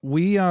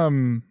we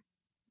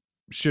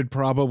should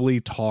probably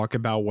talk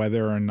about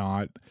whether or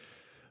not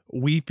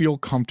we feel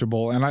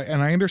comfortable, and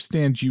I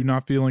understand you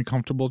not feeling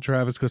comfortable,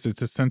 Travis, because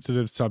it's a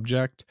sensitive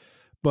subject.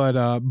 But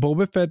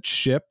Boba Fett's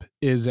ship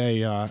is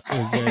a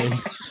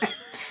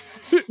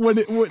what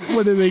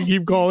do they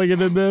keep calling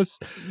it in this?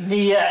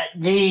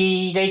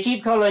 They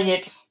keep calling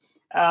it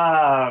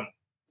a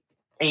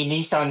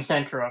Nissan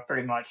Sentra,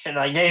 pretty much, and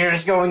like they're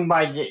just going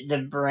by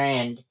the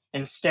brand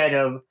instead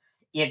of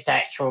its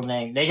actual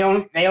name. They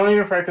only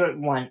refer to it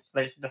once,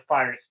 but it's the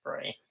fire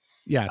spray.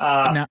 Yes.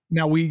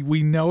 Now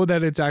we know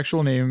that its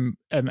actual name,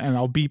 and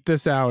I'll beep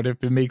this out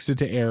if it makes it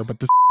to air, but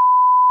the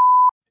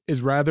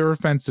is rather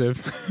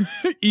offensive,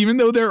 even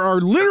though there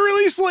are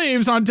literally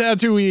slaves on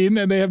Tatooine,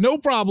 and they have no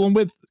problem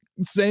with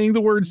saying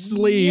the word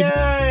slave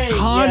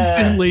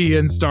constantly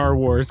in Star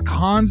Wars,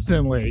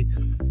 constantly.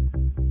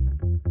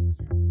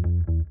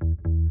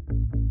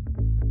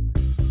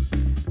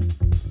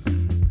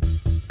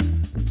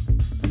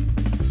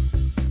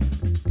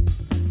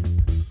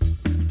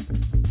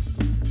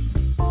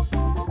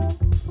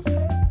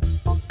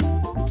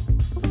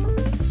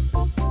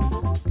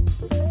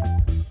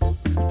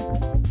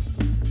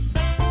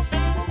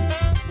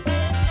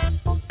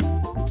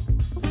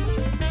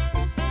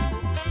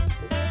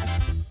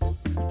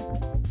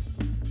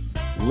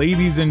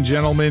 Ladies and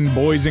gentlemen,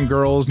 boys and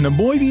girls,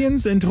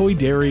 Nemoidians and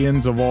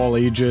Toydarians of all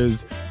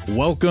ages,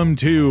 welcome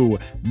to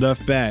The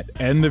Fett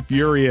and the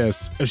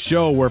Furious, a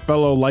show where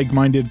fellow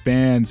like-minded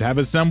fans have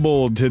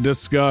assembled to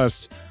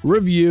discuss,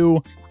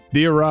 review,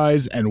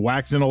 theorize, and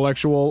wax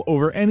intellectual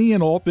over any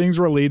and all things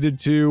related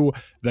to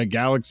the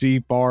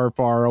galaxy far,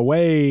 far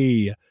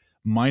away.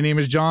 My name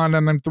is John,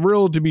 and I'm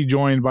thrilled to be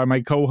joined by my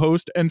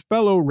co-host and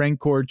fellow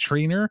Rancor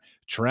trainer,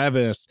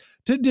 Travis,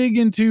 to dig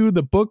into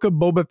the Book of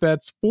Boba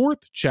Fett's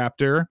 4th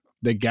chapter,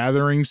 The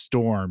Gathering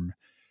Storm.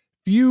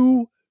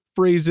 Few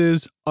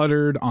phrases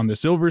uttered on the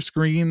silver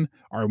screen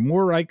are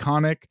more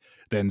iconic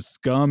than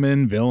scum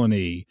and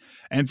villainy.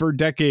 And for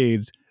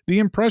decades, the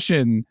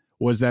impression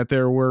was that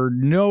there were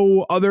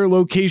no other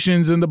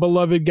locations in the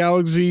beloved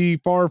galaxy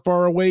far,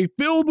 far away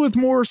filled with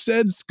more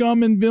said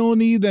scum and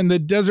villainy than the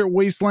desert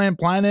wasteland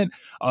planet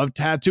of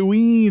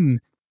Tatooine.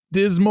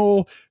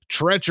 Dismal,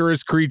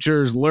 treacherous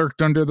creatures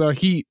lurked under the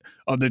heat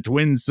of the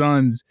twin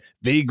suns,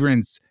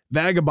 vagrants,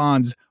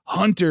 vagabonds,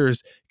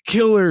 hunters,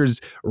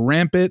 killers,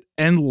 rampant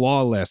and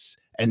lawless.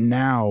 And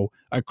now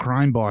a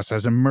crime boss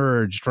has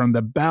emerged from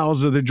the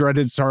bowels of the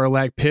dreaded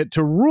Sarlacc pit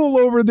to rule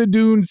over the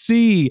Dune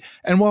Sea.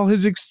 And while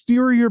his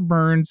exterior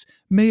burns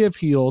may have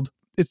healed,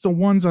 it's the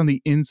ones on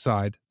the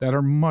inside that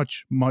are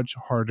much, much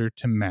harder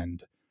to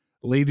mend.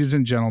 Ladies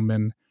and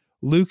gentlemen,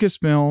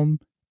 Lucasfilm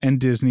and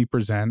Disney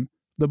present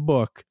the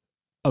Book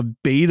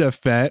of Beta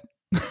Fett.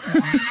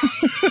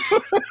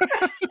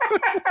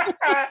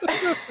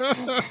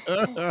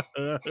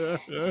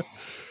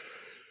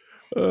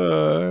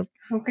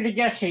 Who could have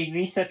guessed he'd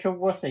be such a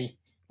wussy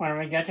when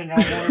we get to know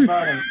more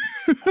about him?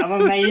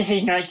 I'm amazed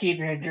he's not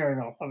keeping a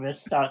journal of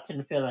his thoughts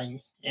and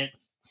feelings.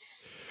 It's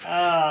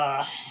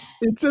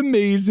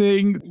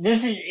amazing.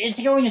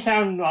 It's going to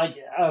sound like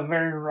a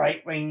very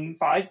right-wing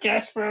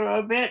podcast for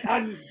a bit,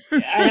 and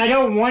I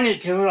don't want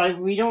it to. Like,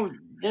 we don't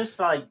just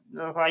like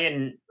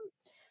fucking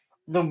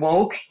the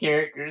woke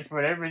characters,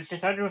 whatever. It's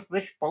just I just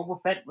wish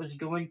Boba Fett was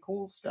doing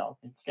cool stuff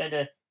instead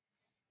of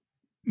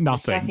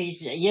nothing.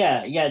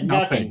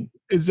 Nothing.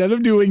 Instead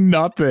of doing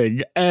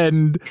nothing.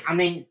 And I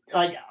mean,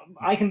 like,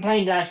 I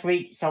complained last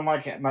week so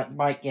much about the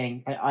Bike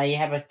Gang, but I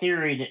have a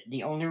theory that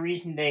the only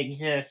reason they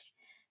exist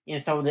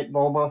is so that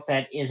Boba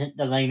Fett isn't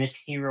the lamest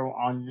hero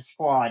on the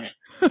squad.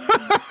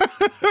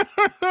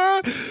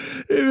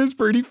 It is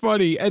pretty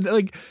funny. And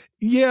like,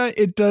 yeah,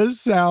 it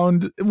does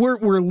sound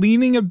we're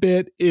leaning a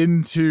bit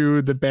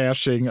into the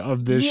bashing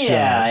of this show.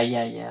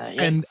 Yeah.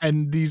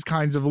 And these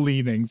kinds of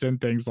leanings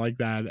and things like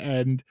that.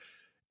 And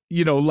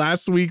you know,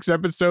 last week's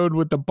episode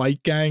with the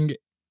Bike Gang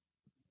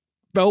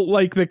felt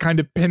like the kind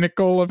of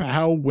pinnacle of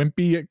how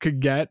wimpy it could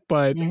get,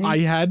 but I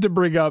had to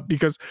bring up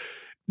because,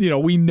 you know,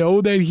 we know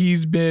that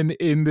he's been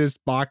in this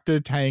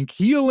Bacta tank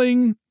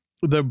healing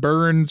the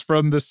burns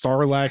from the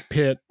Sarlacc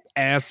pit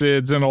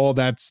acids and all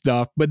that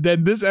stuff. But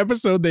then this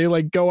episode, they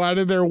like go out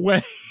of their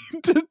way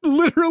to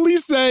literally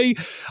say,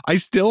 I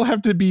still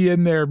have to be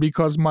in there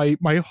because my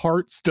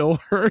heart still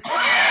hurts.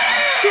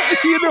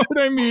 You know what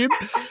I mean?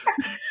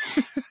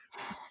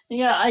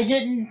 Yeah, I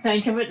didn't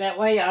think of it that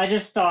way. I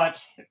just thought,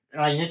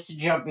 just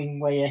jumping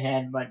way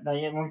ahead, but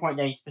at one point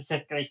they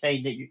specifically say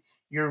that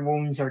your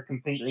wounds are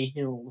completely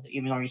healed,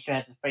 even though he still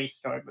has a face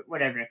scar, but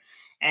whatever.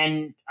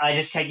 And I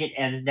just take it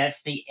as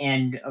that's the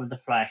end of the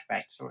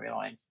flashback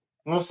storyline.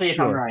 We'll see if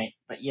I'm right,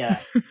 but yeah.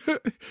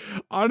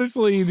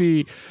 Honestly,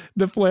 the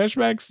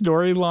flashback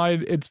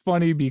storyline, it's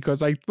funny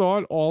because I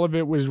thought all of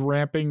it was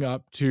ramping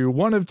up to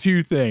one of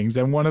two things,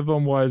 and one of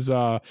them was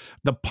the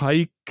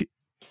Pike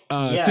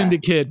Yeah.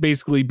 Syndicate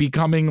basically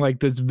becoming like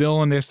this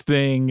villainous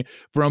thing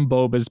from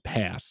Boba's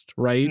past,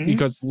 right? Hmm.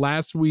 Because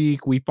last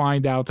week we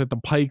find out that the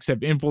Pikes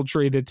have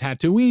infiltrated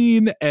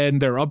Tatooine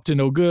and they're up to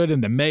no good,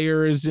 and the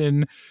mayor is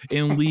in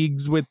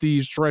leagues with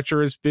these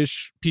treacherous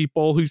fish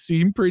people who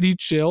seem pretty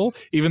chill,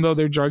 even though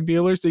they're drug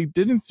dealers. They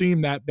didn't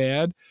seem that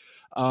bad.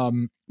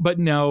 But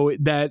no,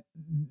 that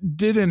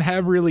didn't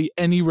have really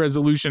any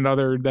resolution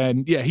other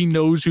than, yeah, he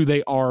knows who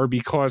they are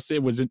because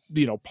it was,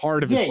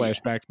 part of his Yeah, yeah.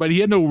 flashbacks, but he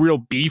had no real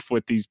beef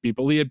with these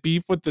people. He had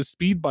beef with the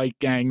speed bike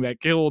gang that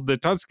killed the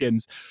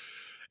Tuskens.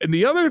 And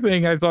the other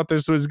thing I thought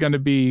this was going to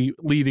be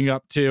leading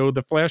up to,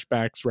 the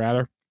flashbacks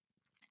rather,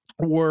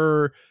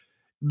 were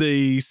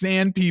the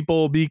Sand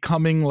People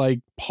becoming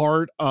like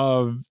part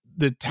of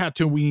the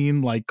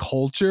Tatooine like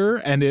culture,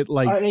 and it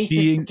like Or at least this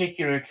being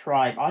particular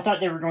tribe. I thought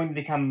they were going to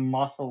become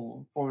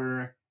muscle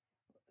for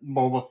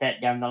Boba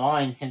Fett down the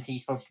line, since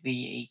he's supposed to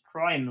be a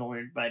crime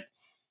lord. But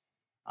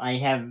I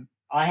have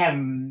I have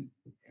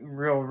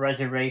real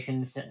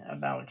reservations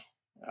about,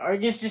 or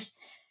just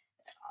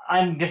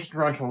I'm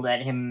disgruntled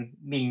at him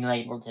being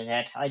labeled to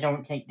that. I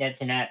don't think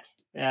that's an apt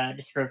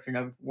description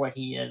of what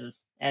he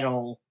is at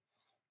all.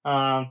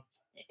 Um,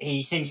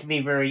 he seems to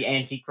be very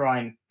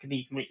anti-crime, to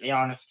be completely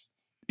honest.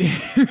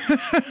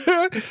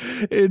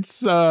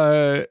 it's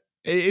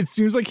it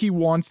seems like he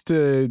wants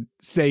to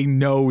say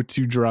no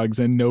to drugs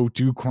and no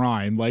to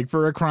crime. Like,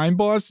 for a crime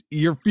boss,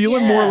 you're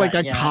feeling more like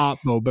Yeah, a yeah. cop,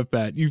 Boba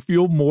Fett. You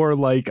feel more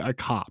like a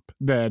cop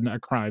than a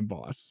crime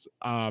boss,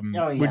 Oh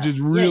which yeah, is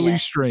yeah, really yeah.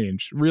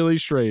 strange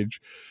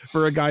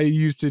for a guy who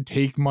used to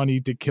take money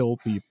to kill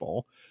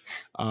people.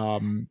 Well,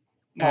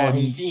 And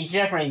he's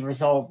definitely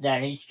resolved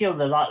that. He's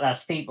killed a lot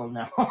less people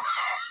now.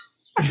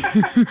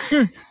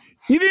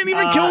 he didn't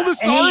even kill the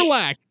And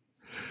Sarlacc.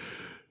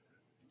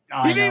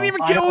 He didn't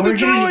even kill the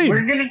droids.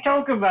 We're gonna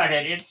talk about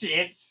it.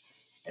 It's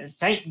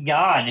thank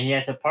God he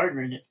has a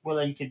partner that's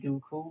willing to do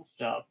cool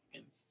stuff.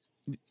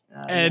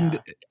 And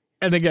Yeah.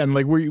 and again,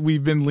 like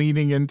we've been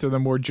leaning into the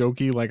more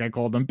jokey, like I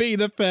call them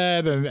Beta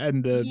Fed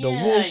and the Yeah,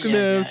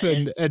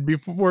 wokeness, and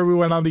before we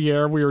went on the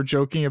air, we were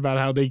joking about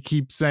how they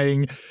keep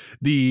saying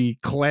the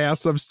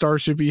class of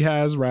starship he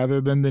has rather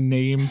than the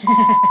names.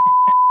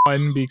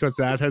 One, because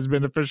that has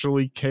been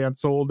officially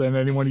canceled, and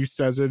anyone who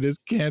says it is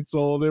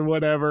canceled and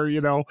whatever,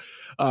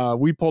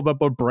 we pulled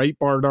up a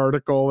Breitbart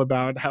article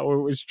about how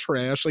it was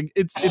trash. Like,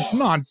 it's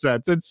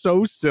nonsense. It's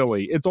so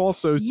silly. It's all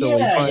so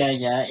silly. Yeah, But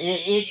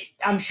yeah.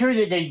 I'm sure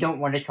that they don't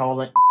want to call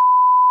it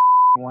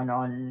one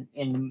on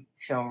in the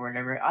show or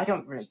whatever. I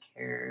don't really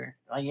care.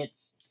 Like,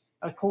 it's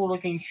a cool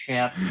looking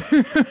ship.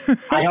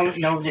 I don't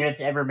know that it's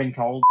ever been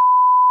called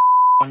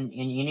in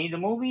any of the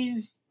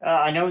movies.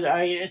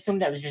 I assume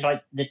that was just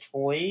like the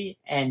toy,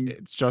 and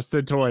it's just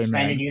the toy,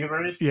 expanded man.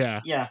 universe.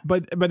 Yeah. Yeah.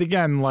 But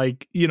again,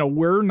 like,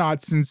 we're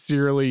not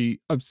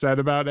sincerely upset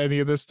about any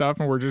of this stuff,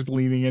 and we're just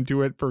leaning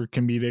into it for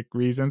comedic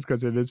reasons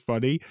because it is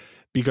funny,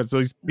 because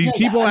these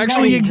people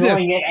actually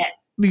exist.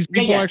 These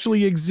people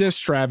actually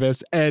exist,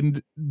 Travis,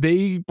 and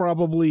they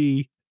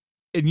probably,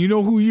 and you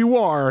know who you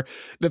are,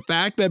 the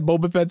fact that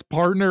Boba Fett's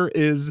partner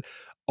is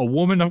a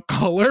woman of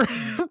color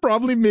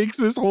probably makes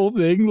this whole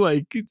thing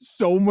like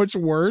so much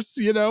worse.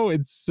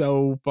 It's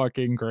so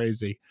fucking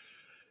crazy.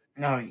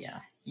 Oh yeah.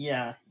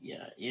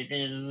 It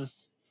is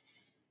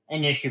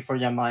an issue for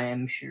them, I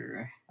am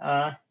sure.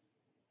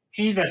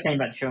 She's the best thing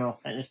about the show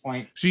at this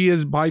point. She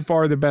is by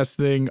far the best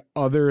thing,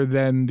 other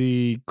than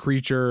the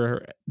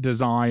creature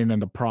design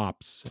and the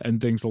props and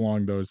things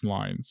along those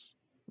lines,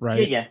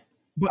 right? Yeah.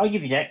 I'll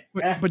give you that.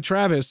 But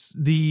Travis,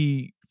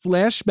 the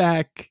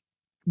flashback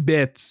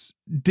bits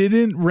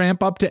didn't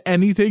ramp up to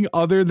anything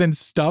other than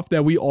stuff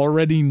that we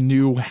already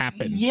knew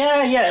happened.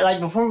 Yeah.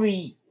 Like,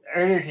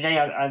 earlier today,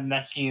 I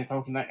messaged you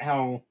talking about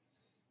how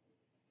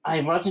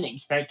I wasn't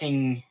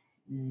expecting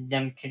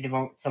them to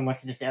devote so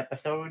much of this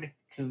episode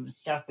to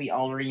stuff we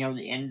already know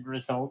the end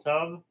result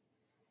of.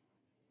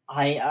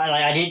 Like,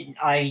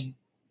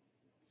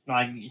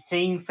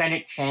 seeing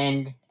Fennec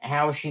Shand,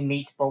 how she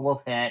meets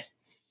Boba Fett,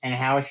 and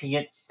how she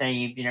gets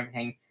saved and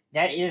everything.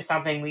 That is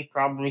something we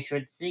probably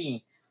should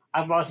see.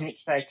 I wasn't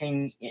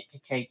expecting it to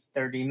take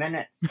 30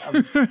 minutes of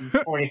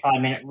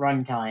 45-minute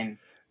runtime.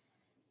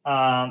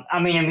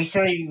 And we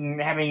still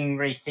haven't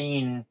really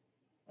seen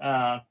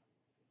them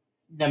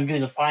do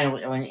the final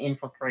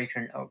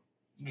infiltration of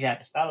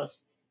Jabba's palace.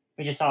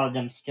 We just saw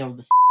them steal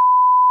the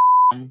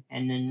and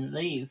then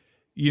leave.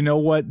 You know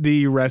what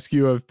the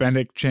rescue of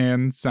Fennec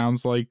Chan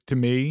sounds like to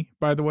me,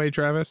 by the way,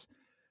 Travis?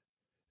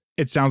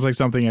 It sounds like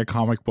something a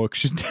comic book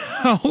should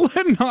tell,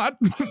 and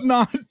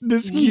not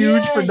this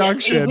huge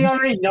production. Yeah. We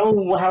already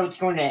know how it's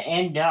going to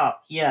end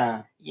up.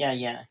 Yeah.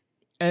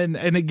 And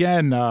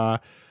again,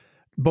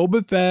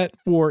 Boba Fett,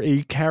 for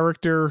a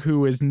character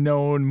who is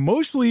known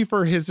mostly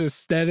for his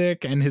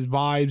aesthetic and his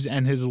vibes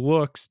and his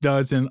looks,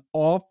 does an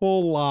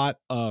awful lot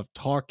of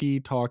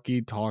talky,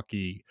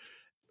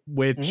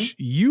 which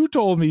you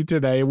told me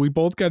today. We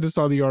both got to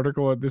saw the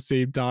article at the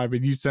same time,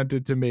 and you sent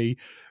it to me.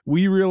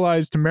 We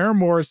realized Tamara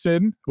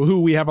Morrison, who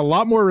we have a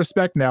lot more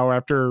respect now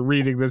after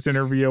reading this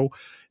interview,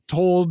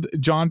 told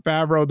Jon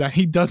Favreau that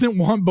he doesn't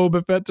want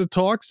Boba Fett to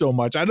talk so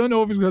much. I don't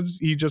know if it's because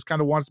he just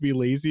kind of wants to be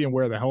lazy and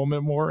wear the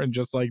helmet more and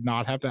just like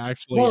not have to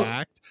actually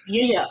act.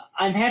 Yeah,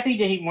 I'm happy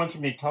that he wants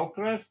him to talk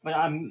to us, but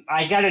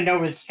I gotta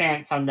know his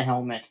stance on the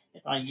helmet.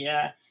 Like,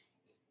 yeah,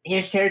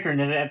 his character in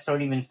this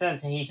episode even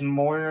says he's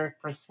more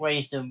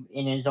persuasive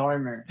in his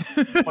armor,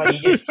 but he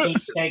just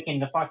keeps taking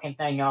the fucking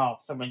thing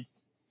off, so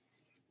it's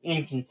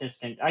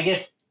inconsistent. I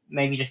guess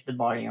maybe just the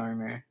body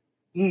armor.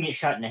 You can get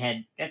shot in the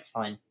head. That's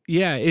fine.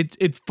 Yeah,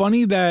 it's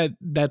funny that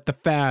the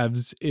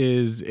Favs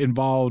is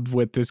involved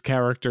with this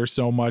character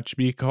so much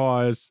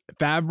because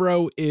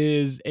Favreau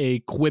is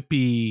a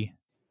quippy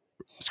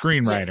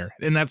screenwriter,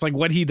 and that's like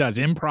what he does: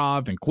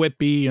 improv and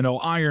quippy.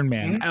 Iron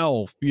Man,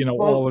 Elf.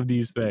 All of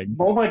these things.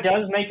 Boba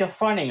does make a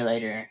funny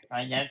later.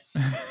 Like that's,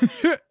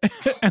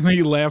 and then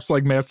he laughs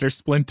like Master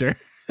Splinter.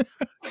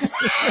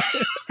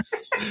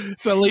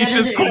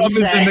 Salacious Crumb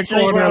is in the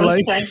corner,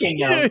 like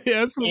thinking of.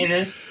 Yes, it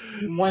is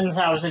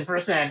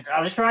 1000%. I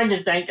was trying to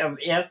think of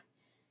if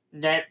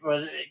that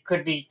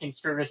could be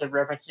construed as a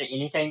reference to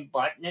anything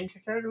but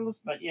Ninja Turtles,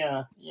 but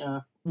yeah.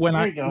 When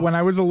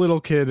I was a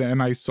little kid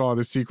and I saw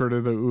The Secret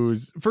of the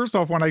Ooze, first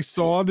off, when I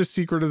saw The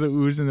Secret of the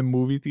Ooze in the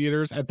movie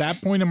theaters, at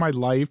that point in my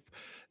life,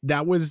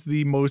 that was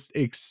the most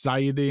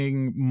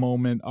exciting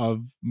moment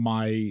of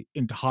my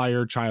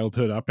entire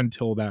childhood up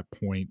until that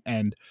point.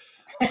 And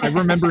I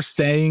remember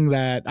saying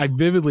that. I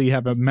vividly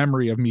have a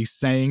memory of me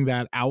saying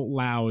that out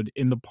loud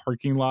in the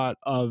parking lot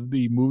of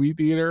the movie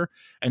theater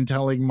and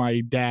telling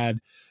my dad,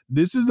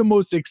 this is the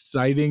most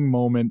exciting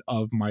moment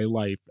of my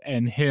life.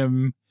 And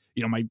him,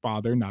 my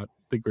father, not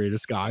the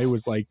greatest guy,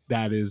 was like,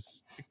 that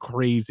is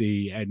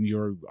crazy. And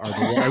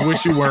I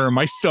wish you were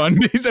my son.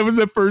 That was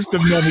the first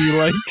of many,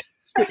 like,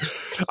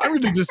 I'm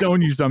going to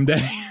disown you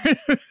someday.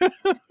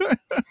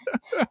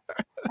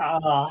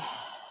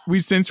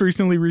 We've since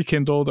recently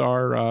rekindled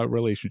our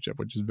relationship,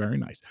 which is very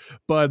nice.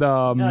 But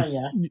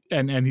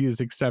and he has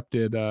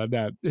accepted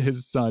that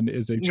his son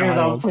is a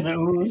child for the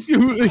ooze.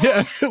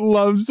 who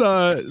loves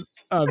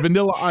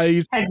Vanilla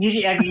Ice. Have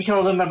you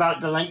told him about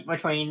the link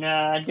between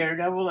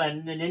Daredevil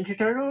and the Ninja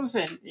Turtles?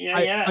 And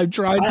I've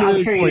tried to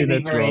explain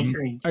it to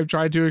him. I've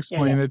tried to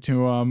explain it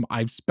to him.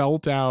 I've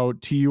spelt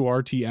out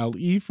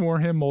TURTLE for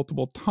him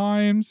multiple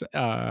times.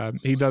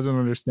 He doesn't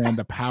understand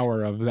the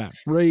power of that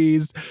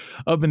phrase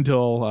up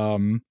until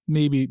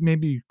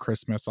maybe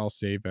Christmas. I'll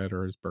save it,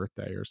 or his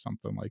birthday or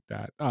something like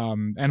that.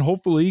 And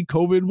hopefully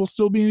COVID will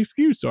still be an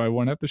excuse, so I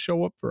won't have to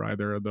show up for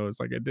either of those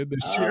like I did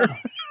this year.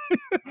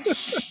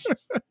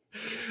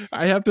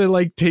 I have to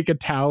like take a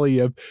tally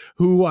of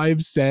who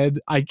I've said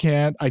I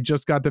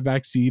just got the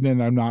vaccine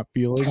and I'm not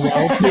feeling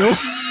well too.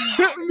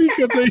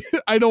 Because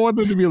I don't want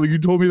them to be like, you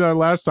told me that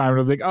last time.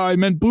 And I'm like, oh, I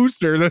meant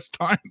booster this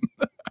time.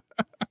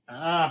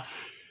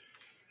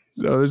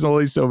 So there's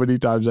only so many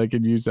times I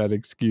can use that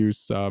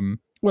excuse.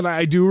 What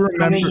I do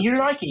remember. I mean, you're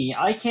lucky.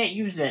 I can't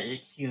use that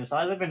excuse.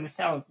 I live in the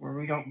South where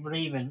we don't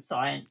believe in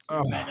science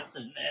or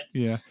medicine.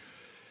 Yeah.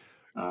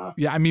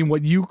 Yeah, I mean,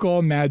 what you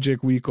call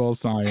magic, we call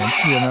science,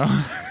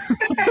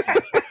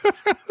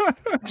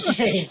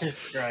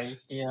 Jesus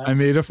Christ, yeah. I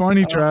made it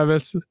funny,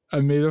 Travis. I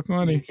made it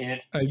funny. You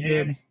did. I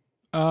did.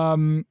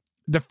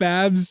 The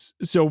Favs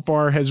so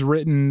far has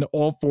written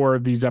all 4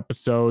 of these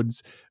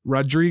episodes.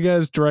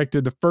 Rodriguez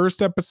directed the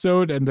first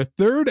episode and the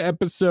third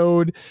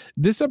episode.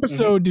 This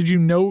episode, did you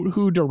note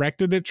who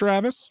directed it,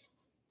 Travis?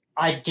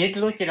 I did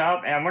look it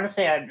up, and I want to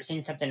say I've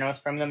seen something else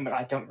from them, but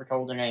I don't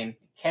recall the name.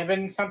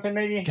 Kevin something,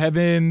 maybe?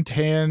 Kevin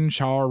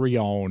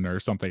Tancharion or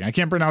something. I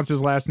can't pronounce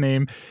his last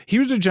name. He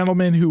was a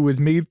gentleman who was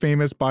made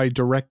famous by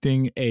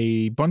directing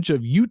a bunch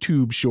of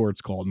YouTube shorts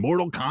called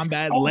Mortal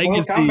Kombat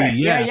Legacy. Mortal Kombat.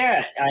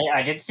 Yeah.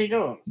 I did see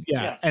those.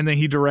 Yeah, yes. And then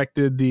he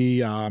directed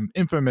the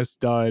infamous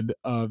dud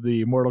of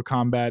the Mortal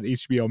Kombat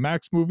HBO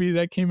Max movie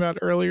that came out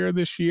earlier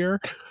this year.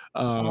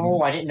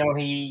 I didn't know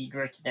he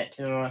directed that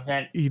too.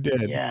 He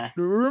did. Yeah.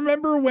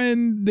 Remember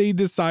when they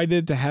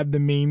decided to have the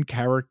main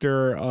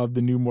character of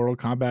the new Mortal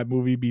Kombat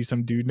movie be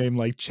some dude named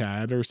like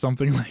Chad or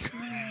something like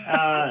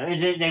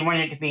that? They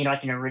wanted it to be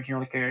like an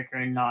original character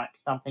and not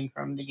something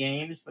from the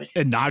games,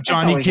 and not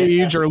Johnny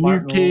Cage or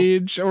Luke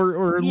Cage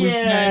or Luke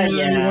Kang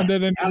or anyone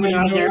that I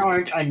mean, there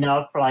aren't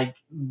enough like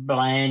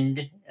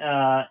bland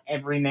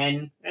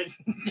everyman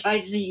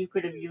types that you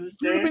could have used.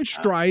 Could have been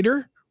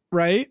Strider,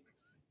 right?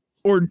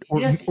 Or new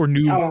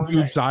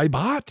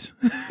Zybot.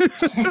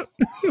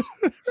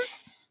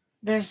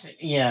 There's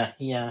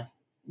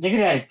They could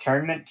have had a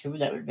tournament too.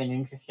 That would have been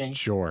interesting.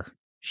 Sure.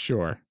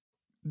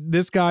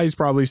 This guy's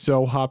probably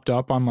so hopped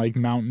up on like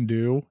Mountain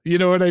Dew. You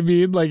know what I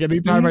mean? Like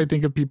anytime I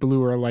think of people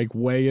who are like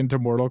way into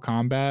Mortal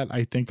Kombat,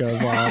 I think of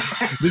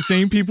the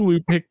same people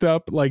who picked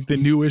up like the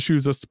new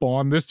issues of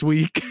Spawn this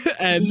week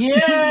and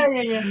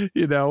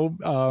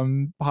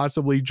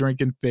possibly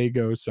drinking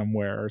Faygo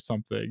somewhere or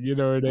something. You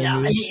know what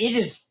I mean? It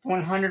is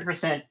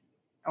 100%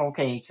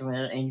 okay to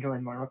enjoy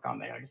Mortal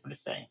Kombat. I just want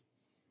to say,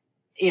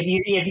 if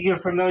you're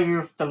familiar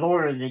with the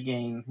lore of the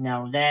game,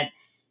 now that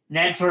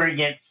That's where it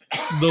gets.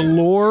 The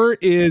lore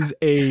is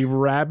a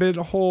rabbit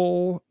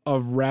hole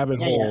of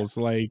rabbit holes.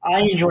 Like,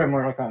 I enjoy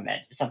Mortal Kombat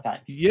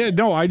sometimes. yeah,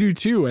 no, I do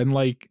too. And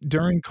like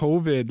during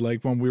COVID,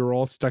 like when we were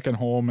all stuck at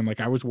home and like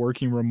I was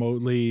working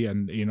remotely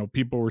and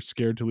people were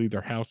scared to leave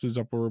their houses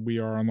up where we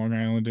are on Long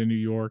Island in New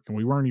York, and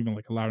we weren't even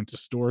like allowed into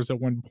stores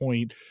at one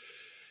point.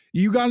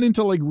 You got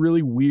into like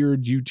really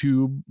weird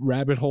YouTube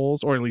rabbit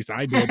holes, or at least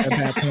I did at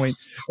that point.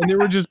 And there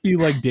would just be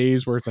like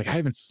days where it's like I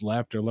haven't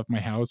slept or left my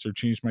house or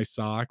changed my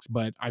socks,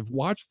 but I've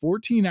watched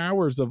 14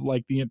 hours of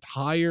like the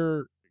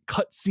entire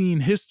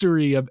cutscene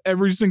history of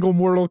every single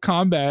Mortal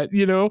Kombat,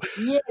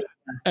 Yeah.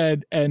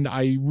 and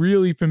I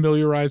really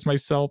familiarized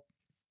myself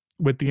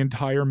with the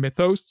entire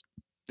mythos.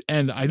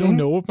 And I don't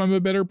know if I'm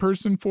a better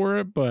person for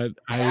it, but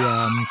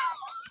I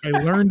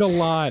learned a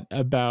lot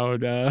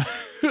about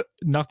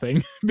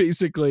nothing,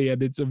 basically,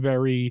 and it's a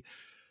very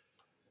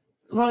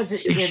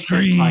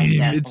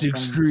extreme. It's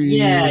extreme.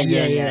 Yeah.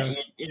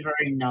 It's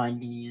very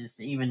 90s,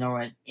 even though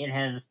it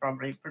has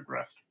probably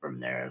progressed from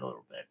there a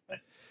little bit. But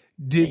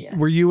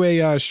were you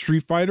a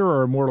Street Fighter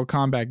or a Mortal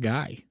Kombat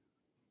guy?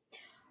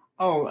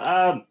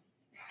 Oh,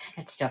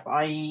 that's tough.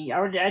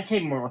 I'd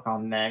say Mortal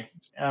Kombat.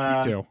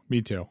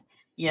 Me too.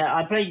 Yeah,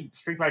 I played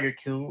Street Fighter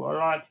 2 a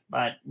lot,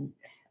 but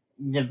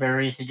the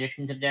various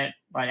editions of that.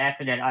 But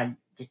after that, I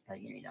didn't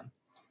play any of them.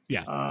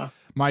 Yes. I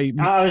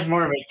was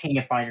more of a King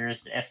of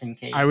Fighters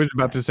SNK. I was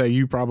about to say,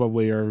 you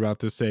probably are about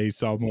to say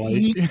some like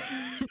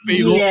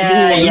Fatal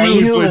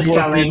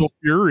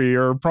Fury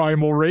or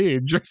Primal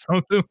Rage or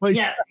something like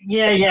that.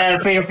 Yeah,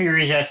 Fatal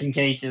Fury's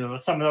SNK too.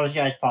 Some of those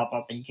guys pop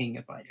up in King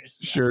of Fighters.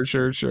 Sure.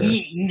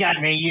 You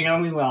got me, you know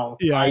me well.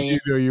 Yeah, I do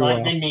know you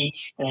well. The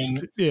niche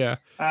thing. Yeah.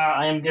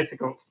 I am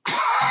difficult.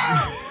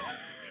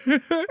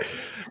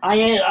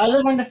 I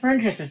live on the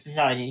fringes of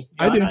society.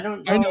 I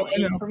don't know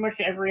pretty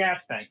much every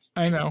aspect.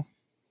 I know.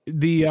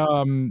 The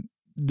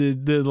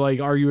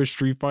like, are you a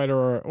Street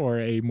Fighter or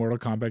a Mortal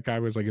Kombat guy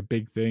was like a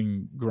big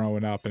thing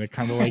growing up, and it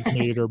kind of like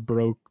made or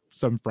broke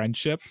some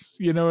friendships,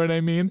 you know what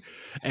I mean?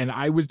 And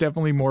I was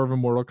definitely more of a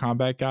Mortal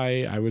Kombat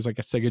guy. I was like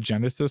a Sega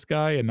Genesis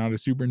guy and not a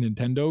Super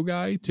Nintendo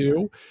guy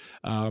too.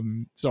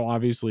 So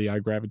obviously I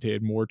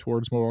gravitated more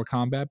towards Mortal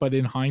Kombat, but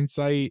in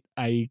hindsight,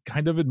 I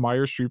kind of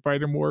admire Street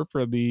Fighter more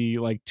for the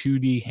like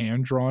 2D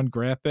hand-drawn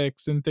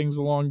graphics and things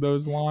along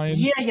those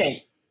lines. Yeah,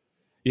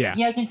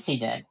 I can see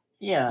that.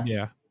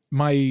 Yeah.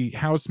 My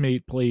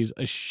housemate plays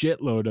a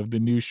shitload of the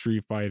new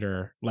Street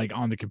Fighter, like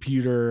on the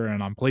computer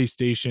and on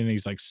PlayStation.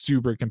 He's like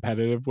super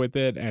competitive with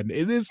it, and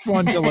it is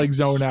fun to like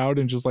zone out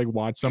and just like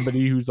watch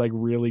somebody who's like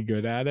really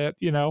good at it.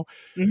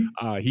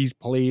 He's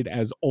played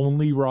as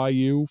only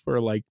Ryu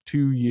for like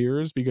 2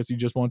 years because he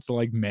just wants to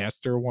like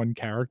master one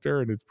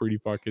character, and it's pretty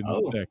fucking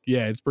sick.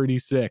 Yeah, it's pretty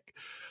sick.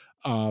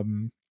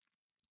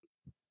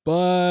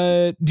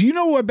 But do you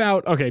know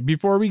about,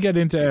 before we get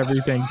into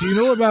everything, do you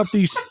know about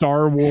the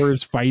Star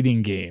Wars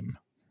fighting game?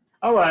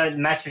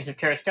 Masters of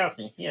Terra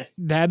Stealthy, yes.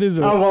 That is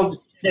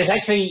there's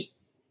actually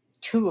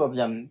 2 of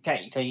them,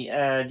 technically.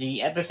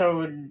 The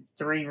Episode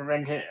 3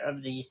 Revenge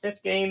of the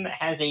Sith game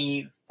has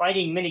a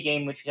fighting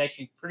minigame, which is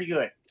actually pretty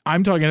good.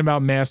 I'm talking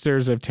about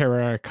Masters of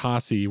Terra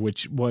Kasi,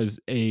 which was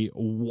a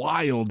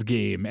wild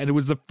game. And it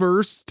was the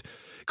first...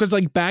 Because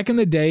like back in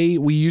the day,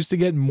 we used to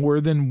get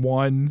more than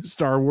one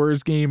Star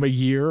Wars game a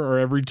year or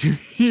every 2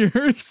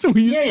 years. So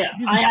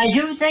I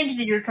do think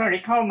that you're trying to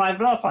call my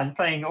bluff on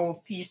playing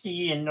old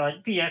PC and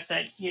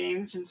PSX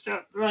games and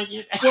stuff like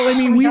that. Well, I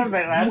mean,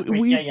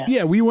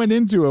 we went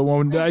into it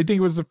when I think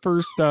it was the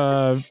first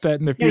Fat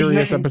and the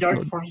Furious episode.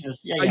 Dark Forces.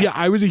 Yeah,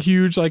 I was a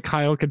huge like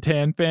Kyle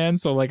Katarn fan,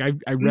 so like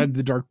I read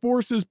the Dark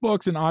Forces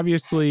books, and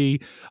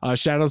obviously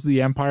Shadows of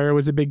the Empire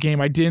was a big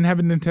game. I didn't have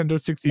a Nintendo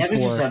 64. That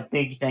was just a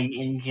big thing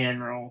in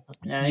general.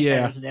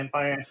 Shadows of the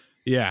Empire.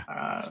 Yeah,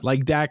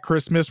 like that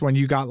Christmas when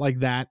you got like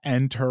that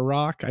and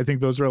Turok. I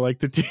think those were like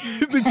the two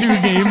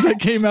games that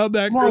came out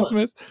that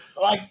Christmas.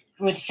 Like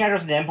with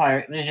Shadows of the Empire,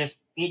 it was just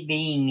it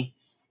being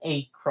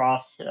a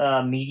cross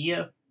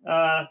media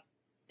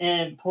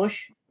and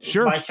push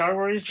by Star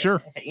Wars.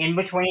 In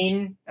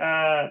between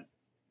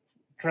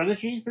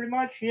trilogies, pretty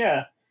much.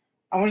 Yeah.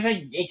 I want to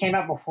say it came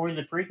out before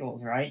the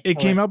prequels, right? It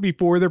came out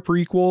before the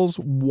prequels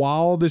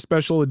while the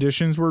special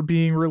editions were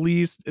being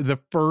released. The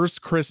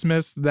first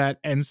Christmas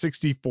that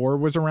N64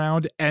 was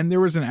around, and there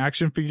was an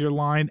action figure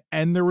line,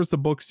 and there was the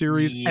book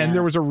series, and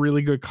there was a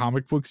really good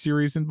comic book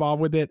series involved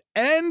with it.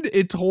 And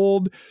it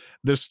told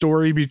the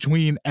story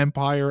between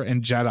Empire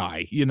and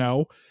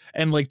Jedi,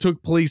 and like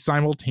took place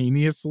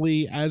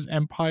simultaneously as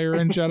Empire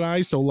and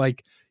Jedi. So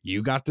like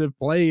you got to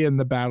play in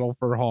the battle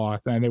for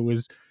Hoth, and it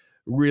was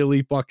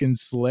really fucking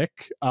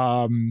slick.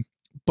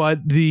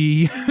 But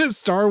the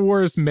Star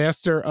Wars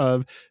Master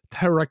of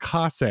Terra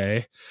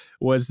Kasi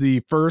was the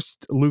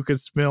first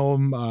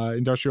Lucasfilm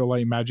Industrial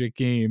Light and Magic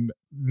game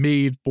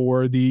made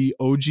for the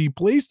OG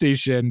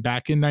PlayStation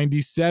back in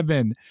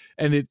 97,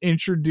 and it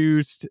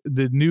introduced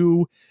the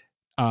new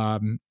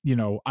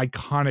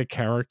iconic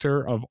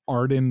character of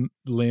Arden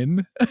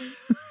Lin.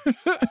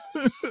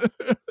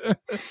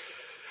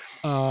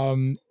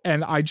 And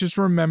And I just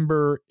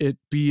remember it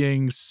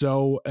being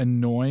so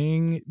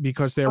annoying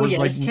because there was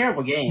like it's a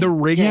terrible game. the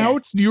ring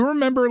outs. Do you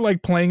remember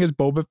like playing as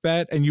Boba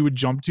Fett and you would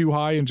jump too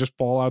high and just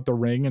fall out the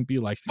ring and be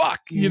like,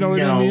 fuck, you know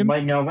what I mean?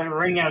 But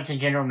ring outs in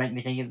general make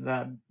me think of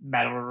the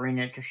Battle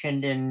Arena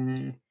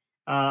Toshinden.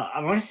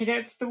 I want to say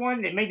that's the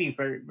one. It may be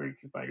for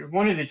Virtua Fighter.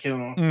 One of the two,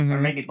 or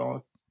maybe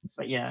both.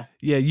 But yeah.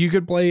 Yeah, you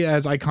could play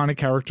as iconic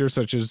characters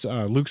such as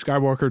Luke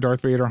Skywalker,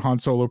 Darth Vader, Han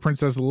Solo,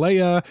 Princess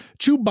Leia,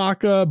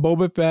 Chewbacca,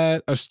 Boba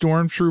Fett, a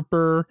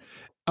stormtrooper.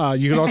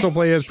 You could also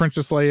play as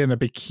Princess Leia in a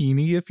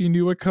bikini if you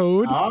knew a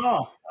code.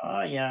 Oh,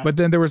 yeah. But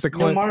then there was a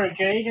Mara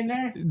Jade in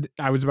there?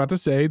 I was about to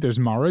say, there's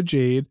Mara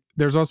Jade.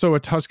 There's also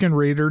a Tusken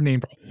Raider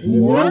named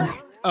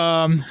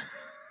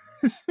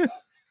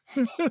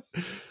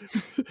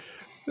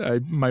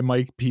my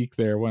mic peaked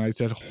there when I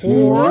said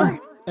whore.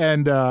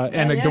 And a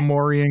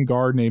Gamorrean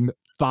guard named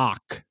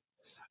Thok.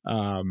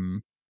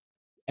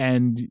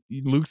 And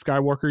Luke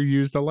Skywalker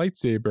used a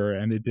lightsaber,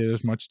 and it did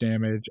as much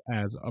damage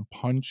as a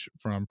punch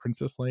from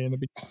Princess Leia in the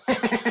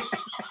beginning.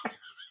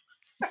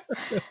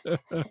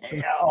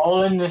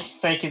 All in the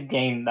sake of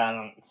game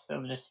balance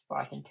of this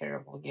fucking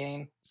terrible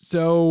game.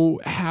 So,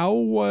 how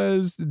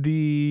was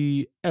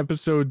the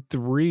episode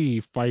 3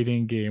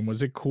 fighting game?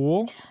 Was it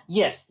cool?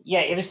 Yes,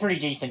 yeah, it was pretty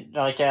decent.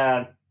 Like,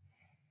 it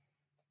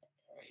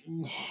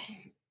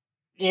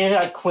was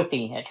like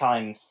quippy at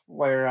times,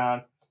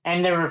 where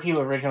and there were a few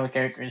original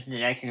characters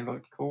that actually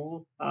looked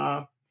cool.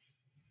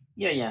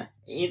 Yeah,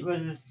 it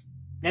was.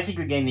 That's a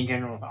good game in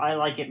general. I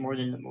like it more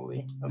than the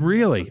movie.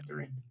 Really?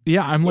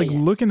 Yeah, I'm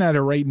looking at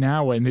it right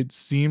now, and it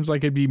seems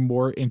like I'd be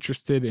more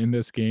interested in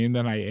this game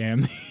than I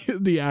am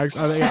the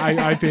actual.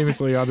 I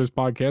famously on this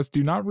podcast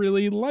do not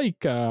really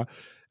like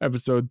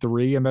episode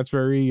 3, and that's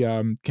very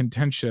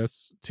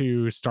contentious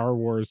to Star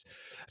Wars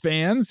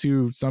fans,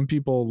 who some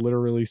people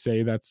literally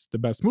say that's the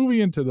best movie,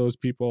 and to those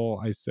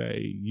people I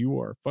say you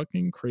are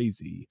fucking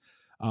crazy.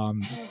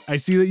 I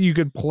see that you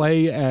could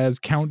play as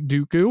Count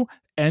Dooku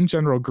and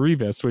General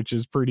Grievous, which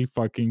is pretty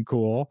fucking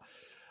cool.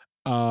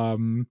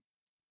 And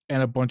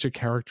a bunch of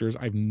characters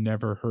I've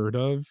never heard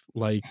of,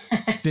 like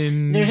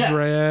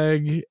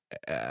Sindrag.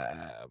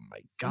 My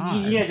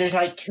God. Yeah, there's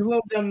like 2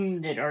 of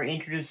them that are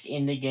introduced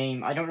in the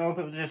game. I don't know if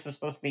it was just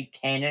supposed to be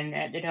canon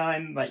at the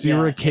time, but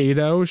Sira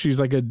Kato, she's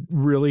like a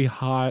really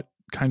hot,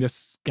 kind of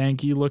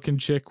skanky looking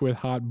chick with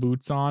hot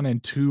boots on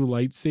and 2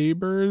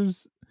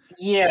 lightsabers.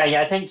 Yeah,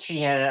 I think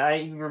she had.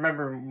 I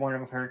remember one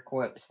of her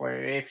clips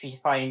where if she's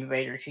fighting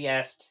Vader, she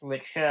asks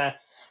which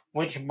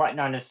button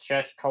on his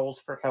chest calls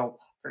for help,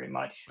 pretty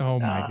much. Oh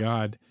my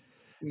God.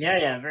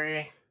 Yeah,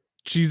 very.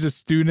 She's a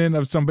student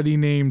of somebody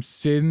named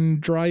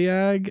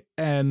Sindrag,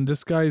 and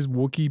this guy's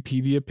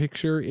Wikipedia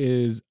picture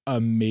is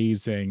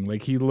amazing.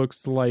 Like, he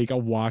looks like a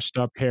washed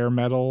up hair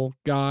metal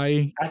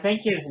guy. I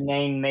think his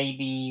name may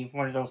be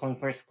one of those ones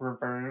where it's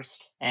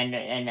reversed, and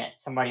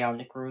somebody on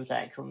the crew's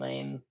actual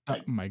name. Oh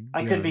my God.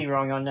 I could be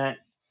wrong on that.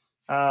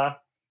 Yeah,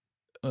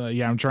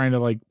 I'm trying to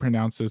like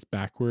pronounce this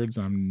backwards.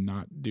 I'm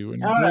not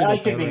doing it. I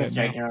could be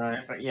mistaken on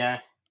it, but yeah.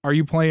 Are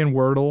you playing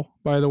Wordle,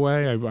 by the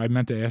way? I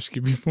meant to ask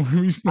you before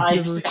we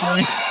started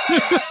recording.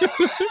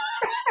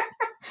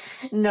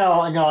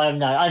 No, I'm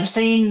not. I've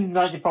seen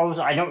like the post.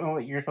 I don't know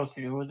what you're supposed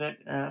to do with it.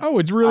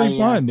 It's really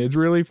fun. It's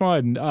really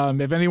fun.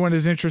 If anyone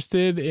is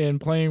interested in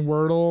playing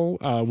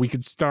Wordle, we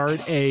could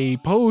start a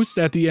post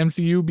at the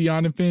MCU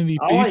Beyond Infinity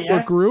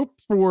Facebook group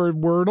for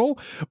Wordle,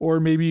 or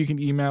maybe you can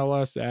email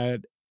us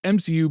at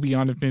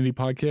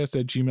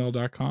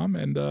mcubeyondinfinitypodcast@gmail.com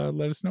and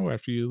let us know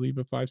after you leave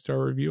a 5-star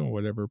review on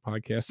whatever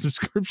podcast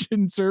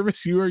subscription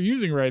service you are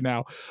using right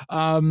now.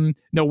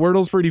 No,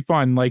 Wordle's pretty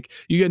fun. Like,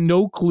 you get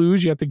no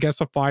clues. You have to guess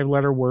a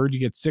 5-letter word. You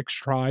get 6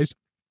 tries.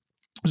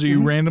 So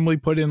you randomly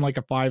put in like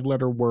a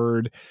 5-letter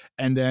word,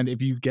 and then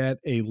if you get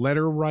a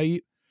letter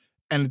right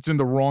and it's in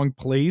the wrong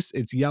place,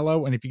 it's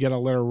yellow. And if you get a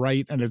letter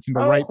right and it's in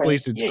the right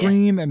place, it's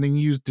green. And then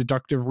you use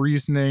deductive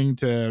reasoning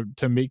to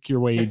make your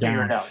way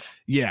down.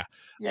 Yeah.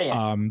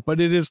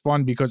 But it is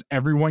fun because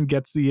everyone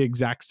gets the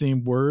exact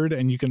same word,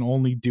 and you can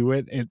only do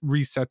it. It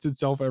resets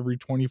itself every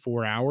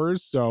 24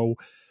 hours. So,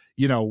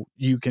 you know,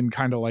 you can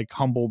kind of like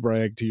humble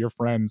brag to your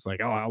friends,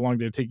 like, oh, how long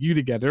did it take you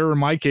to get it? Or in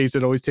my case,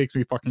 it always takes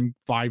me fucking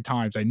 5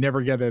 times. I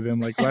never get it in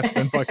like less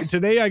than fucking.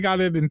 Today I got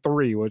it in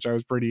 3, which I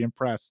was pretty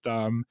impressed.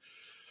 2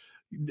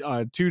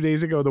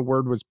 days ago the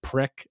word was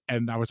prick,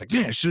 and I was like,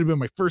 yeah, it should have been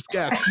my first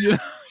guess.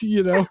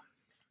 you know.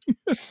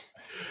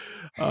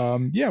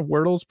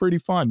 Wordle's pretty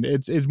fun.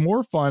 It's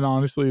more fun,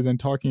 honestly, than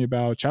talking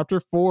about Chapter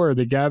 4,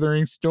 The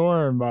Gathering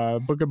Storm,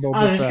 Book of Boba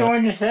Fett. I was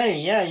going to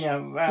say,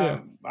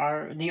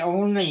 the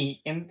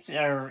only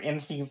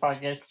MCU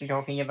podcast to be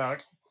talking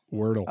about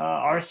Wordle.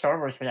 Or Star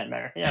Wars, for that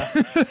matter. Yeah.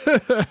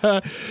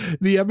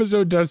 The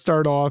episode does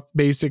start off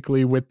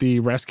basically with the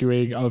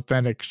rescuing of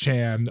Fennec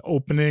Shan,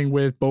 opening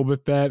with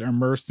Boba Fett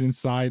immersed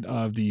inside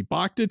of the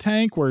Bacta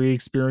tank, where he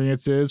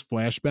experiences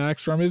flashbacks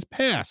from his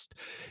past.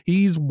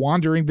 He's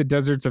wandering the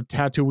deserts of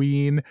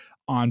Tatooine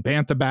on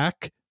Bantha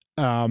Bak,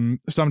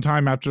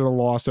 sometime after the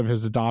loss of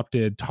his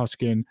adopted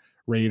Tusken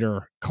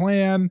Raider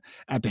clan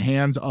at the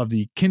hands of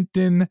the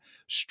Kinton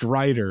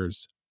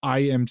Striders. I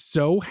am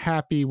so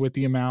happy with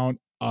the amount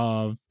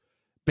of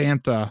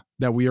bantha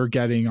that we are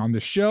getting on the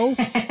show.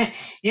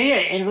 Yeah,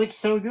 it looks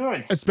so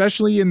good.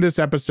 Especially in this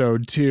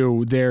episode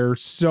too. They're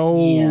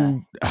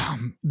so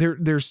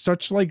there's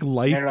such like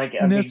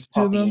lightness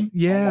to them.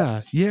 Yeah,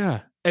 almost.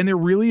 Yeah. And they're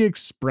really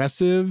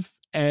expressive.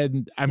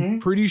 And I'm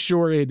pretty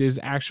sure it is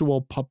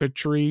actual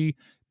puppetry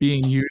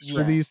being used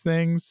for these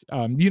things.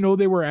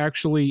 They were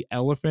actually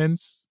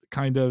elephants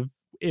kind of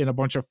in a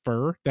bunch of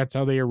fur. That's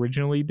how they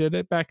originally did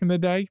it back in the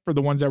day for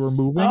the ones that were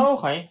moving. Oh,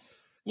 okay.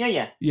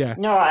 Yeah.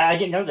 No, I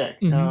didn't know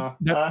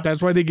that.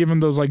 That's why they give them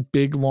those like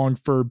big long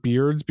fur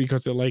beards,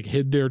 because it like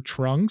hid their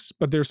trunks.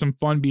 But there's some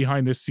fun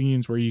behind the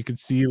scenes where you could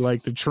see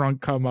like the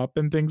trunk come up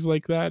and things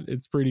like that.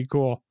 It's pretty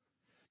cool.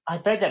 I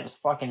bet that was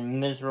fucking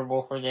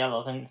miserable for the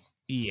elephants.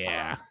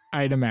 Yeah,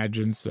 I'd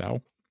imagine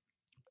so.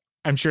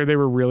 I'm sure they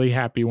were really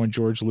happy when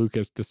George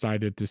Lucas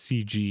decided to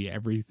CG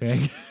everything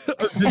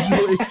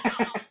originally.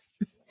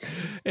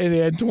 And they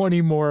had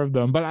 20 more of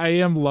them. But I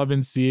am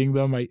loving seeing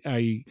them.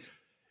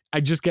 I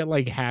just get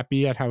like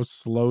happy at how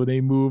slow they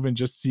move, and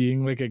just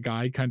seeing like a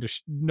guy kind of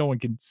no one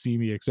can see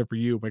me except for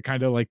you, but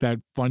kind of like that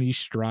funny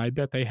stride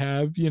that they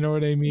have, you know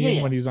what I mean?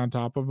 Yeah. When he's on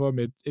top of them,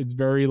 it's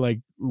very like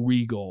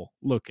regal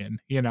looking,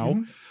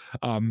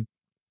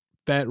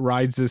 That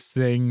rides this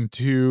thing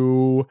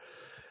to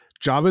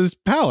Jabba's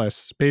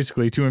palace,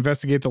 basically, to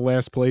investigate the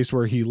last place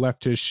where he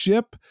left his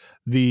ship,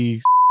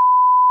 the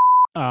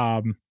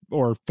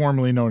or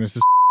formerly known as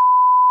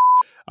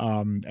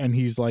and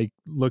he's like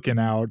looking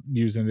out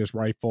using this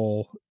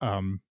rifle,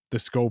 the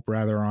scope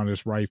rather on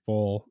his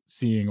rifle,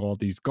 seeing all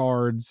these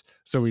guards.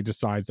 So he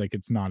decides like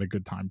it's not a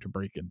good time to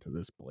break into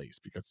this place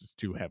because it's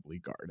too heavily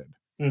guarded.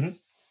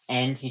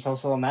 And he's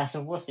also a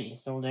massive wussy,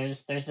 so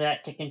there's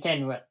that to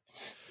contend with.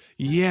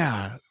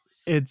 Yeah,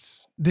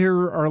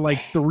 there are like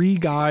 3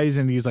 guys,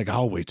 and he's like,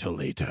 I'll wait till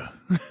later.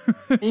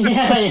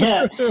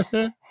 Yeah.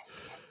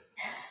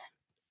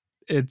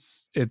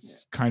 It's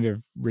kind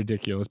of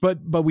ridiculous, but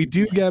we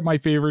do get my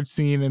favorite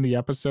scene in the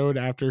episode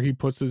after he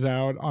puts us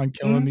out on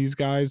killing these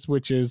guys,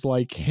 which is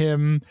like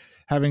him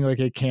having like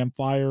a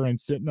campfire and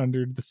sitting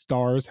under the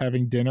stars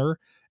having dinner,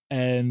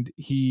 and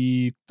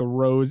he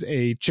throws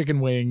a chicken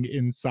wing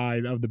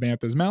inside of the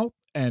bantha's mouth,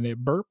 and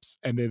it burps,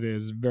 and it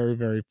is very,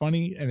 very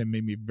funny, and it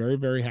made me very,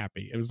 very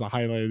happy. It was the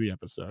highlight of the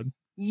episode.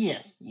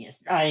 Yes,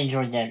 I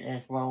enjoyed that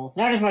as well.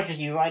 Not as much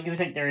as you. I do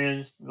think there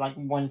is like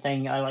one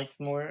thing I liked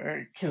more,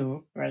 or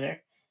 2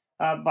 rather.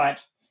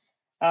 But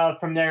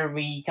from there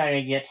we kind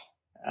of get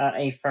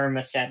a firm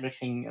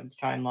establishing of the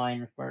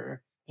timeline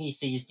where he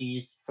sees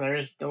these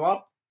flares go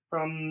up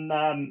from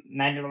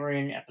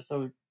Mandalorian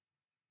episode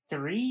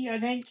 3, I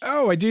think.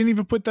 Oh, I didn't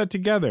even put that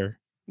together.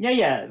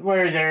 Yeah,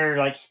 where they're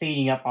like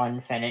speeding up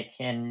on Fennec,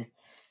 and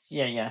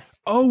yeah.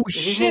 Oh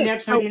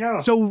shit!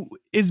 So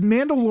is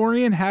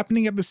Mandalorian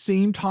happening at the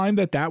same time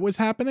that was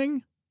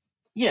happening?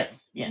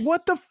 Yes.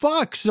 What the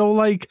fuck? So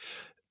like,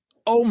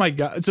 oh my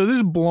god! So this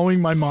is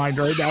blowing my mind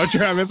right now,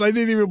 Travis. I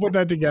didn't even put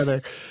that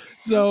together.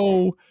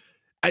 So,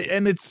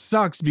 and it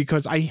sucks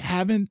because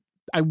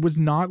I was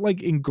not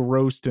like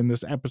engrossed in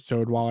this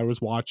episode while I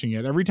was watching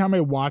it. Every time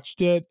I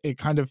watched it, it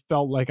kind of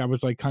felt like I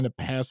was like kind of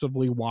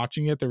passively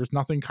watching it. There was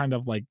nothing kind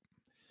of like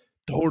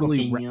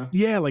totally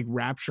like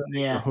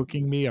rapturing or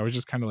hooking me. I was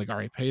just kind of like, all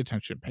right, pay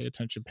attention.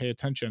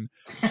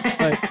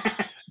 But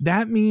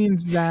that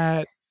means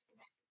that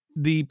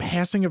the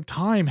passing of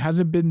time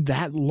hasn't been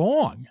that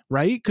long,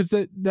 right? Because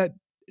that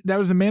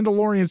was the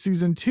Mandalorian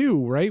season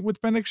 2, right, with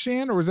Fennec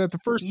Shand, or was that the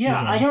first season?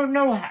 I don't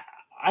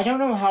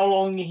know how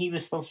long he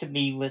was supposed to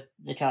be with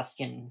the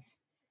Tuskens.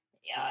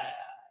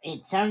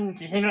 It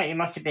seemed like it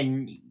must have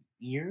been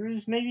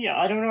years, maybe.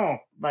 I don't know,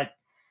 but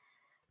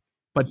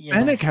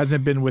Fennec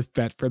hasn't been with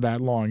Fett for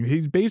that long.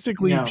 He's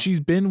basically she's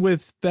been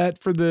with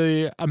Fett for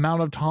the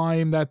amount of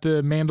time that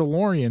the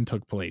Mandalorian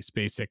took place,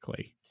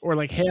 basically, or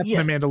like half the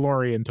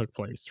Mandalorian took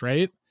place,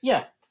 right?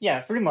 Yeah,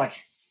 pretty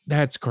much.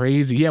 That's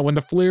crazy. Yeah, when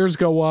the flares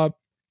go up,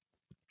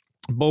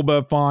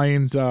 Boba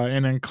finds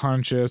an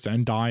unconscious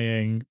and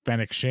dying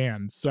Fennec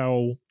Shand.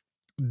 So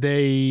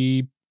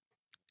they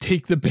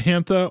take the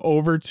bantha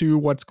over to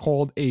what's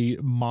called a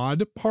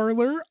mod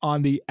parlor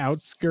on the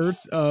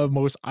outskirts of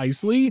Mos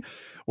Eisley,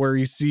 where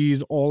he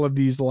sees all of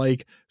these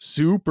like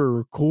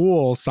super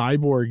cool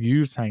cyborg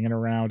youths hanging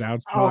around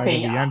outside of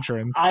the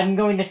entrance. I'm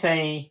going to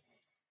say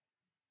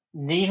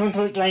these ones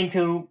look lame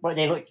too, but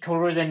they look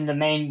cooler than the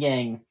main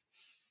gang.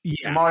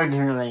 Yeah.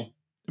 Marginally,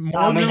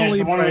 there's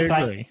the one with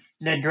like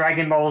the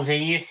Dragon Ball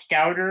Z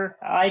Scouter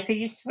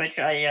eyepiece, which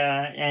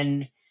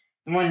and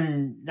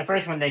the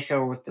first one they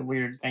show with the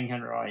weird things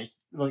under eyes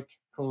looked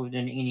cooler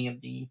than any of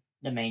the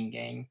main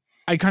gang.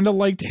 I kind of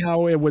liked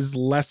how it was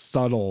less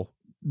subtle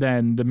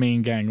than the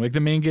main gang. Like the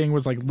main gang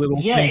was like little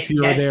things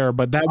here or there,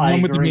 but that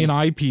one with the main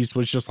eyepiece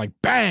was just like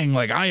bang,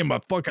 like I am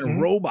a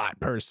fucking robot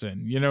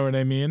person. You know what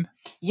I mean?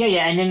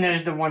 Yeah, and then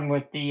there's the one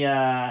with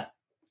the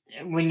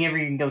whenever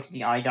you go to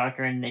the eye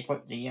doctor and they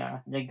put the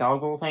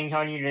goggle things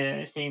on you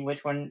to see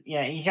which one.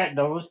 Yeah, he's got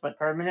those, but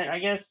permanent, I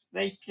guess,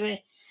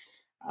 basically.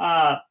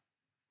 Uh,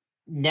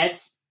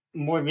 that's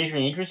more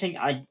visually interesting.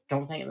 I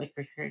don't think it looks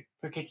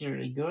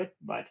particularly good,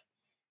 but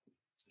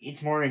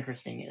it's more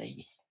interesting at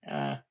least.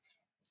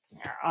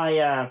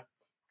 I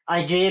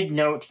I did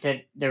note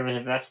that there was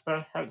a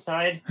Vespa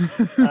outside.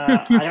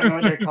 I don't know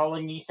what they're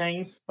calling these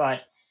things,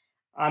 but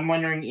I'm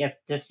wondering if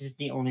this is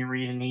the only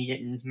reason he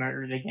didn't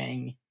murder the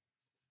gang.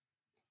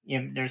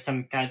 If there's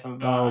some kind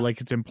of Oh,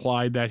 like it's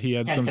implied that he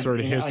had some sense of sort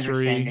of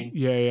history. understanding.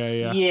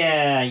 Yeah.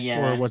 Or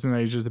Yeah. wasn't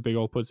that just a big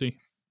old pussy?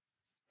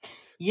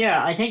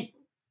 Yeah, I think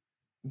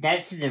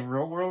that's the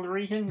real world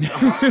reason.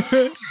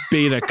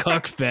 Beta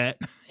cuck fat.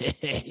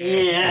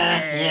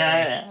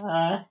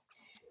 Yeah.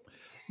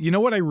 You know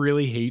what I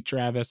really hate,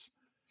 Travis?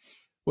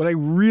 What I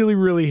really,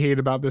 really hate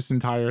about this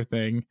entire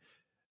thing,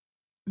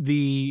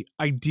 the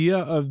idea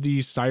of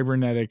these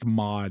cybernetic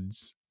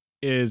mods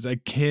is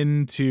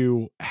akin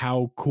to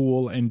how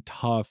cool and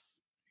tough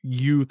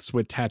youths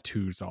with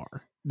tattoos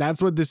are.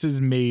 That's what this is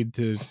made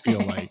to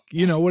feel like.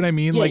 You know what I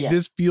mean? Yeah,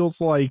 This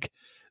feels like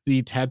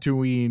the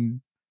Tatooine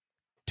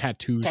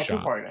tattoo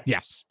shop. Parlor.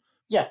 Yes.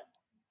 Yeah.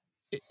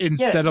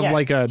 Instead of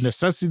like a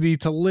necessity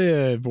to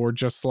live or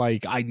just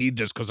like, I need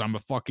this because I'm a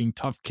fucking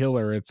tough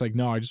killer. It's like,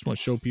 no, I just want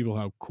to show people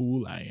how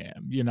cool I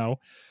am, you know?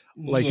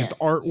 Like it's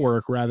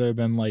artwork rather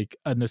than like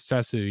a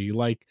necessity.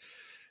 Like,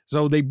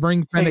 so they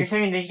bring. So you're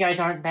saying these guys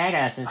aren't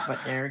badasses, but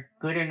they're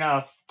good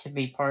enough to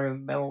be part of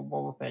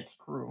Boba Fett's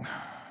crew.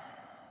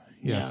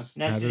 Yes,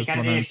 that is what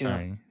I'm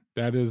saying.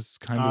 That is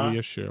kind of the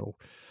issue.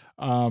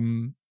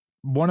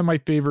 One of my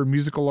favorite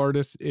musical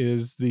artists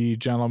is the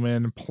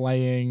gentleman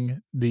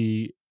playing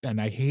and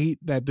I hate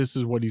that this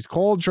is what he's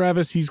called,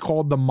 Travis. He's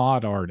called the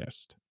mod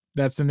artist.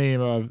 That's the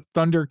name of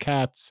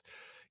Thundercat's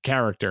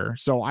character.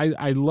 So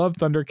I love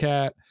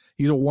Thundercat.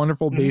 He's a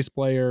wonderful bass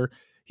player.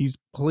 He's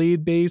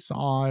played bass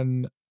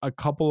on a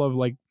couple of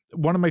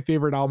one of my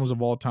favorite albums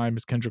of all time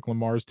is Kendrick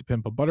Lamar's To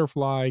Pimp a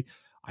Butterfly.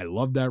 I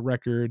love that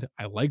record.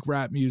 I like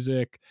rap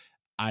music.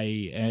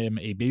 I am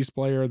a bass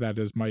player. That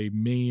is my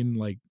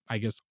main, I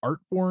guess,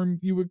 art form,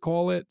 you would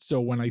call it. So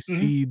when I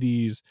see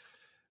these,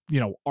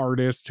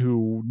 artists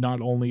who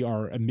not only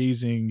are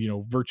amazing,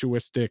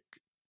 virtuistic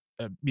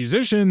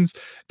musicians,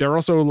 they're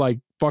also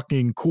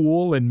fucking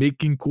cool and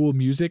making cool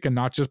music and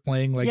not just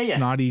playing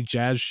snotty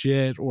jazz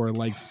shit or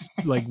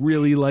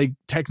really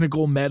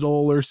technical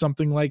metal or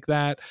something like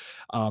that.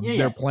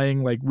 They're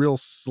playing real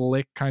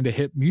slick kind of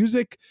hip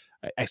music.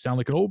 I sound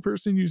like an old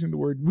person using the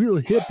word real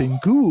hip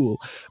and cool,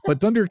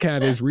 but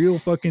Thundercat is real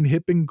fucking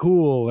hip and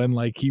cool. And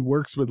he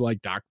works with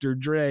Dr.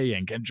 Dre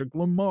and Kendrick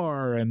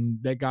Lamar,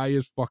 and that guy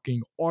is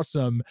fucking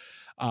awesome.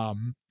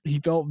 He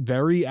felt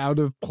very out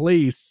of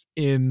place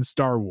in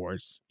Star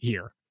Wars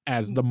here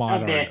as the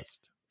mod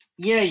artist.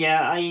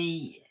 Yeah.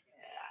 He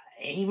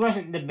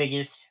wasn't the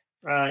biggest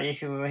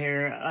issue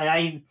here.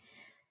 I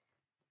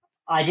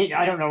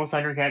don't know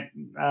Thundercat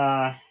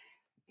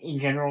in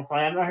general.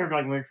 I've heard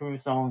one or two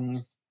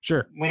songs.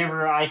 Sure.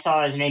 Whenever I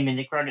saw his name in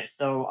the credits,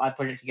 though, I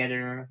put it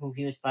together who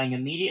he was playing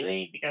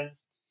immediately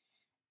because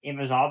it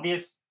was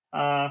obvious.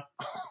 Kinda,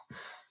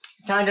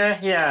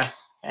 yeah.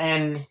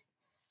 And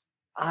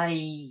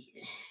I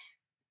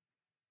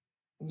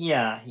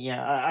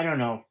don't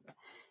know.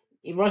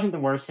 It wasn't the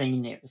worst thing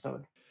in the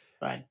episode,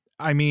 but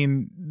I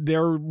mean,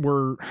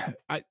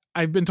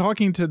 I've been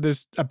talking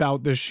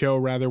about this show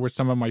rather with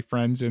some of my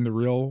friends in the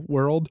real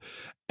world,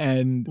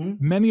 and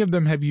many of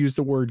them have used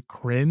the word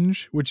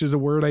cringe, which is a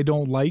word I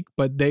don't like,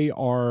 but they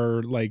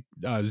are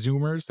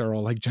Zoomers. They're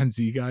all Gen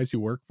Z guys who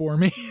work for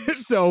me.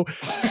 So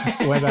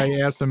when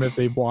I asked them if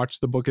they've watched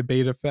the Book of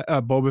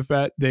Boba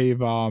Fett,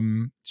 they've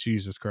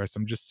Jesus Christ,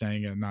 I'm just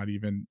saying it, not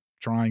even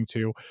trying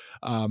to.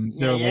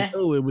 They're like,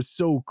 oh, it was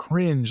so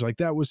cringe.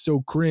 That was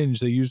so cringe.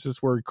 They use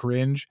this word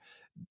cringe.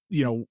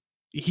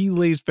 He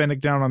lays Fennec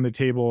down on the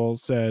table,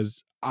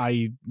 says,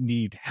 I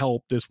need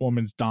help. This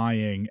woman's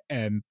dying.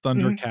 And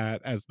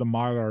Thundercat, as the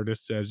mod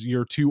artist, says,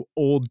 you're too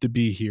old to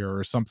be here,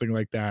 or something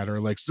like that. Or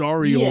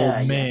sorry,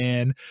 old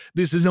man.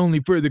 This is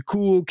only for the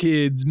cool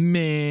kids,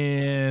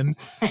 man.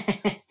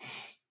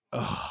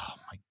 Oh,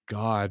 my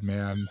God,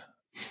 man.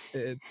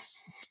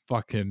 It's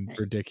fucking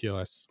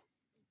ridiculous.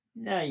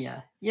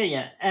 Yeah.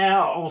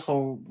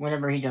 Also,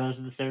 whenever he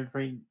does the third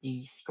grade,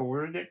 the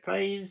score that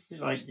plays,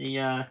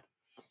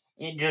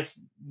 it just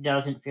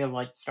doesn't feel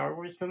like Star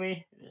Wars to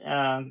me.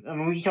 I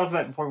mean, we talked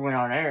about it before we went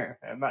on air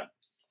about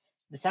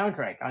the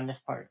soundtrack on this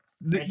part.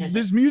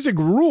 This music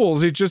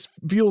rules. It just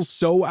feels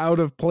so out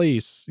of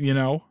place,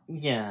 Yeah.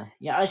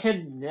 I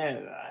said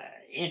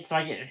it's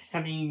like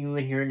something you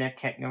would hear in a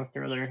techno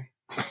thriller.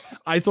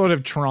 I thought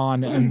of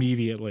Tron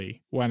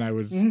immediately when I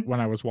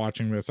was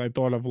watching this. I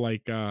thought of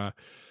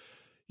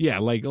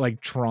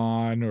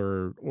Tron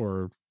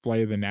or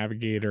Flight of the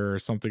Navigator or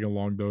something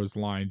along those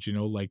lines,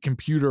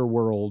 computer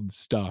world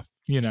stuff,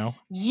 Yeah.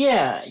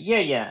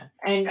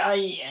 And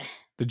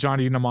the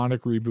Johnny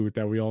Mnemonic reboot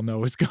that we all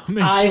know is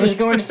coming. I was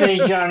going to say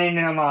Johnny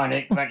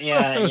Mnemonic, but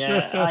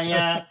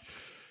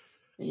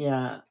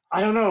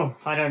I don't know.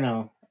 I don't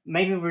know.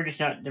 Maybe we're just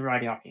not the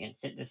right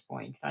audience at this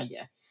point.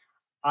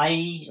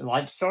 I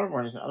like Star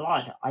Wars a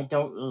lot. I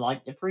don't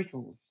like the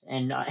prequels,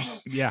 and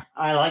Yeah,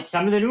 I like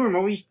some of the newer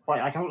movies, but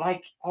I don't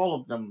like all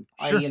of them.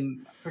 I sure.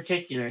 am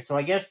particular, so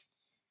I guess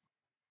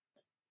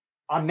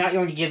I'm not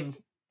going to give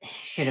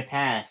shit a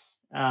pass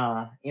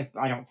if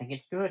I don't think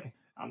it's good.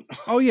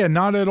 Oh yeah,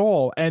 not at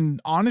all. And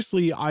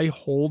honestly, I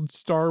hold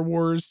Star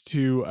Wars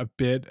to a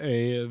bit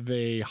of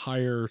a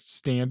higher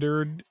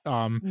standard.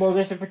 Well,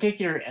 there's a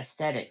particular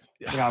aesthetic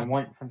that I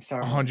want from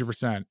Star Wars,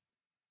 100%.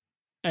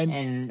 And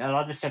and a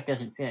lot of the stuff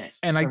doesn't fit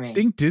and for I me.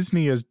 think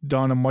Disney has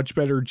done a much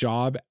better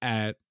job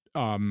at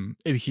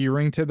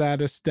adhering to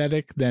that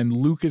aesthetic than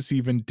Lucas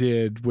even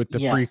did with the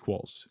Yeah,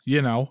 prequels,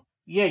 you know?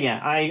 yeah.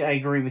 I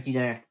agree with you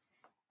there.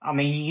 I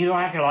mean, you don't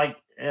have to like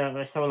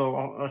the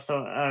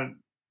solo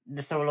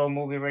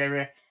movie or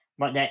whatever,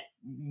 but that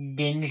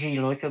dingy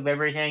look of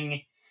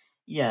everything,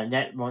 yeah,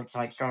 that looks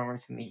like Star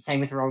Wars for me. Same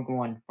with Rogue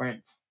One, where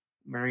it's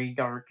very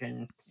dark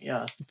and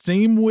yeah.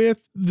 Same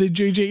with the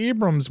J.J.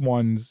 Abrams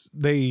ones.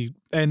 They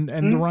and the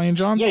Mhm. Ryan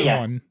Johnson Yeah.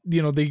 one.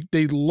 You know,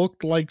 they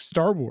looked like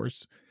Star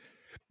Wars.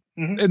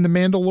 Mhm. And the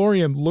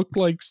Mandalorian looked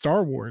like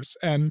Star Wars.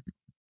 And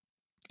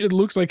it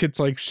looks like it's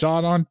like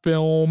shot on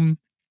film.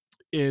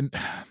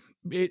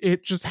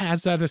 It just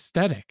has that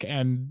aesthetic.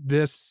 And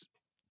this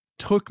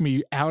took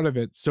me out of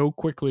it so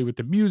quickly with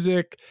the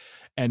music.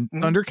 And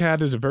Mhm.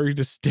 Thundercat is a very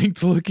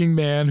distinct looking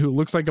man who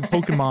looks like a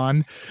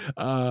Pokemon.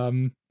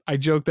 I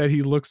joke that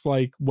he looks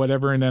like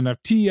whatever an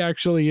NFT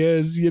actually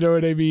is. You know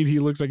what I mean? He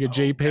looks like a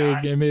JPEG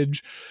God.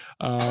 image.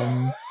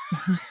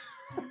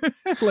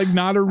 Like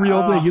not a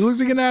real thing. He looks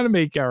like an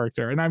anime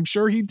character. And I'm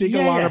sure he'd take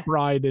a lot of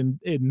pride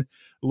in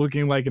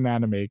looking like an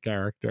anime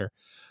character.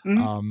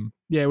 Mhm.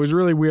 Yeah, it was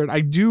really weird.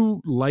 I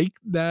do like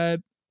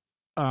that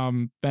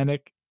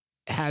Fennec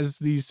has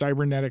these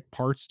cybernetic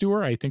parts to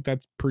her. I think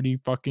that's pretty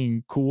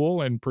fucking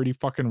cool and pretty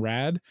fucking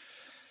rad.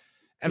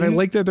 And I Mhm.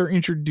 like that they're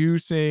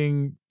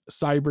introducing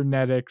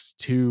cybernetics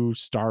to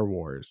Star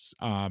Wars.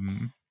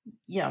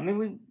 Yeah, I mean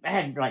we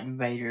had like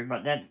Vader,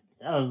 but that's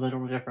a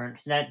little different.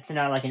 That's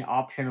not like an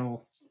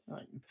optional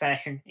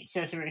fashion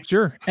accessory.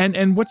 Sure.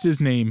 And what's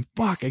his name?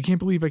 Fuck, I can't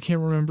believe I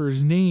can't remember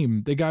his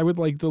name. The guy with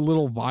like the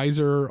little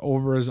visor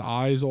over his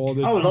eyes all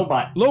the Oh, time.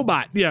 Lobot.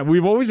 Lobot. Yeah,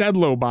 we've always had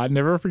Lobot,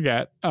 never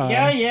forget.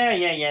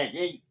 Yeah.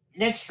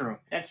 That's true.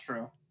 That's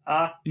true.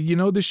 You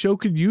know, the show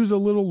could use a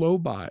little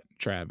Lobot,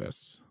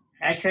 Travis.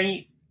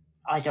 Actually,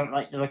 I don't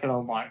like the look of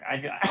Lobot.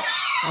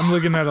 I'm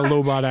looking at a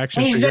Lobot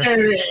action He's figure.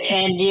 there,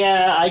 and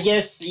yeah, I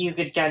guess you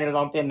could kind of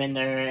lump him in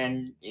there,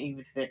 and he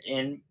would fit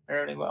in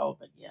fairly well.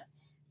 But yeah,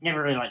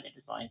 never really liked the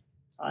design.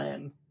 I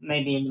am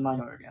maybe in the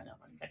minority on that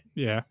one. But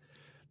Yeah,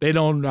 they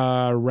don't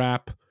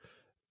wrap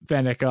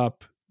Fennec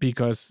up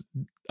because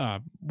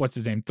what's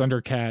his name?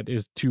 Thundercat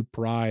is too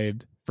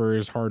pride for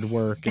his hard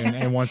work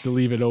and wants to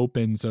leave it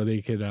open so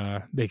they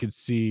could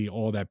see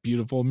all that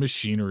beautiful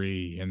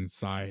machinery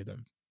inside of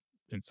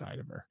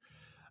her.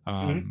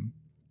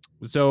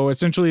 So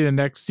essentially the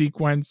next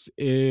sequence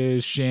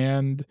is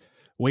Shand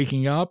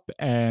waking up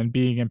and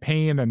being in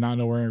pain and not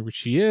knowing where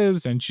she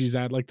is, and she's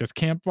at like this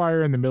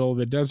campfire in the middle of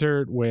the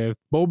desert with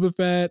Boba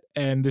Fett,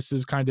 and this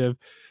is kind of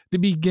the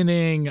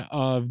beginning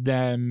of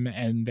them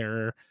and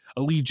their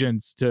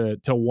allegiance to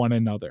one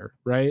another,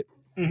 right?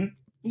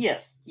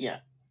 Yes, yeah.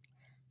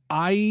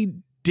 I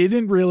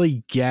didn't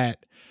really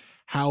get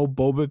how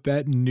Boba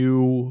Fett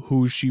knew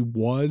who she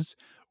was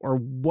or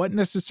what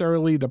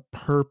necessarily the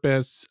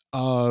purpose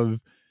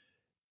of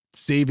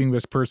saving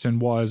this person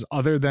was,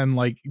 other than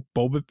like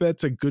Boba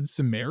Fett's a good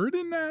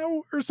Samaritan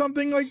now or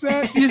something like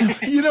that.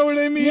 You know what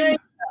I mean? Yeah,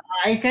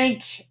 I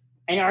think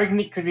an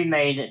argument could be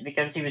made that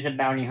because he was a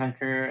bounty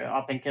hunter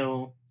up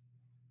until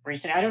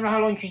recent. I don't know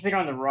how long she's been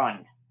on the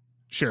run.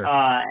 Sure.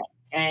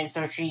 And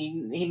so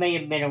he may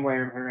have been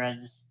aware of her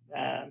as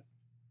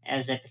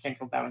a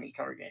potential bounty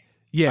target.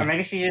 Yeah. Or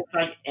maybe she's just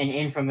like an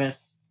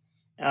infamous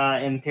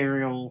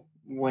Imperial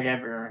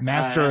whatever.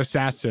 Master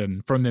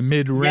assassin from the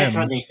mid-rim. That's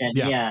what they said.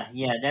 Yeah,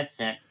 that's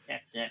it.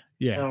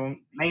 Yeah. So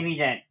maybe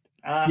that.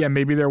 Yeah,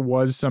 maybe there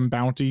was some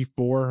bounty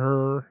for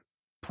her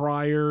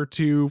prior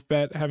to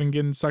Fett having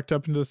gotten sucked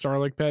up into the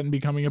Sarlacc pit and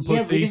becoming a pussy.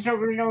 Yeah, we just don't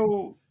really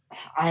know.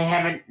 I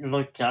haven't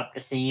looked up to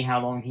see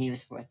how long he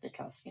was with the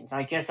Tuskens.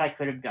 I guess I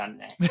could have done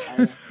that.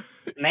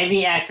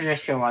 Maybe after the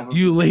show, I would.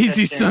 You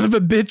lazy son of a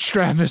bitch,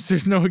 Travis.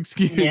 There's no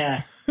excuse.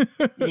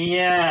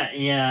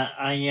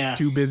 Yeah.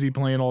 Too busy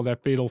playing all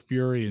that Fatal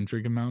Fury and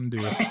drinking Mountain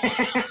Dew.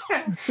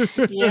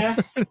 Yeah.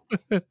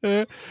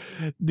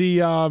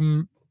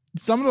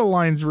 Some of the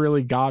lines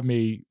really got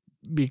me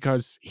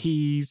because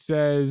he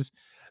says,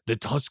 the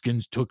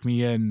Tuskens took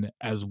me in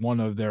as one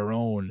of their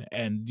own.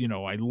 And, you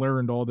know, I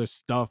learned all this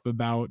stuff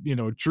about, you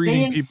know,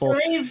 treating people.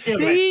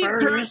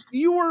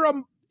 You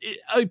were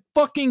a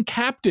fucking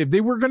captive.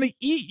 They were going to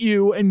eat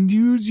you and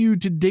use you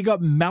to dig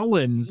up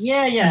melons.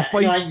 Yeah. And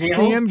fight like the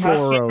whole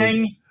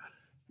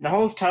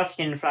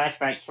Tusken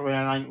flashback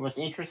storyline was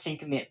interesting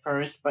to me at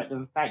first, but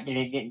the fact that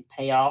it didn't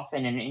pay off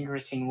in an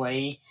interesting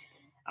way,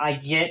 I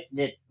get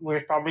that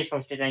we're probably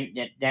supposed to think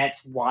that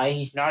that's why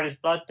he's not as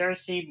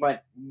bloodthirsty,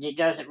 but it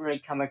doesn't really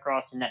come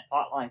across in that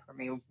plotline for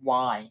me.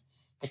 Why?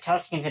 The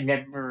Tuskens have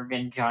never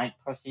been giant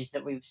pussies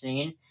that we've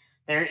seen.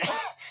 They're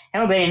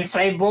hell, they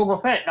enslaved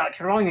Boba Fett not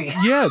too long ago.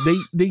 Yeah,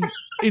 they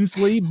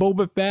enslaved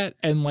Boba Fett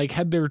and like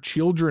had their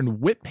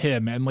children whip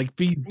him and like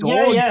feed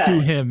dogs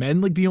to him,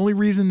 and like the only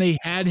reason they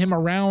had him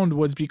around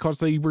was because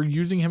they were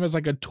using him as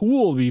like a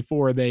tool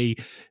before they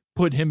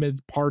put him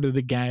as part of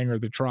the gang or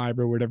the tribe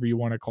or whatever you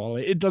want to call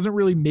it. It doesn't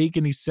really make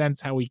any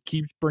sense how he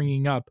keeps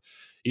bringing up,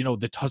 you know,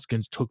 the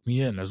Tuskens took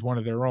me in as one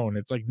of their own.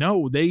 It's like,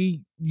 no,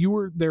 you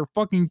were their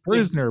fucking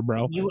prisoner,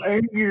 bro. You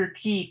earned your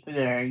keep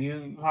there.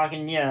 You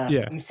fucking,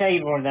 you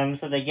saved them,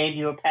 so they gave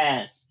you a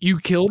pass. You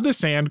killed the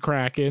Sand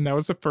Kraken. That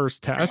was the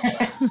first test.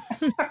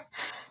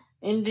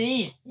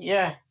 Indeed,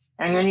 yeah.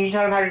 And then you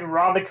taught him how to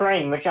rob a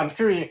train, which I'm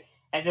sure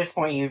at this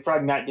point you'd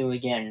probably not do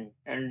again.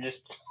 And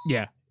just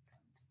yeah.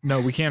 No,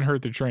 we can't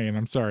hurt the train.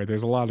 I'm sorry.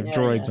 There's a lot of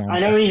droids on it. I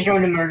know he's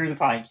going to murder the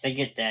Pikes. I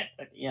get that.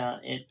 But yeah,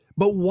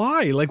 But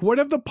why? Like, what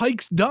have the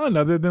Pikes done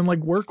other than like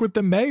work with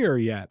the mayor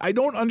yet? I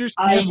don't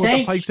understand what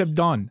the Pikes have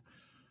done.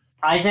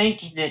 I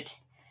think that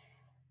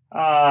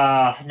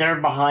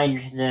they're behind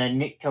the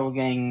Nikto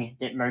gang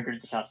that murdered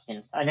the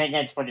Tuskens. I think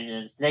that's what it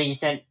is. They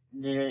sent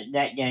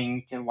that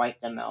gang to wipe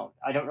them out.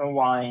 I don't know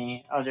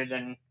why, other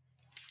than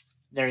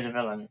they're the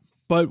villains.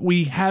 But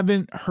we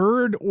haven't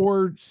heard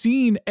or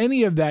seen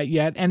any of that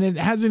yet, and it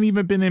hasn't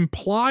even been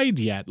implied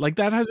yet. Like,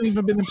 that hasn't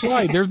even been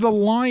implied. There's the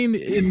line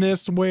in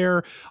this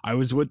where I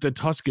was with the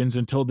Tuskens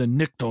until the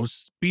Nikto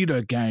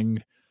Speeder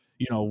gang,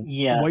 you know,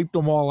 wiped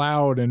them all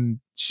out, and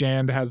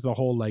Shand has the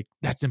whole, like,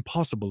 that's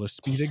impossible, a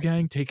Speeder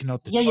gang taking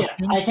out the Tuskens?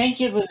 Yeah, I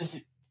think it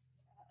was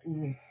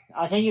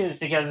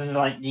because,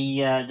 like,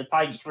 the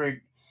Pikes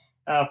were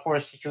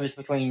forced to choose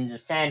between the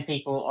Sand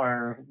People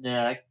or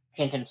the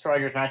Kenton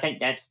Striders, and I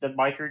think that's the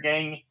biker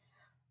gang.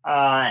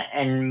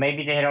 And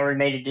maybe they had already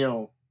made a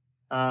deal.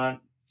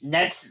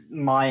 That's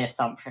my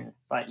assumption.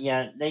 But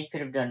yeah, they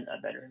could have done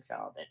a better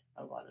job at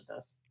a lot of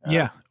this.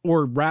 Yeah,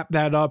 or wrap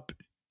that up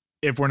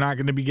if we're not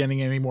going to be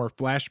getting any more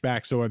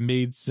flashbacks, so it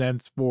made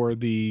sense for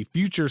the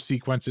future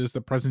sequences,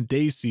 the present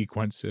day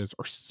sequences,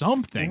 or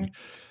something.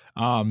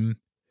 Mm-hmm.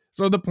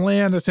 So the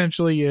plan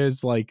essentially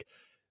is like,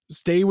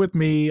 stay with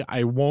me.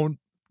 I won't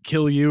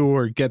kill you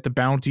or get the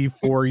bounty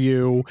for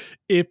you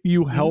if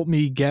you help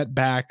me get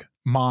back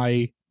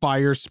my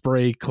fire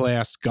spray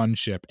class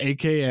gunship,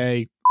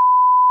 aka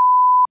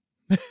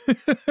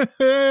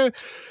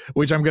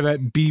which I'm gonna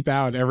beep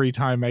out every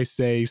time I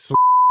say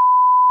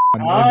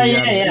well,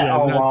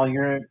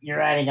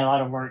 you're adding a lot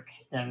of work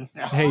then.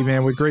 Hey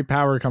man, with great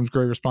power comes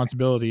great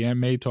responsibility. Aunt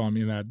May taught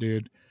me that,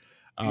 dude.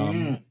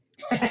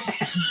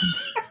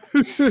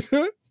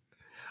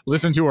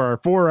 Listen to our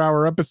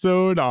 4-hour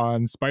episode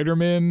on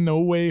Spider-Man No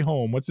Way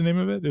Home. What's the name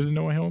of it? Is it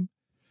No Way Home?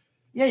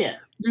 Yeah.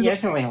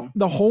 It's No Way Home.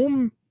 The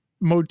home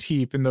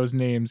motif in those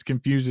names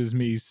confuses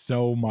me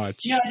so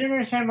much. Yeah, I don't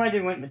understand why they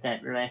went with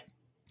that, really.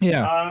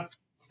 Yeah.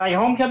 Like,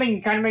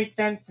 Homecoming kind of makes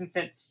sense since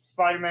it's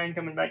Spider-Man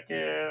coming back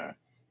to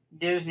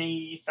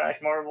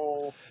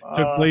Disney/Marvel.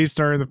 Took place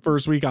during the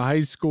first week of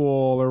high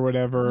school or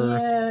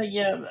whatever.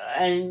 Yeah.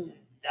 And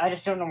I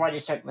just don't know why they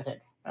stuck with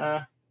it.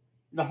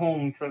 The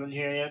Home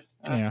trilogy, I guess.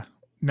 Yeah.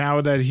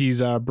 Now that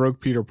he's broke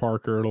Peter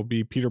Parker, it'll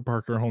be Peter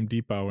Parker Home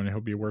Depot, and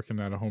he'll be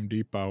working at a Home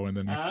Depot in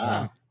the next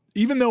one.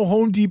 Even though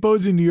Home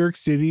Depots in New York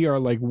City are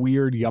like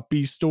weird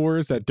yuppie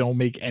stores that don't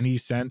make any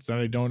sense, and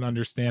I don't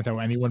understand how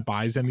anyone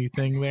buys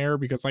anything there,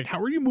 because like,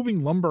 how are you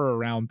moving lumber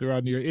around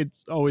throughout New York?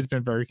 It's always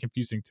been very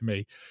confusing to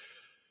me.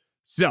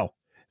 So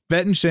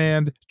Fett and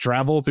Shand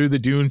travel through the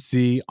Dune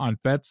Sea on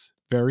Fett's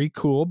very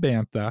cool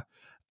bantha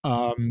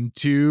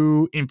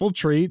to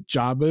infiltrate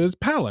Jabba's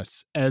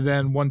palace. And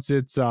then once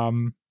it's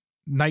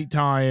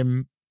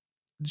nighttime,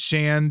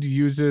 Shand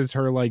uses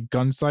her like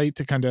gun sight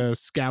to kind of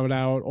scout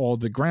out all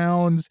the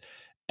grounds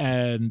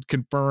and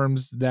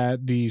confirms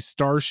that the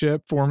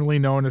starship formerly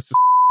known as the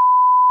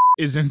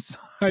is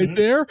inside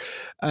there,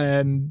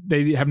 and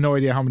they have no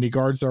idea how many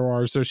guards there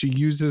are, so she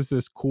uses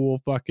this cool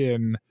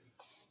fucking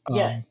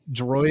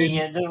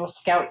droid, the little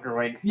scout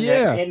droid.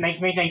 It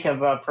makes me think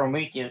of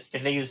Prometheus,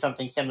 because they use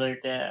something similar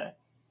to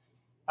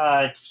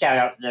scout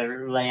out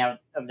the layout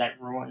of that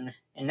ruin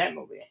in that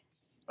movie.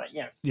 But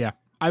yes,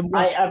 I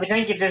would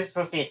think if this was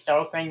supposed to be a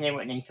stealth thing, they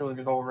wouldn't include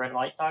the little red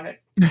lights on it.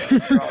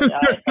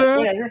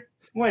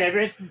 Whatever.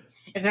 It's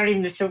not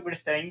even the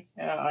stupidest thing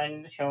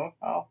on the show.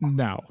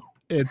 No,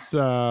 it's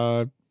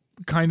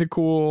kind of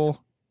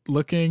cool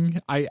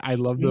looking. I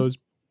love those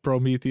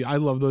Prometheus. I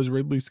love those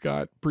Ridley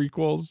Scott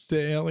prequels to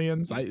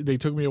Aliens. They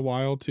took me a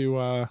while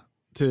to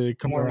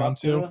come around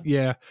to.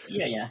 Yeah.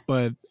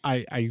 But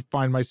I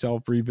find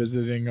myself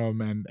revisiting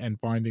them and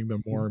finding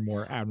them more and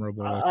more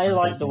admirable. I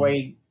like the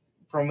way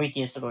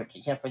Prometheus looked,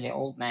 except for the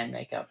old man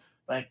makeup.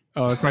 But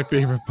that's my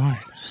favorite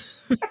part.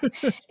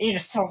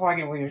 It's so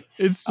fucking weird.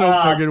 It's so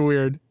fucking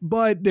weird.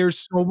 But there's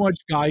so much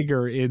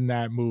Geiger in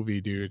that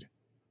movie, dude.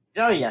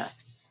 Oh yeah.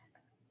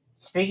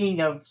 Speaking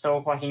of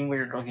so fucking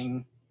weird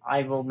looking,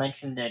 I will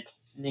mention that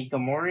the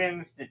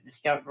Gamorreans that the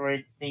scout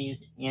droid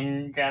sees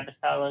in Jabba's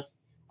palace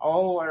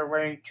all are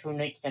wearing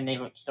tunics, and they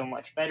look so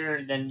much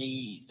better than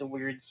the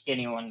weird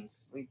skinny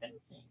ones we've been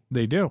seeing.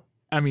 They do.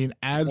 I mean,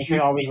 they should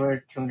always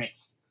wear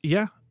tunics.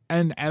 Yeah.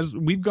 And as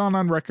we've gone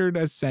on record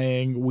as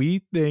saying,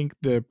 we think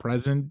the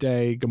present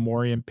day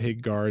Gamorrean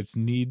pig guards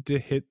need to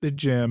hit the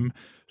gym,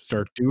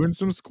 start doing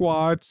some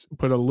squats,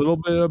 put a little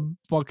bit of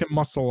fucking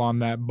muscle on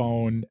that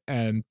bone,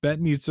 and Fett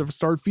needs to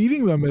start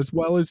feeding them as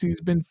well as he's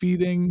been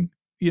feeding,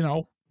 you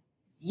know.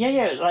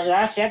 Yeah. Like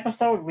last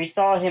episode, we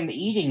saw him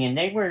eating, and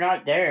they were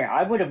not there.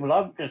 I would have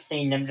loved to have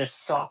seen them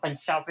just slopping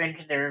stuff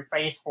into their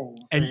face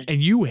holes. And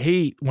you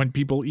hate when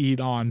people eat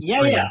on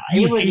screen. Yeah.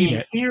 It would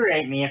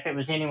infuriate me if it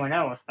was anyone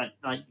else, but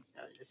like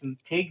some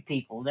pig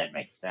people, that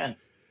makes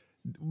sense.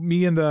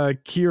 Me and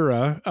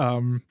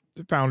Kira,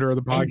 founder of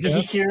the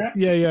podcast. Kira?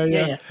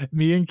 Yeah.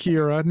 Me and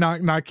Kira,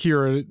 not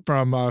Kira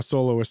from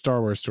Solo: A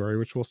Star Wars Story,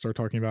 which we'll start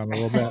talking about in a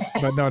little bit.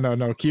 But no.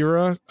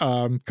 Kira,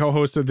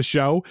 co-host of the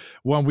show.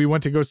 When we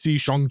went to go see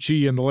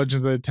Shang-Chi and the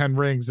Legend of the Ten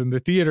Rings in the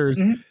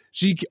theaters,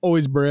 she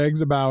always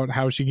brags about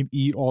how she can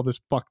eat all this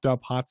fucked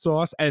up hot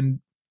sauce, and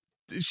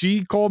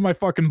she called my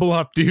fucking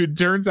bluff, dude.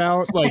 Turns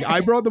out, like, I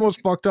brought the most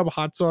fucked up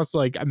hot sauce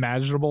like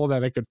imaginable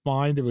that I could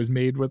find. It was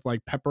made with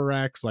like Pepper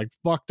X, like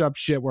fucked up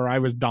shit where I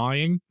was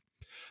dying.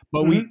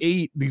 But we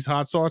ate these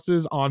hot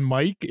sauces on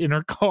mic in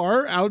her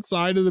car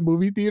outside of the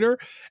movie theater.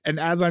 And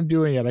as I'm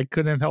doing it, I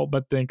couldn't help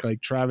but think,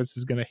 like, Travis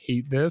is going to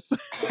hate this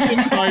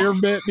entire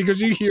bit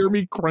because you hear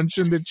me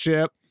crunching the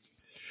chip.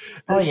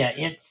 Oh, yeah.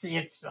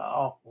 It's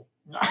awful.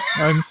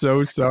 I'm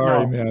so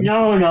sorry, man.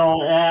 No.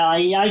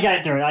 I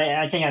got through it.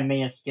 I think I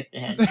may have skipped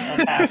ahead. I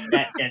passed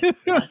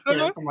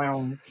that for my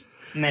own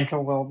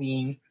mental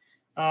well-being.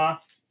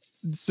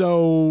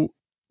 So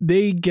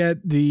they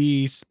get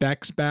the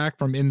specs back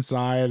from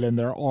inside, and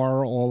there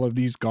are all of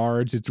these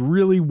guards. It's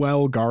really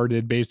well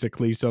guarded,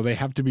 basically, so they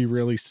have to be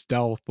really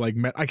stealth. Like,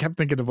 I kept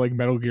thinking of like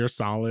Metal Gear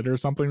Solid or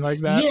something like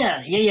that.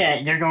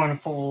 Yeah. They're going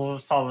full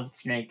Solid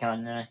Snake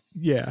on that.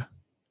 Yeah.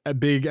 A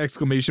big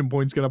exclamation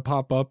point's gonna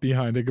pop up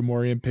behind a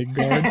Gamorrean pig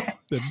guard.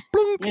 The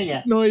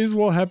blink noise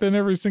will happen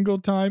every single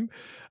time.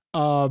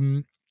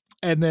 And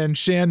then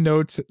Shan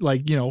notes,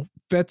 like, you know,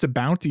 Fett's a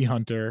bounty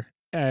hunter.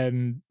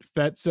 And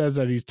Fett says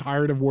that he's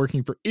tired of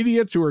working for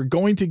idiots who are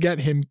going to get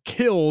him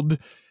killed,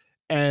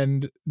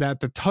 and that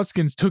the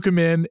Tuskens took him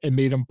in and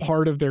made him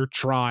part of their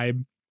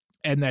tribe,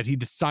 and that he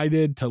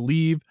decided to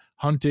leave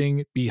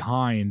hunting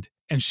behind.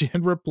 And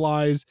Shan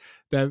replies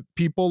that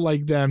people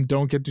like them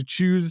don't get to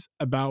choose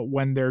about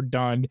when they're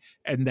done,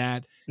 and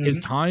that his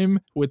time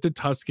with the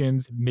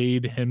Tuskens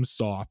made him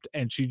soft.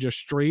 And she just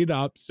straight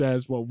up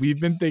says what we've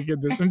been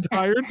thinking this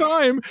entire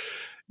time,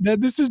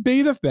 that this is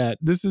Beta Fett.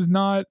 This is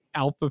not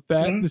Alpha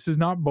Fett. This is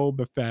not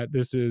Boba Fett.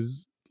 This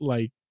is,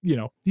 like, you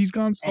know, he's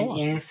gone soft.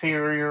 An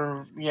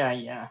inferior,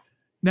 yeah.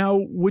 Now,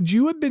 would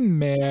you have been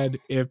mad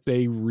if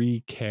they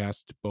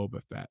recast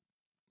Boba Fett?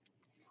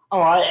 Oh,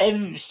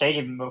 I've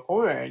stated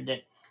before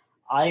that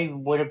I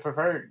would have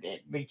preferred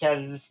it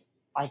because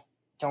I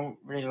don't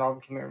really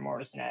love Tamir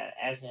Morrison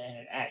as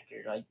an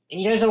actor. Like,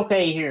 he does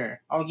okay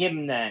here. I'll give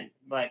him that.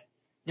 But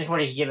just what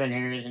he's given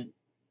here isn't.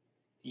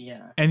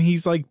 Yeah. And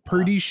he's like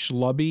pretty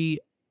schlubby.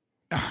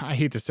 I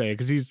hate to say it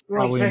because he's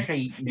probably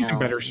he's in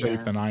better shape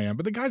than I am.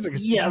 But the guy's like,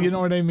 you know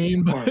what I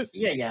mean? But,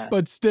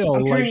 But still,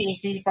 I'm sure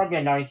he's probably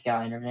a nice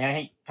guy and everything. I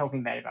hate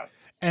talking bad about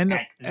and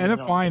a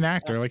fine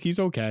actor. Like, he's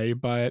okay,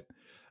 but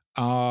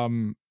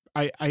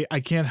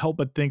I can't help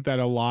but think that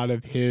a lot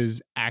of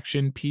his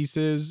action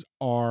pieces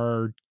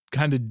are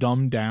kind of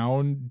dumbed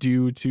down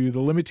due to the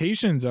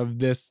limitations of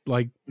this,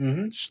 like,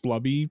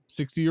 schlubby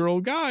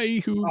 60-year-old guy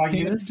who. Are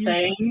you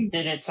saying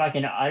that it's like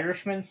an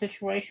Irishman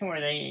situation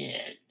where they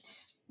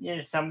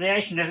some of the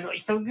action doesn't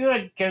look so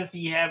good because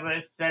you have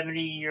a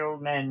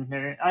 70-year-old man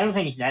there? I don't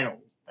think he's that old,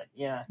 but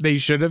yeah. They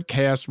should have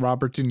cast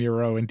Robert De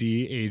Niro and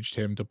de-aged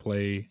him to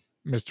play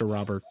Mr.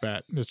 Robert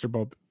Fett, Mr.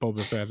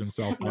 Boba Fett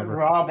himself.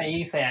 Rob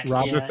A. Fett.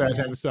 Robert Fett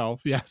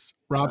himself, yes.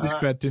 Robert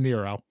Fett De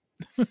Niro.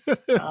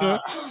 God.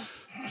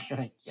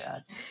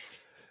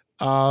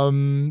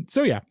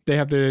 So yeah, they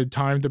have the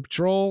time to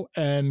patrol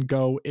and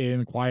go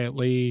in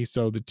quietly.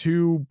 So the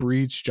two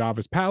breach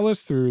Jabba's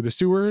palace through the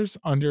sewers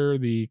under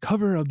the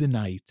cover of the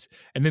night.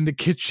 And in the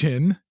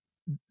kitchen,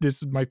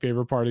 this is my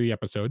favorite part of the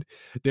episode,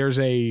 there's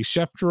a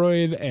chef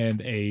droid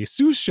and a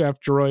sous chef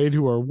droid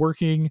who are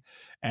working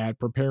at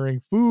preparing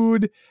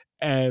food.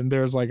 And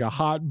there's like a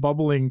hot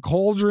bubbling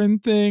cauldron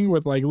thing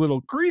with like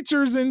little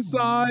creatures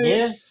inside.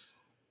 Yes.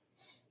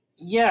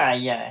 Yeah.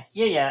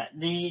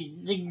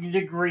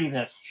 The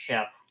Grievous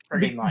chef,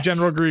 pretty much.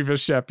 General Grievous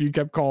chef, you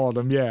kept calling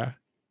him, yeah.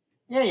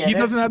 Yeah. He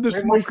doesn't have the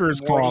smoker's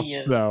cough,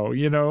 though,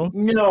 you know?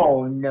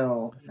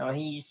 No.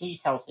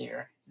 He's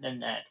healthier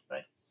than that,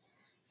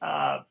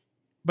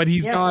 but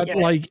he's got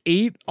like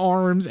 8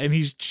 arms, and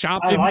he's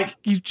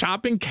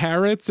chopping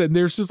carrots, and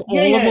there's just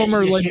all of them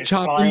are like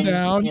chopping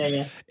down.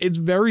 Yeah. It's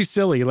very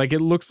silly. Like,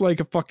 it looks like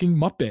a fucking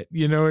Muppet.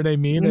 You know what I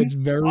mean? It's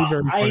very,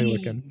 very funny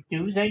looking. I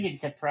do think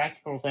it's a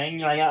practical thing.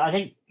 Like, I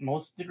think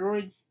most of the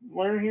droids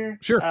were here.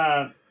 Sure.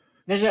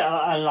 There's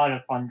a lot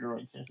of fun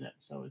droids in this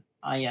episode.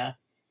 I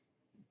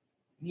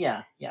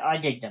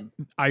dig them.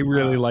 I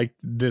really liked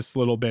this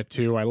little bit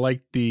too. I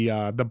liked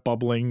the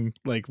bubbling,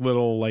 like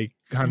little, like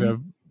kind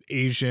of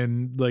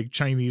Asian, like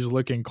Chinese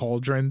looking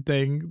cauldron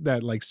thing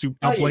that like soup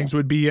dumplings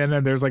would be in,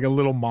 and there's like a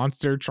little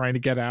monster trying to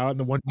get out, and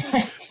the one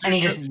and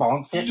he just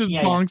bonks it.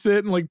 Bonks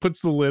it and like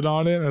puts the lid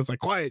on it, and it's like,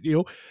 quiet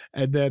you.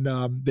 And then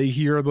they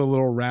hear the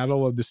little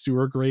rattle of the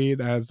sewer grate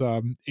as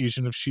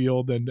Agent of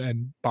S.H.I.E.L.D.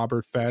 and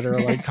Boba Fett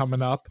are like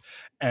coming up,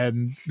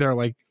 and they're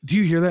like, do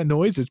you hear that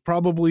noise? It's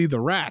probably the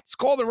rats.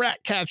 Call the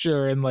rat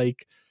catcher. And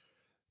like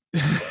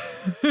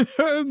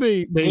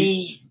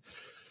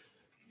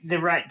the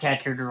rat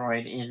catcher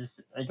droid is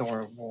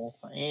adorable.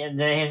 And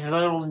his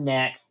little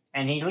net,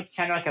 and he looks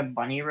kind of like a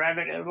bunny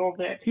rabbit a little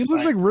bit. He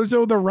looks like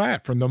Rizzo the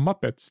Rat from the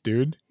Muppets,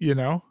 dude. You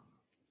know?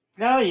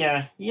 Oh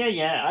yeah.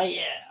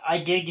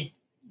 I dig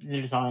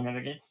the design of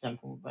it. It's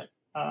simple, but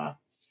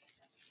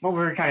we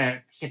were kind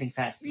of skipping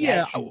past.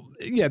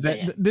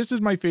 This is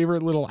my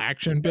favorite little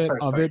action bit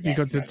of it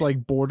because it's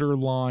like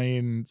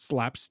borderline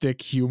slapstick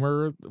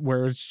humor,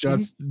 where it's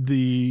just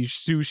the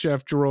sous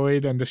chef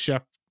droid and the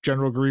chef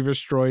General Grievous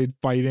droid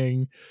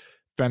fighting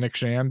Fennec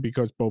Shand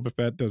because Boba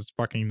Fett does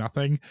fucking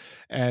nothing.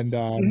 And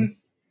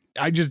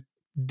I just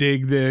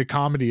dig the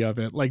comedy of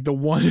it. Like the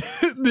one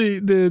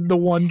the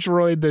one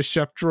droid, the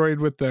chef droid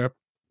with the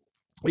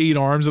 8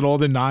 arms and all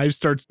the knives,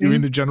 starts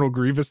doing the General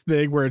Grievous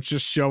thing where it's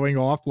just showing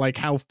off like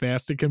how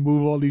fast it can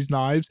move all these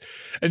knives,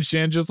 and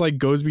Shand just like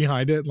goes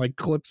behind it and like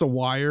clips a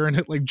wire and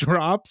it like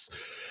drops,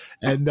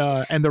 and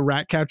the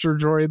rat catcher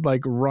droid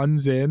like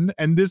runs in,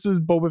 and this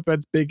is Boba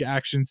Fett's big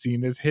action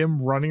scene, is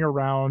him running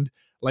around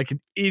like an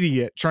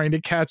idiot trying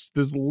to catch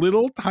this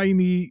little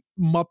tiny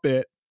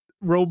Muppet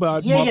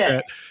robot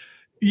Muppet.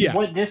 Yeah.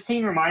 What this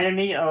scene reminded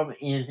me of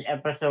is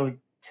episode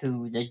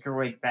 2, the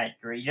Droid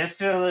Factory,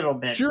 just a little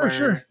bit.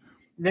 Sure.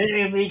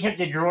 Except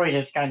the droid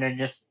is kind of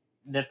just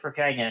the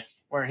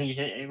protagonist, where he's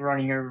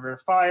running over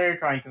fire,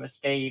 trying to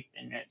escape,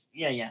 and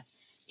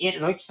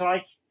it looks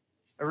like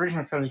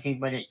original trilogy,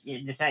 but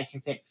this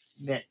action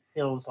bit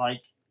feels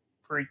like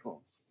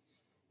prequels,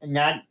 and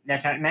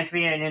that's not meant to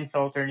be an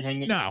insult or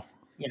anything. No,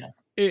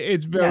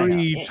 it's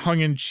very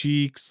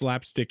tongue-in-cheek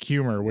slapstick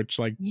humor, which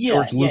like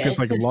George Lucas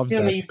like loves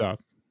silly, that stuff.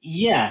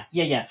 Yeah.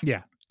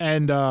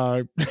 And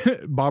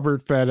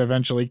Boba Fett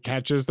eventually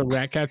catches the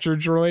rat catcher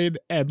droid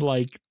and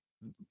like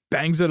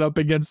bangs it up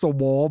against the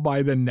wall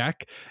by the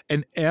neck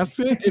and asks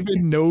it if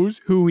it knows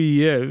who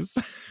he is.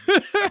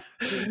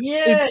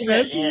 It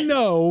says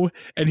no,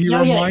 and he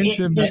reminds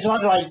him there's a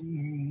lot of like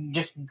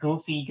just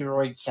goofy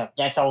droid stuff.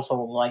 That's also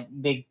like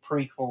big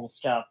prequel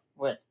stuff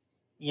with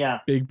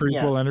big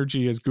prequel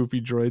energy is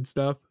goofy droid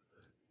stuff.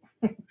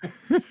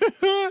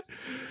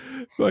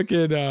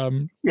 Fucking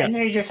and then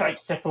he just like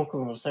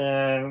sepulchres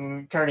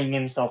turning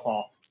himself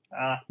off.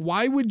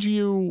 Why would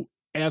you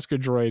ask a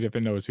droid if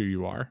it knows who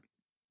you are?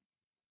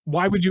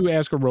 Why would you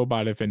ask a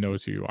robot if it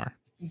knows who you are?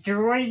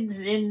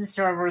 Droids in the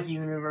Star Wars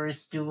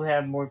universe do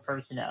have more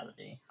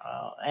personality,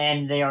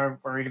 and they are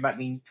worried about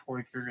being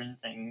tortured and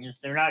things.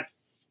 They're not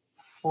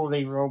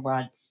fully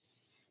robots.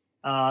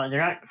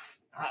 They're not.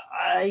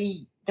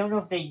 I don't know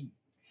if they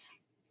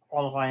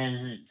qualify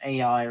as an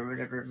AI or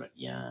whatever, but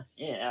yeah.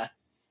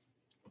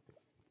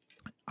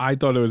 I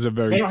thought it was a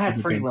very. They don't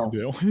have free will.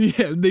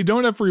 Yeah, they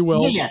don't have free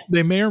will. Yeah.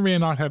 They may or may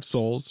not have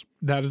souls.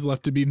 That is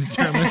left to be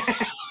determined.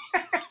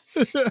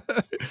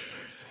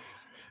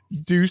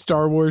 Do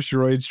Star Wars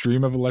droids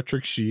dream of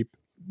electric sheep?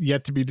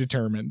 Yet to be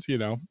determined. You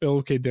know,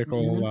 Bill K. Dick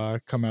will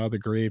come out of the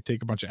grave,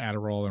 take a bunch of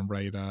Adderall, and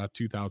write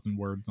 2,000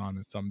 words on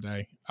it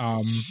someday.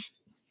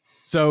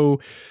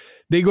 So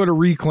they go to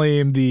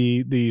reclaim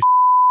the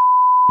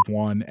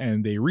one,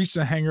 and they reach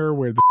the hangar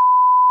where the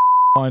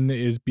one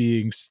is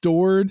being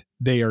stored.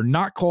 They are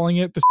not calling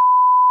it the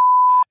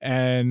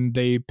and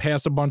they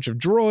pass a bunch of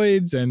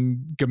droids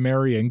and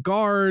Gamorrean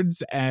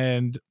guards,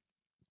 and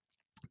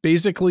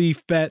basically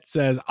Fett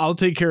says, I'll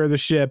take care of the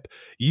ship,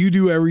 you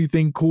do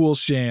everything cool,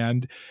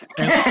 Shand.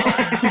 And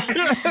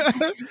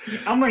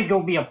I'm gonna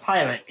go be a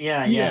pilot.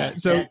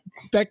 So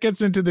Fett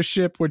gets into the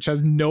ship, which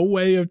has no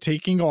way of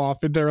taking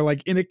off, and they're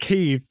like in a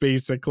cave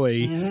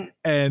basically,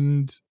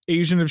 and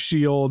Agent of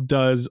S.H.I.E.L.D.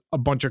 does a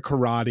bunch of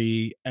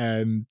karate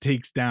and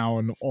takes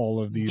down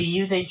all of these. Do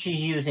you think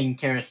she's using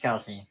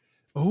Terrascalci?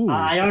 Oh,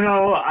 I don't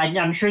know.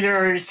 I'm sure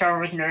there are Star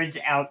Wars nerds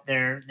out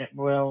there that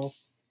will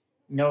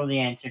know the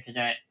answer to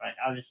that, but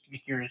I was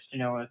curious to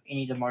know if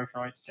any of the martial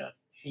arts stuff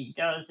she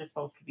does is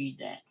supposed to be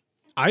that.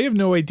 I have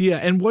no idea.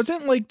 And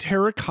wasn't like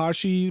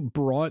Terakashi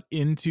brought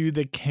into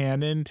the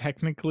canon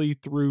technically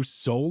through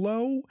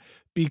Solo?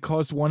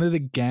 Because one of the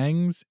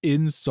gangs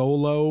in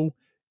Solo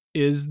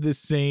is the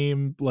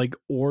same like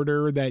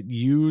order that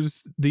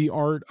used the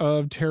art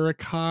of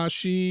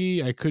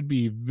Terakashi. I could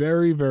be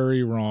very,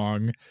 very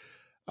wrong.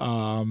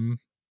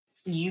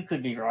 You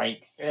could be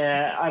right.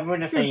 I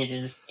wouldn't say it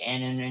is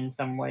canon in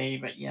some way,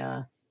 but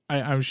yeah.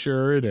 I'm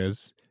sure it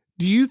is.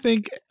 Do you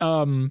think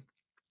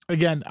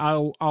again,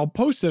 I'll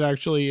post it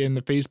actually in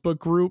the Facebook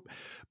group,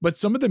 but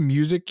some of the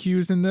music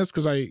cues in this,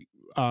 because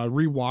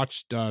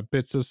rewatched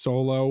bits of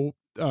Solo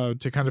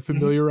to kind of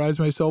familiarize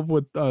myself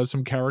with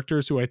some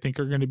characters who I think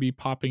are going to be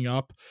popping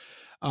up.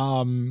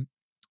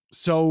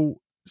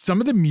 So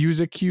some of the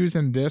music cues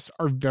in this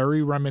are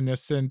very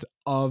reminiscent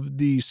of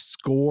the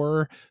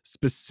score,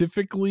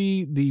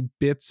 specifically the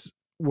bits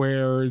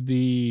where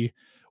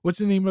what's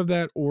the name of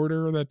that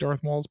order that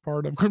Darth Maul's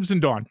part of? Crimson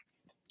Dawn.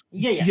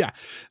 Yeah.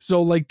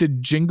 So like the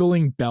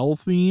jingling bell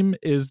theme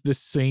is the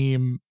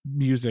same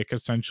music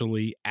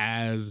essentially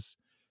as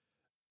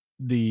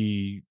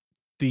the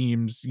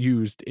themes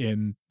used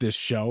in this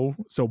show.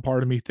 So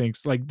part of me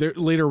thinks like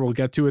later we'll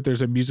get to it.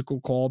 There's a musical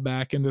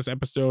callback in this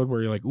episode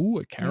where you're like, ooh,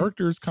 a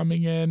character's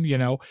coming in, you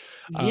know?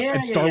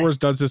 And Star Wars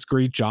does this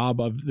great job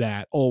of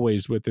that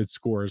always with its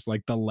scores,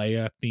 like the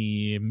Leia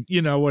theme,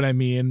 you know what I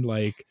mean?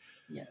 Like,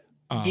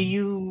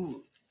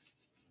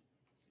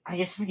 I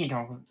guess we can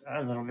talk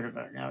a little bit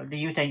about it now. Do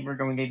you think we're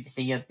going to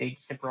see a big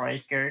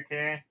surprise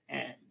character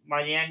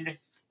by the end?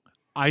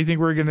 I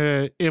think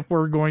if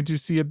we're going to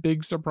see a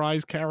big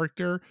surprise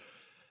character,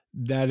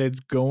 that it's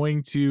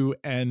going to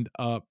end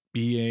up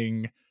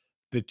being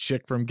the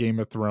chick from Game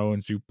of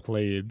Thrones who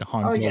played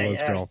Han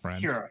Solo's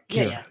girlfriend. Sure.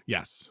 Kira.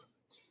 Yes.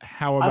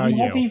 How about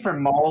you? I'm hoping for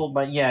Maul,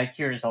 but yeah,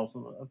 Kira is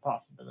also a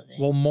possibility.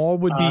 Well, Maul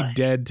would be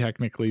dead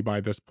technically by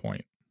this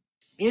point.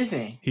 Is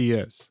he? He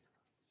is.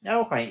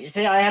 Okay.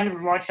 See, I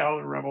haven't watched all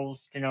the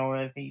Rebels to know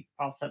if he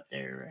pops up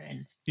there.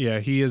 Yeah,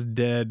 he is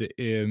dead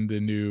in the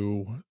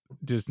new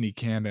Disney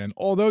canon.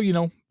 Although, you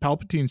know,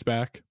 Palpatine's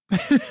back.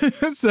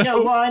 So yeah,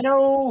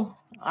 well,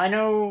 I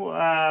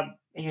know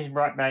he was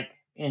brought back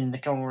in the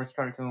Clone Wars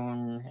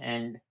cartoon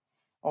and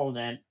all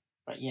that.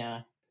 But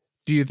yeah.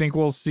 Do you think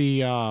we'll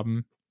see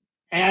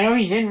and I know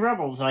he's in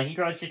Rebels. Like he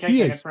tries to take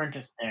an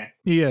apprentice there.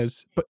 He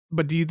is,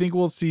 but do you think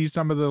we'll see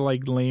some of the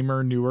like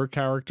lamer, newer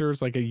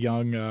characters, like a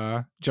young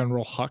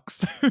General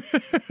Hux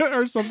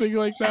or something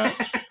like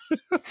that?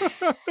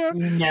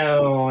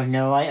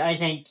 No. I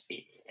think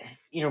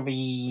it'll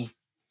be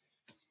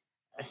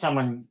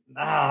someone.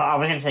 I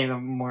was gonna say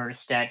more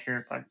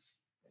stature, but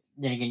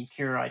then again,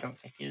 Kira, I don't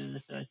think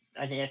is.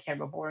 I think that's kind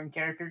of a boring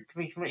character, to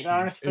be completely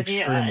honest with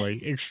you.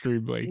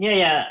 Extremely.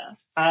 Yeah.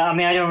 I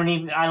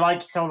mean, I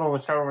like Solo, a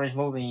Star Wars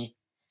movie,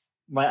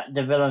 but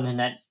the villains in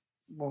that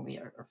movie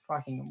are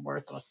fucking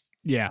worthless.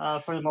 Yeah.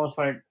 For the most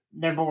part,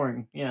 they're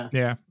boring. Yeah.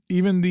 Yeah.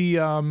 Even the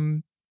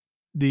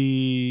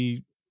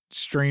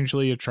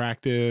strangely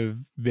attractive,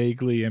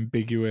 vaguely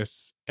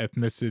ambiguous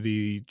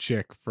ethnicity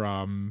chick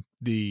from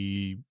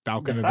the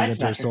Falcon and the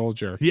Winter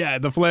Soldier. Yeah,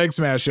 the Flag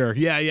Smasher.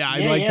 Yeah. I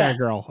like that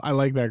girl.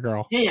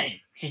 Yeah.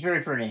 She's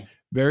very pretty.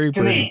 Very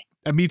pretty. Me.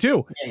 And me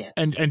too. Yeah.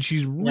 And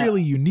she's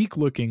really unique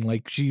looking.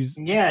 Like she's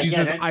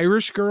this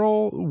Irish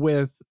girl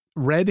with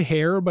red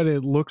hair, but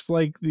it looks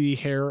like the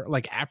hair,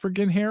 like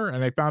African hair.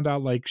 And I found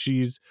out like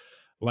she's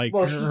like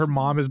her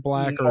mom is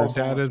black or her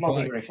dad is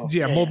black.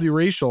 Yeah,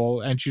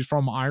 multiracial, and she's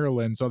from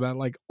Ireland. So that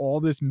like all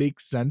this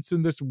makes sense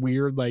in this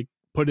weird, like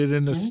put it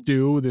in a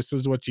stew, this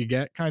is what you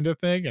get kind of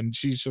thing. And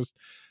she's just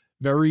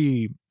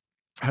very,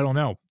 I don't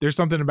know. There's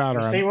something about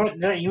her. See what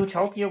the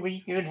utopia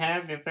we could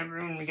have if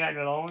everyone got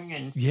along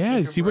and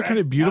see what kind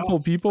of beautiful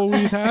people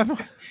we'd have.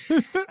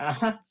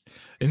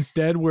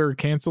 Instead, we're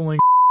canceling.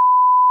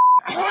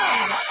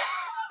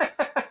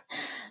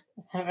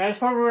 That's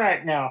where we're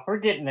at now. We're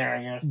getting there,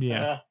 I guess.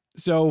 Yeah.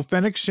 So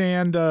Fennec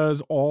Shand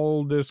does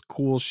all this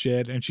cool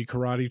shit, and she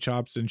karate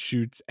chops and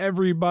shoots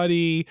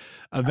everybody.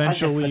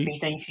 Eventually, I like the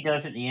thing she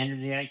does at the end of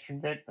the action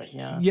bit, but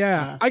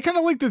I kind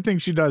of like the thing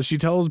she does. She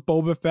tells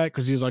Boba Fett,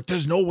 because he's like,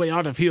 "There's no way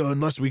out of here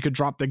unless we could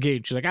drop the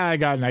gate." She's like, "I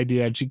got an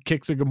idea," and she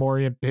kicks a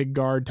Gamorrean pig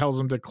guard, tells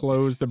him to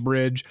close the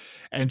bridge,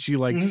 and she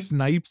like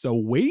snipes a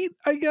weight,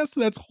 I guess,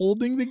 that's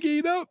holding the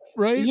gate up,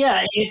 right?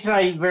 Yeah, it's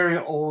like very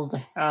old,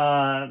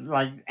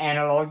 like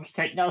analog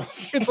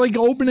technology. It's like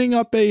opening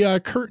up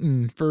a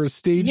curtain for a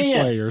stage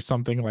play or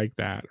something like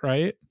that,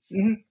 right?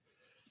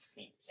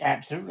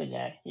 Absolutely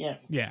that.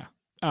 Yes. Yeah.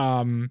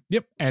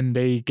 Yep. And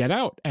they get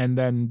out, and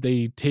then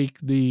they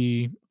take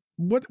the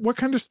what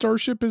kind of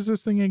starship is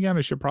this thing again?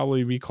 I should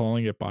probably be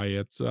calling it by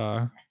its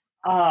the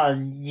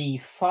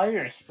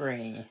fire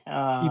spray.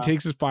 He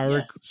takes his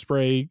fire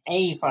spray.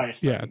 A fire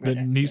spray. Yeah, the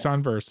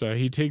Nissan Versa.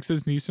 He takes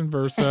his Nissan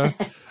Versa.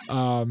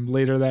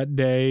 Later that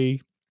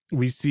day,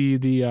 we see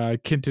the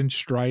Kinton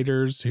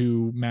Striders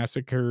who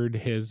massacred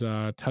his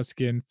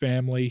Tusken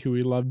family who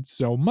he loved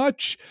so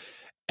much.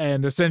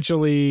 And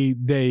essentially,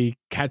 they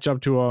catch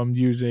up to him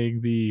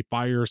using the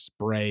fire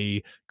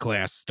spray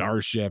class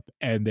starship.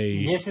 And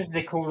this is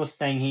the coolest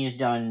thing he has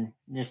done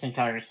this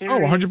entire series.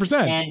 Oh,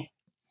 100%. And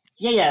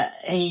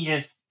he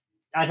just,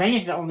 I think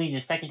it's only the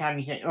second time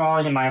he said,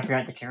 oh, they might have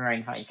forgot the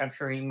terrain heist. I'm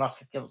sure he must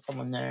have killed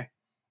someone there,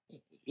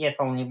 if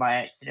only by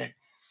accident.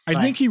 I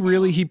think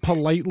he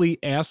politely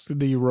asked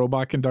the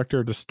robot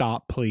conductor to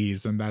stop,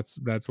 please, and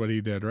that's what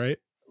he did, right?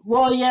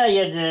 Well,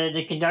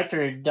 the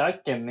conductor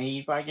ducked him.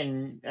 He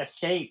fucking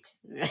escaped.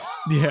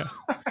 Yeah.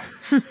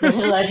 This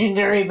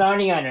legendary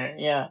bounty hunter.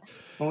 Yeah.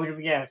 Who would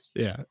have guessed?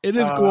 Yeah. It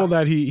is cool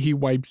that he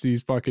wipes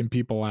these fucking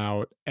people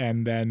out,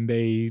 and then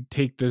they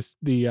take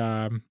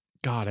the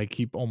God, I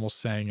keep almost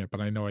saying it,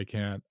 but I know I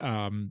can't.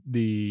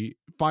 The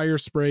fire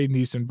spray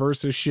Neeson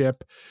versus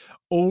ship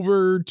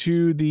over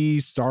to the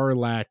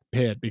Sarlacc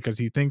pit because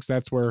he thinks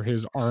that's where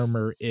his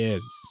armor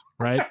is,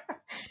 right?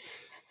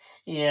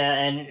 Yeah,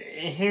 and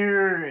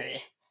here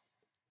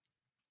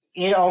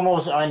it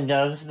almost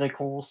undoes the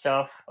cool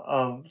stuff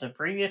of the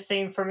previous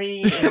scene for me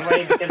in a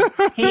way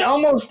because he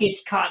almost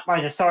gets caught by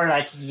the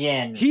Sarlacc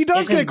again. He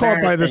does It's get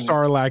caught by the embarrassing.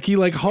 Sarlacc. He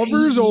like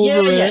hovers Yeah,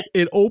 over yeah. it.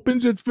 It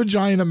opens its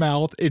vagina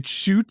mouth. It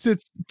shoots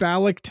its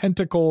phallic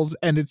tentacles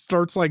and it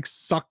starts like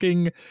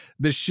sucking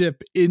the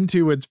ship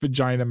into its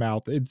vagina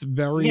mouth. It's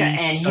very Yeah, and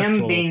him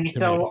sexual being to me.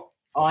 so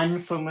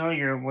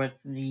unfamiliar with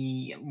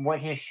what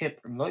his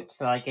ship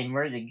looks like and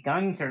where the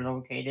guns are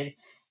located,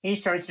 he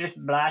starts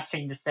just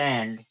blasting the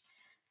sand.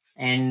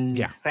 And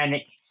Yeah.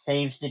 Fennec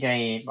saves the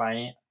day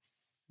by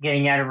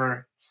getting out of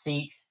her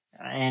seat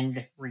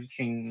and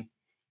reaching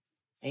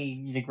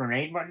the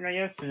grenade button, I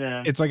guess.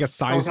 It's like a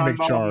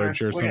seismic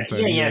charge or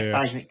something. Yeah,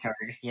 seismic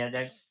charge. Yeah,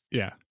 that's.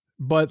 Yeah.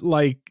 But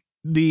like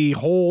the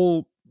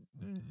whole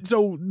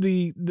so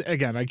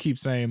again, I keep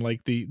saying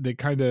like the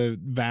kind of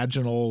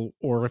vaginal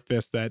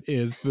orifice that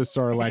is the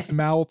Sarlacc's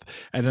mouth,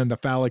 and then the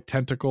phallic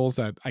tentacles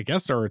that I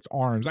guess are its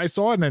arms. I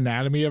saw an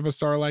anatomy of a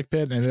Sarlacc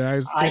pit, and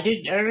I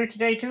did earlier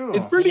today too.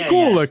 It's pretty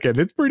cool looking.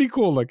 It's pretty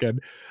cool looking.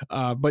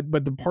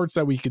 But the parts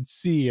that we could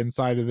see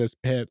inside of this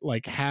pit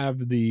like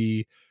have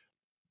the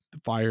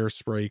fire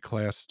spray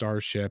class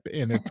starship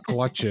in its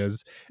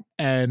clutches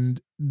and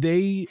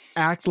they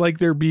act like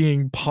they're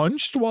being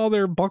punched while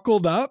they're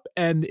buckled up,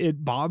 and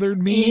it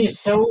bothered me. It's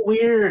so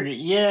weird.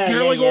 Yeah,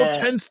 they're like all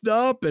tensed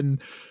up and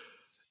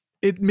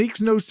it makes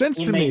no sense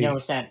to me. No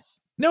sense.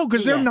 No,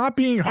 because they're not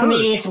being hurt. I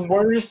mean, it's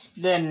worse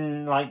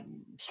than like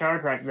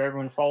Star Trek where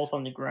everyone falls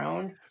on the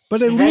ground.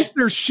 But at least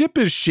their ship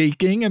is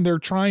shaking and they're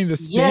trying to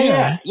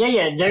stand.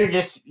 Yeah.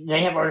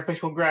 They have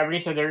artificial gravity,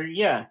 so they're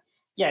here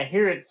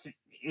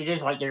it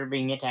is like they're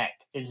being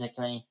attacked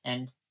physically,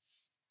 and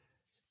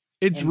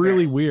it's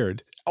really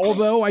weird.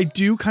 Although I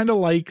do kind of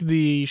like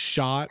the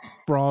shot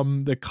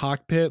from the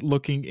cockpit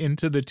looking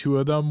into the two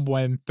of them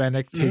when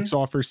Fennec takes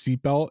off her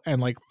seatbelt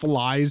and like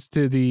flies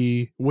to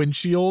the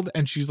windshield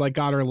and she's like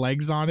got her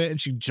legs on it and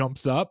she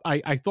jumps up.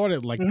 I thought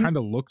it like kind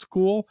of looked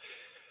cool.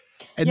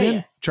 And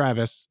then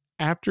Travis,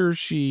 after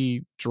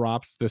she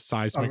drops the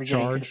seismic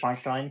charge,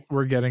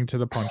 we're getting to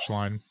the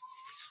punchline.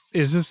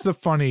 Is this the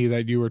funny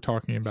that you were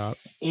talking about?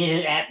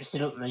 It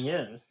absolutely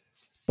is.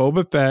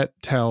 Boba Fett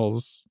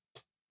tells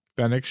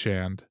Fennec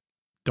Shand,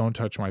 "Don't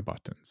touch my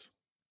buttons."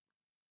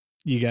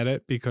 You get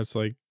it? Because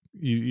like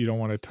you don't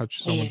want to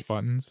touch someone's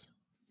buttons.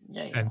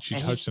 Yeah. And she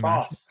touched him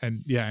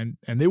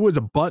and it was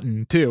a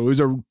button too. It was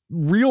a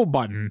real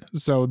button.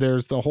 So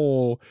there's the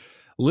whole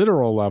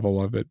literal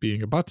level of it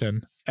being a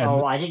button. And,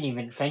 I didn't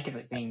even think of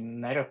it being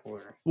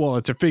metaphor. Well,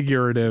 it's a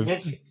figurative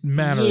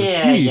manner of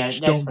speech.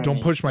 Don't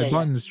push my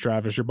buttons,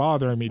 Travis. You're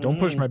bothering me. Don't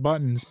push my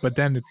buttons. But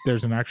then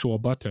there's an actual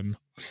button.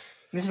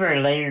 This is very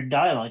layered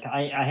dialogue.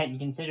 I hadn't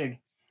considered.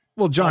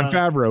 Well, Jon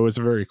Favreau is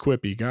a very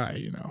quippy guy,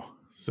 you know.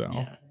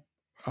 So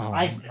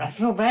I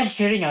feel bad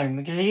shitting on him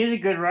because he is a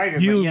good writer.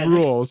 He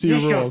rules.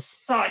 This show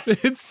sucks.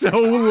 It's so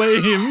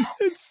lame.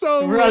 It's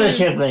so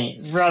relatively.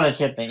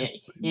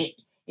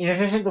 This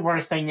isn't the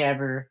worst thing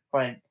ever,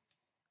 but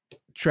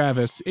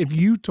Travis, if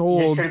you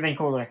told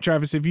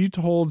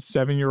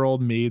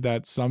 7-year-old me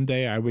that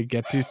someday I would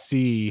get to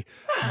see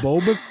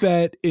Boba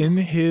Fett in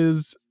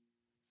his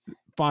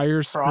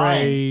fire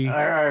spray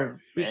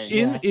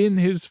in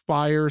his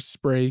fire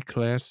spray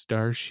class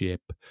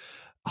starship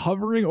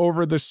hovering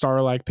over the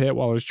Sarlacc pit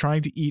while I was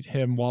trying to eat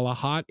him while a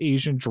hot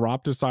Asian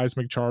dropped a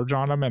seismic charge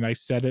on him and I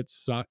said it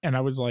sucked and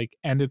I was like,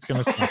 and it's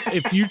gonna suck.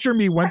 If future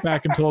me went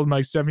back and told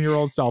my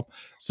 7-year-old self,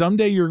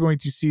 someday you're going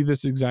to see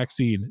this exact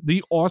scene.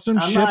 The awesome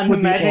ship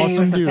with the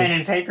awesome dude. Pen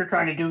and paper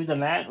trying to do the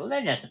math. Well,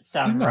 that doesn't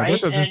sound right.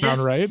 That doesn't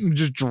sound right. I'm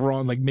just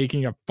drawing like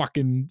making a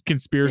fucking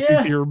conspiracy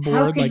theory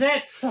board. How can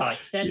that suck?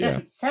 That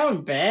doesn't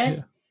sound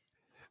bad.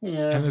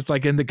 Yeah. And it's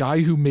like, and the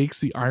guy who makes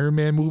the Iron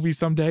Man movie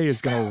someday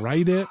is gonna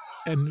write it.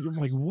 And I'm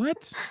like,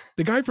 what?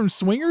 The guy from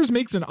Swingers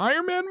makes an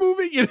Iron Man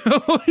movie? You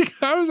know, like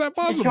how is that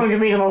possible? It's going to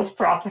be the most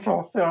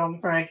profitable film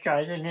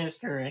franchise in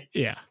history.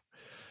 Yeah.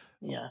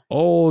 Yeah.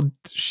 Old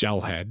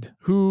Shellhead.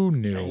 Who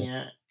knew?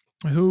 Yeah.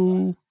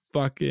 Who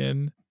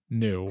fucking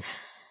knew?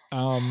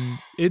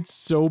 It's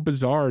so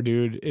bizarre,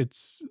 dude.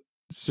 It's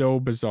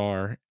so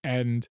bizarre.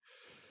 And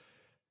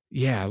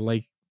yeah,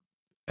 like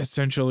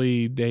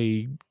essentially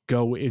they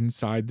go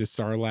inside the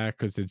Sarlacc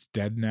because it's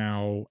dead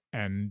now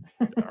and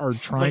are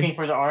trying looking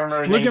for the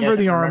armor that they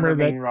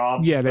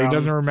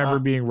doesn't remember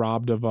being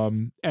robbed of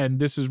them. And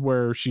this is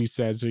where she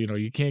says, you know,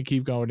 you can't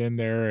keep going in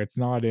there, it's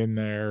not in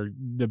there,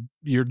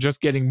 you're just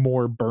getting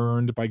more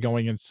burned by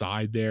going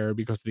inside there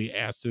because of the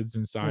acids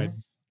inside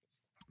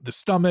the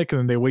stomach, and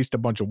then they waste a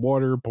bunch of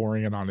water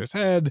pouring it on his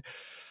head,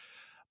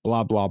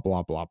 blah blah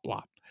blah blah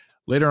blah.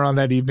 Later on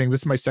that evening,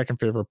 this is my second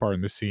favorite part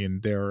in the scene.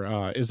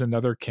 There is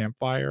another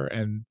campfire,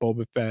 and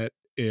Boba Fett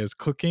is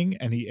cooking,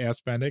 and he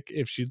asks Fennec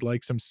if she'd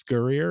like some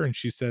scurrier, and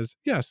she says,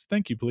 "Yes,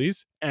 thank you,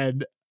 please."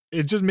 And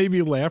it just made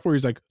me laugh where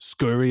he's like,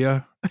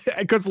 Scurria.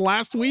 Because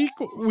last week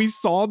we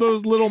saw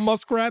those little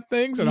muskrat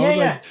things and I was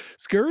like,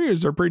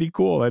 Scurrias are pretty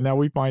cool. And now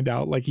we find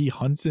out like he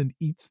hunts and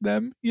eats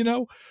them, you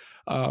know?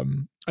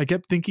 I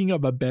kept thinking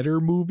of a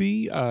better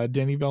movie,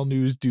 Denis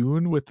Villeneuve's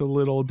Dune with the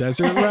little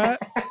desert rat.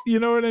 You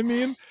know what I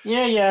mean?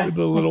 Yeah. With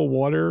the little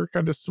water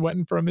kind of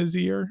sweating from his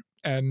ear.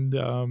 And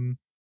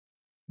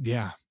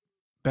yeah,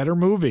 better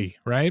movie,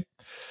 right?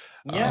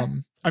 Yeah.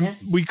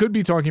 We could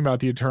be talking about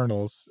the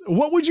Eternals.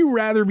 What would you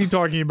rather be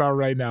talking about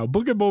right now?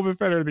 Book of Boba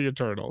Fett or the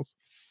Eternals?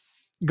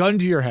 Gun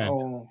to your head.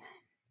 Oh.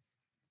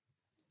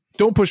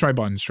 Don't push my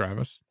buttons,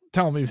 Travis.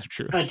 Tell me the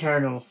truth.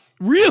 Eternals.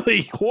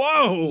 Really?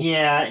 Whoa.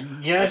 Yeah,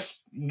 just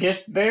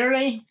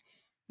barely,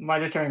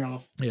 but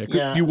Eternals.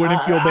 Yeah, you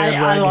wouldn't feel bad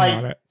bragging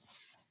on it.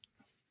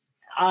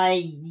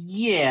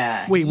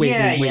 Wait.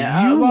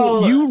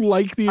 You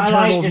like the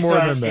Eternals more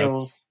than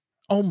this?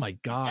 Oh my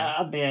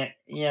god. A bit,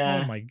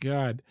 yeah. Oh my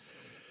god.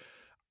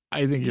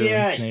 I think you're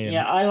insane.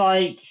 Yeah, I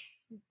like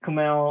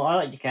Kumail. I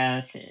like the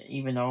cast,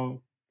 even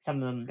though some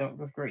of them don't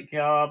do a great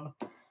job.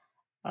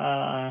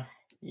 Yeah.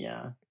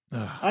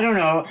 I don't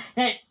know.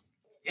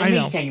 I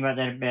know. Thinking about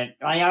that a bit.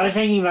 I was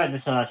thinking about the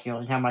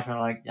Celestials and how much I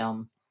like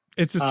them.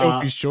 It's a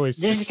Sophie's choice.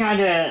 This is kind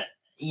of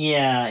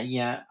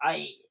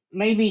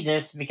maybe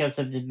this because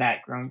of the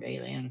background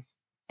aliens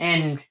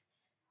and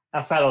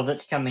a fellow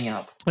that's coming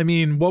up. I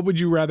mean, what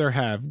would you rather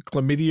have,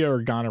 chlamydia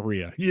or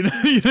gonorrhea? You know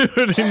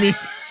what I mean?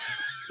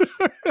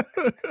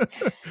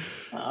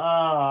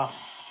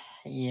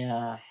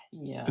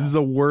 Yeah. This is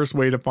the worst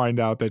way to find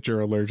out that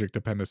you're allergic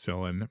to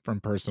penicillin from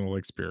personal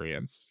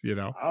experience, you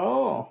know?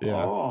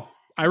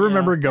 I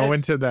remember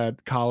going to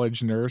that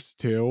college nurse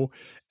too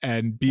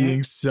and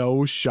being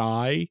so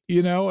shy,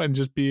 you know, and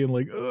just being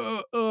like,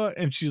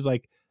 and she's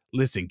like,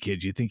 listen,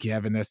 kid, you think you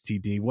have an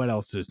STD? What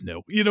else is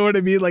new? You know what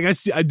I mean? Like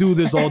I do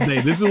this all day.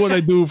 This is what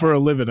I do for a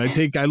living.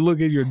 I look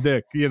at your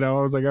dick, you know?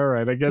 I was like, all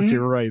right, I guess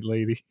you're right,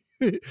 lady.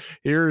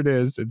 Here it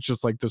is. It's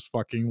just like this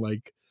fucking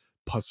like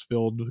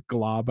pus-filled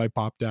glob I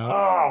popped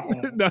out.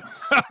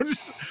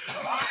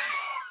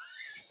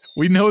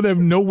 We know that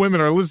no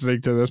women are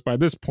listening to this by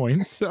this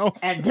point, so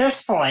at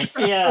this point,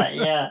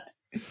 yeah.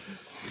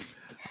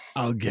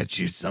 I'll get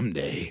you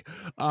someday.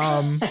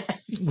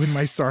 With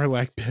my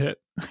Sarlacc pit.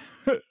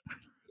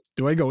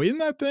 Do I go in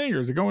that thing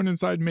or is it going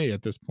inside me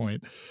at this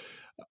point?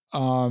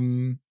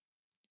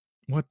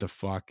 What the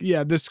fuck?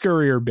 Yeah, the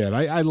Scurrier bit.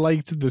 I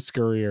liked the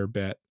Scurrier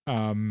bit.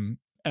 And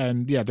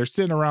yeah, they're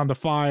sitting around the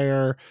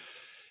fire.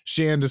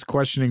 Shand is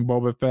questioning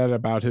Boba Fett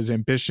about his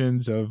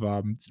ambitions of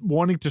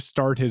wanting to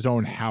start his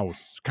own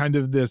house. Kind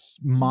of this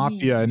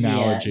mafia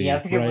analogy. Yeah, I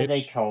forget right? what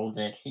they called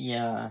it.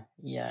 Yeah.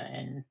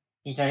 And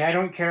he's like, I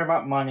don't care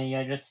about money.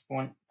 I just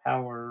want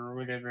power or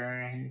whatever.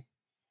 And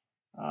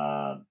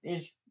I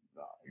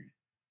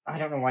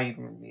don't know why you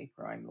would be a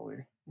crime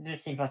lord. It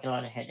just seems like a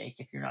lot of headache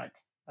if you're not.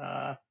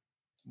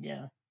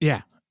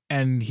 Yeah.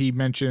 And he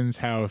mentions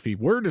how if he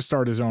were to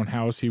start his own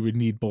house, he would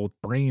need both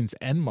brains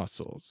and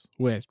muscles,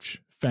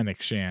 which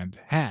Fennec Shand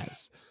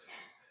has.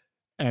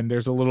 And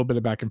there's a little bit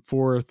of back and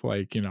forth,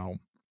 like, you know,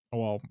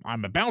 well,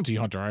 I'm a bounty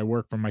hunter. I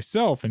work for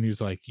myself. And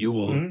he's like, you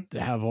will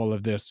have all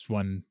of this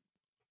when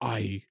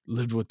I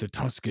lived with the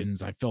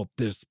Tuskens. I felt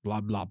this,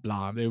 blah, blah,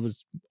 blah. It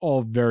was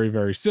all very,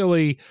 very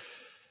silly.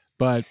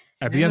 But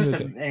at the end of the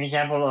day, an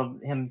example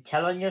of him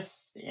telling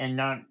us and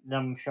not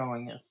them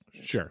showing us.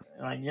 Sure.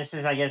 Like this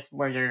is, I guess,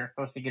 where they're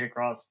supposed to get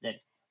across that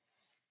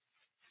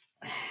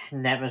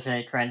was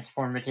a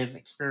transformative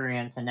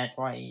experience, and that's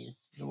why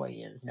he's the way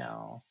he is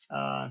now.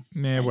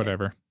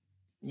 Whatever.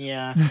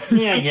 Yeah,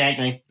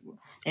 exactly.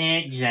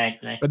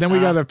 But then we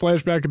got a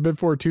flashback of Bib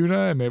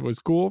Fortuna, and it was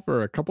cool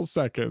for a couple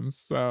seconds.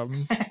 So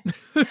we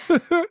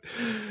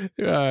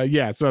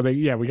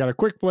got a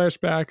quick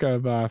flashback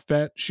of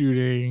Fett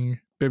shooting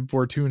Bib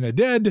Fortuna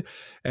dead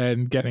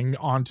and getting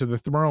onto the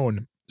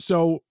throne.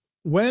 So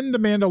when The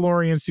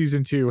Mandalorian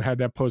season 2 had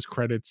that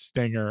post-credits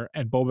stinger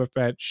and Boba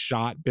Fett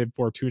shot Bib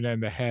Fortuna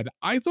in the head,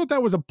 I thought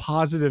that was a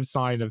positive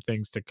sign of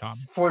things to come.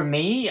 For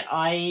me,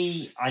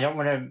 I don't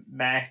want to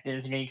bash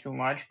Disney too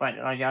much, but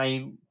like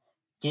I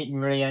didn't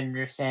really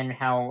understand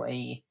how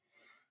a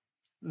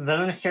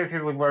villainous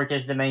character would work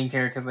as the main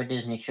character of a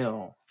Disney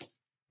show.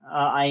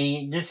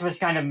 This was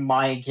kind of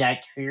my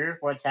exact fear of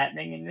what's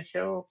happening in the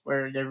show,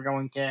 where they were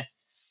going to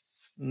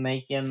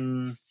make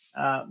him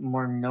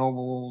more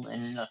noble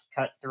and less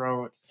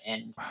cutthroat,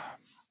 and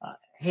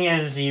he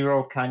has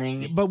zero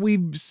cunning. But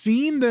we've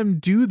seen them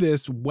do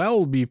this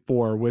well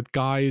before with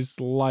guys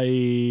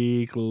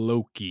like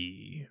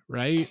Loki,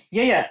 right?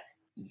 Yeah.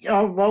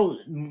 Oh, well,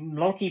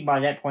 Loki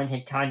by that point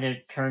had kind of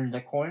turned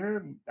the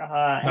corner.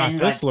 Not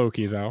this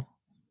Loki, though.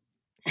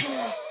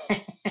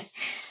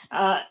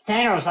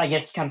 Thanos, I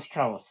guess, comes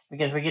close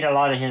because we get a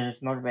lot of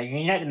his motivation.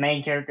 He's not the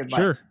main character, but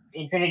sure.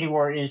 Infinity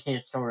War is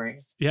his story.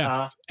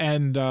 Yeah.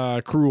 And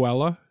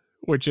Cruella,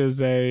 which is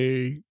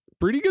a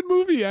pretty good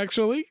movie,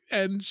 actually.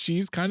 And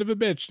she's kind of a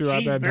bitch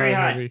throughout that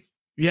entire movie.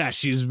 Yeah,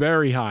 she's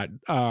very hot.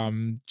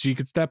 She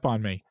could step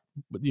on me.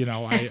 You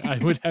know, I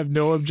would have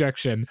no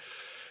objection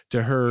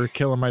to her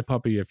killing my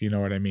puppy, if you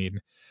know what I mean.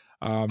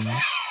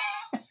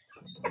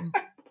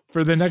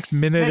 For the next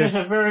minute, that is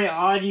a very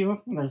odd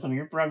euphemism.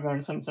 You're probably going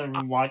to some sort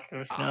of watch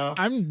this now.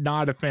 I'm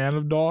not a fan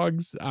of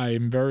dogs.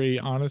 I'm very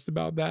honest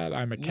about that.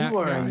 I'm a cat You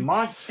are guy. a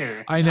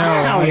monster. I know.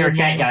 Oh, you're a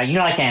cat guy. You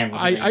like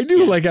animals. I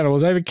do like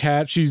animals. I have a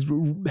cat. She's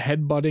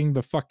headbutting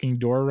the fucking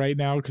door right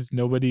now because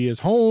nobody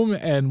is home.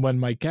 And when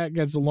my cat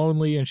gets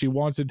lonely and she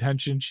wants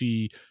attention,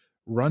 she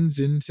runs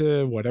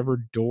into whatever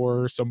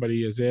door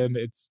somebody is in.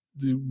 It's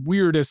the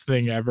weirdest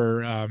thing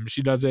ever.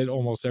 She does it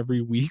almost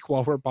every week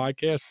while we're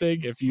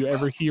podcasting. If you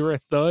ever hear a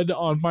thud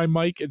on my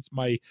mic, it's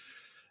my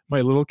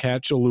little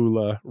cat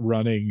Cholula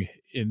running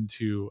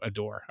into a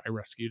door. I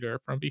rescued her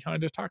from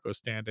behind a taco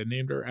stand and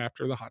named her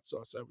after the hot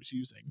sauce I was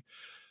using.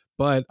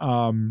 But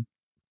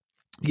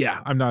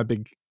yeah, I'm not a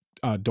big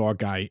dog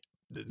guy.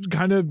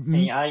 Kind of.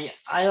 See, I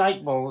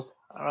like both.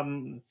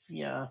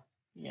 Yeah.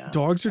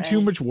 Dogs are too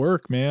much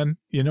work, man.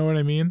 You know what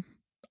I mean?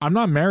 I'm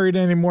not married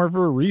anymore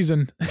for a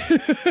reason.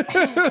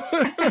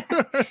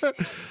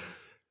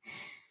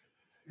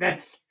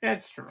 That's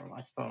true,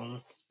 I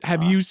suppose.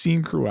 Have you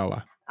seen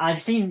Cruella?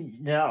 I've seen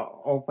the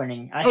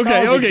opening.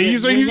 Okay.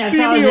 So you've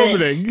seen the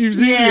opening. You've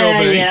seen the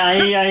opening.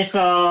 Yeah, I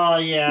saw.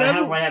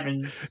 Yeah, what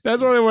happened?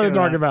 That's what I want to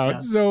talk about. Yeah.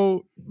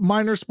 So,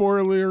 minor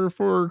spoiler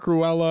for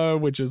Cruella,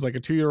 which is like a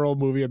 2-year-old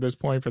movie at this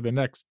point. For the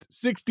next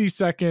 60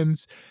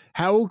 seconds,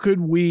 how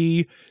could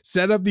we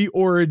set up the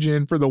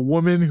origin for the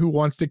woman who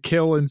wants to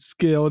kill and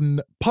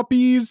skin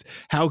puppies?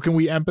 How can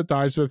we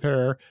empathize with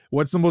her?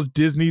 What's the most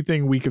Disney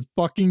thing we could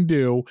fucking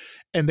do?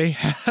 And they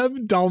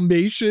have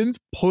Dalmatians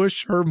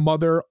push her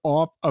mother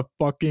off a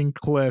fucking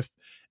cliff,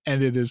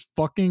 and it is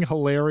fucking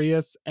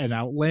hilarious and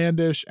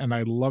outlandish, and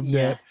I loved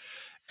it.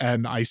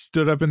 And I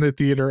stood up in the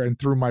theater and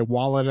threw my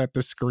wallet at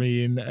the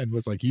screen and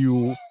was like,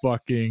 you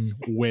fucking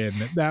win.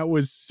 That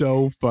was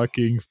so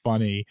fucking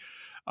funny.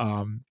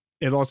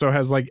 It also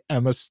has like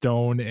Emma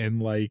Stone in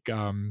like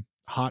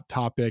Hot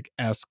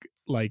Topic-esque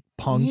like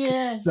punk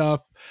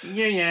stuff.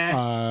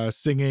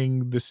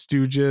 Singing the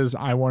Stooges'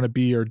 I Want to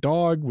Be Your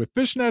Dog with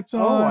fishnets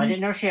on. Oh, I didn't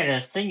know she had a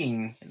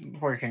singing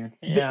portion.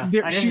 Yeah, I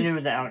didn't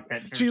know the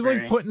outfit. She's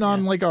like putting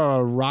on like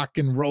a rock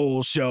and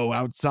roll show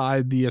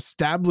outside the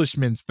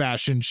establishment's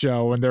fashion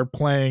show, and they're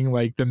playing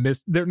like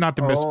they're not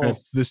the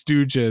Misfits, the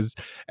Stooges,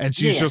 and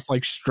she's just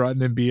like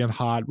strutting and being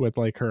hot with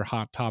like her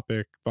Hot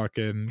Topic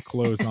fucking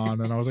clothes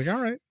on. And I was like,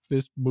 all right,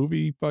 this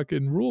movie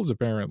fucking rules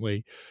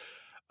apparently.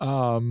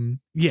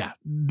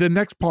 The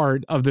next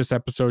part of this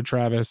episode,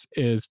 Travis,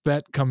 is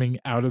Fett coming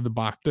out of the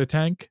Bacta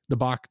tank.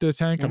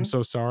 Mm-hmm. I'm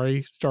so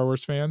sorry, Star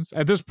Wars fans.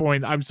 At this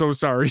point, I'm so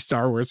sorry,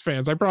 Star Wars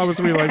fans. I promise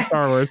we like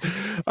Star Wars.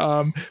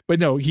 But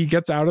no, he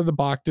gets out of the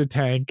Bacta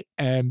tank,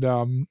 and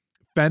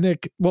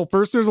Fennec, well,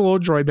 first there's a little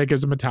droid that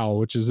gives him a towel,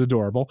 which is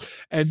adorable.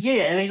 And I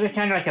think it was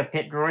kind of like a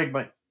pit droid,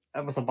 but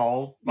with a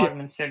ball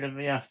instead of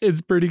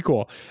it's pretty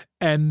cool.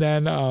 And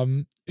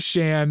then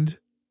Shand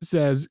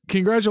says,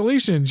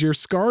 congratulations, your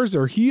scars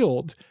are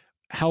healed.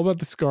 How about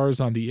the scars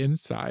on the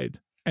inside?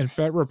 And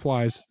Fett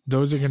replies,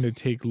 those are going to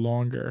take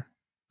longer.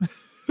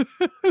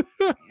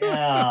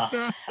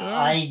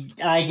 I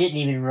didn't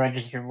even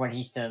register what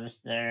he says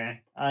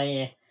there.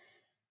 I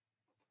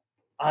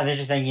was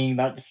just thinking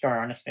about the scar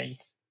on his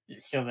face.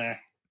 It's still there.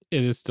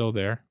 It is still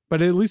there.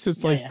 But at least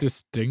it's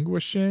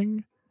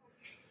distinguishing.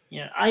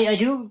 Yeah, I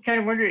do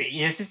kind of wonder,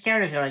 does this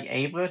count as like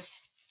ableist?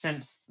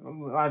 Since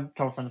I've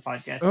talked on the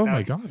podcast about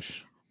my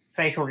gosh,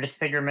 facial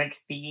disfigurement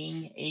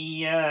being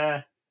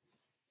a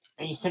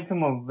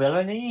symptom of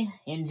villainy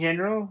in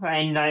general,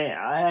 and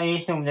I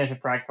assume there's a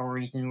practical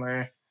reason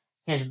where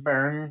his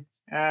burn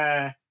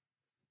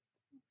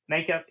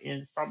makeup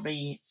is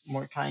probably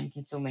more time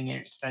consuming and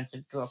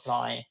expensive to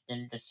apply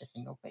than just a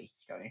single face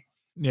scar.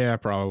 Yeah,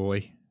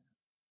 probably.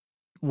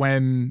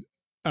 When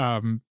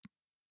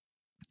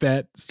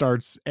Fett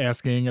starts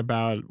asking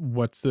about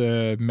what's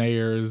the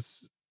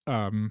mayor's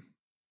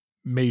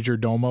major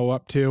domo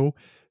up to,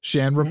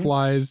 Shand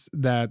replies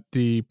that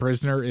the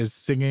prisoner is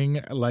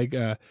singing like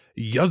a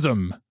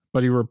yuzum,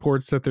 but he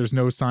reports that there's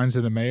no signs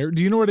of the mayor.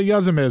 Do you know what a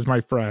yuzum is, my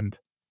friend?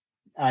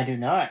 I do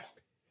not.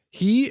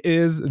 He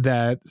is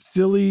that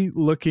silly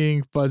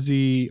looking,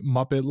 fuzzy,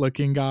 Muppet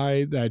looking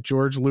guy that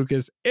George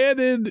Lucas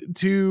added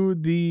to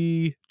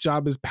the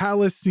Jabba's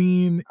palace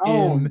scene.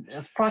 I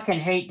fucking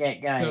hate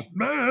that guy.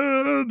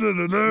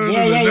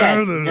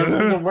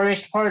 The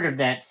worst part of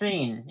that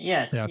scene.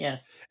 Yes.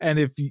 And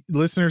if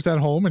listeners at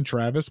home, and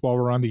Travis, while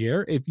we're on the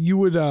air, if you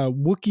would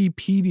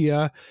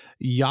Wikipedia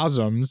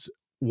Yazums,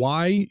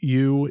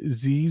 YUZZUMS,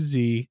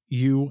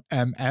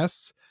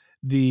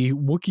 the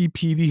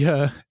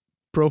Wikipedia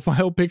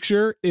profile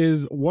picture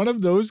is one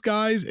of those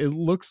guys. It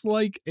looks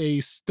like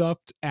a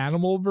stuffed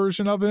animal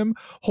version of him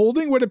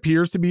holding what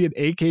appears to be an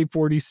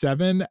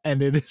AK-47,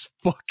 and it is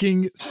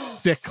fucking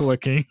sick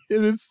looking.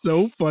 It is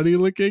so funny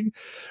looking,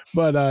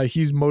 but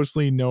he's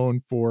mostly known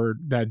for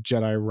that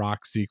Jedi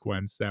rock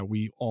sequence that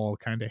we all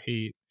kind of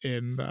hate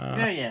in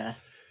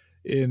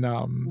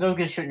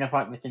Lucas shouldn't have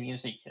fought with the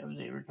music of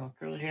the original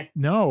trilogy.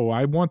 No,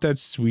 I want that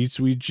sweet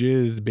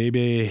jizz,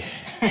 baby.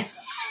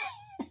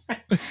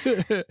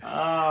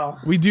 Oh.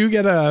 We do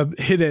get a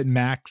hit at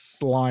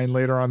Max line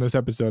later on this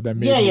episode that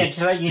made Yeah, me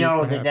to let you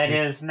know super that that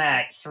happy. is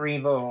Max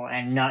Rebo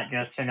and not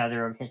just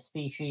another of his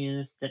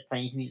species that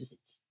plays music.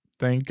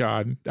 Thank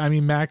God. I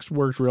mean, Max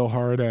worked real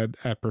hard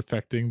at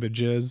perfecting the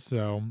jizz,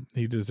 so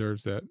he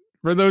deserves it.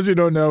 For those who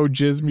don't know,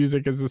 jizz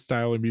music is a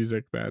style of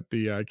music that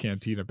the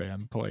Cantina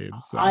band played.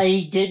 So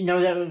I didn't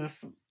know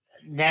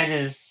that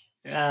is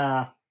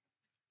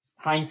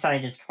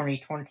hindsight is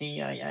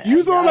 2020.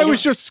 you thought I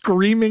was don't- just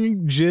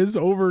screaming jizz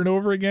over and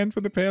over again for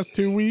the past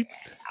 2 weeks?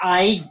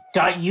 I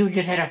thought you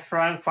just had a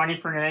funny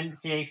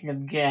pronunciation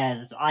of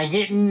jazz. I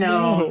didn't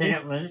know No. that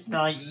it was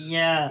like,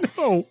 yeah.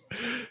 No.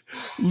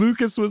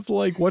 Lucas was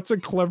like, what's a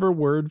clever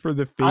word for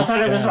the fake I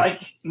thought it was bat?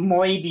 like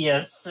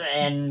Moebius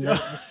and the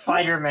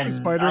Spider-Man.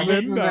 Spider-Man? I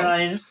didn't No.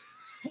 realize.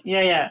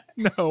 Yeah.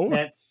 No.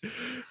 That's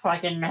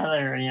fucking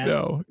hilarious.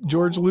 No.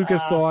 George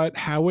Lucas thought,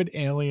 how would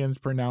aliens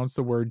pronounce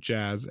the word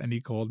jazz? And he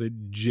called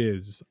it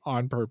jizz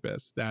on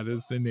purpose. That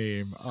is the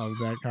name of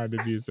that kind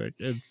of music.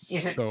 It's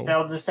Is it so...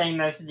 spelled the same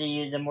as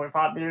the more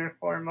popular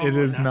form? It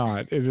is no?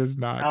 not. It is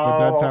not. Oh,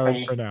 but that's how okay.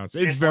 it's pronounced.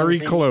 It's Just very wanted to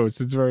see.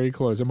 close. It's very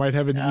close. It might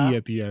have an E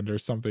at the end or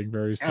something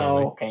very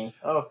silly. Oh, okay.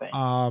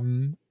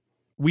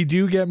 We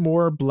do get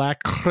more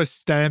Black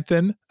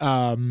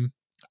Chrysanthemum.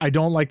 I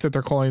don't like that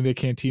they're calling the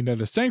cantina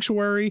the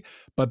sanctuary,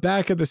 but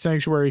back at the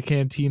sanctuary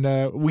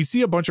cantina, we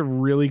see a bunch of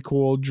really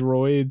cool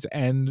droids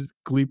and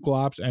gleep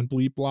glops and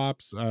bleep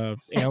blops,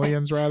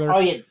 aliens rather. Oh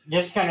yeah,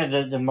 this is kind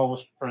of the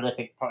most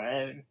prolific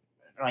part,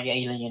 like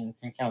alien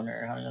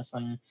encounter on this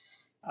one.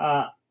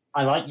 I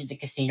like that the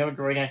casino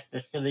droid has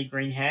the silly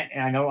green hat,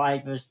 and I know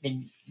I've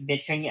been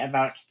bitching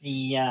about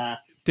the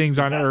things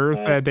on Earth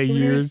that they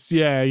use.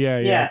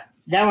 Yeah.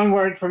 That one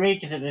worked for me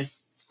because it was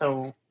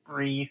so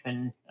brief,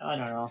 and I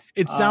don't know.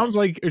 It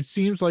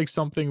seems like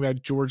something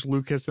that George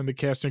Lucas and the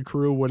cast and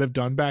crew would have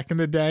done back in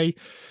the day,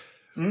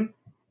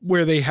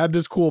 where they had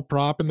this cool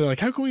prop and they're like,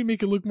 how can we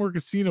make it look more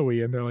casino-y?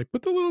 And they're like,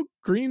 put the little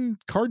green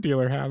car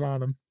dealer hat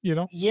on him, you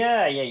know?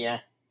 Yeah.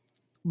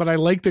 But I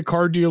liked the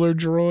car dealer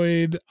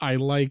droid. I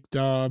liked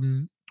all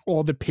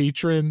the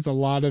patrons, a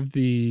lot of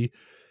the,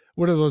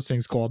 what are those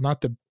things called?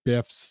 Not the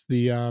Biffs,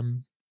 the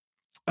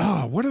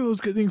what are those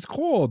things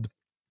called?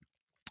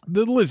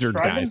 The lizard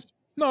guys.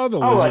 No, the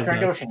lizard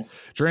Trandoshans.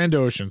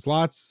 Trandoshans.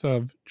 Lots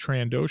of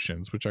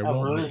Trandoshans, which I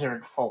won't.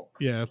 Lizard folk.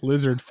 Yeah,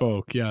 lizard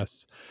folk,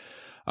 yes.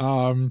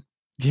 Yeah,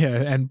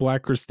 and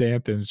Black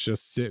Chrysanthemum's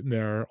just sitting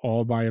there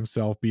all by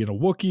himself, being a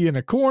Wookiee in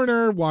a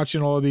corner,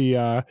 watching all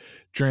the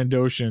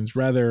Trandoshans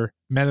rather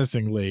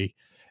menacingly.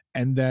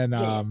 And then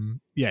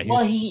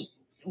Wookiees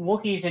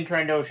and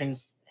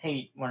Trandoshans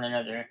hate one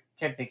another,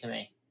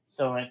 typically.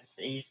 So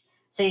he's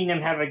seeing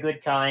them have a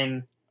good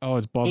time. Oh,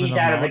 it's bumming He's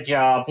out of a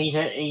job.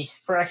 He's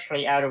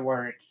freshly out of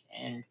work,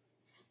 and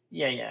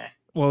yeah.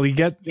 Well, he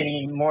gets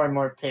getting more and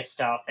more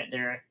pissed off at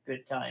their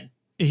good time.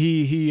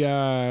 He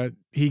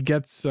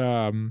gets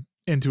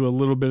into a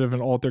little bit of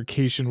an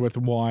altercation with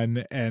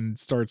one and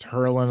starts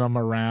hurling them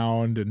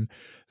around and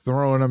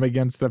throwing them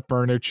against the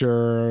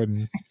furniture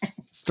and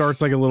starts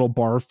like a little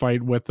bar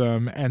fight with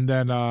them. And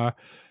then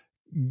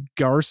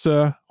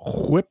Garsa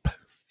Whip,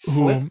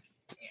 who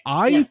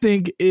I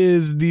think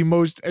is the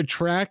most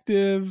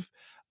attractive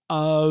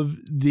of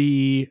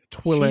the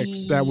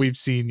Twi'leks that we've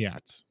seen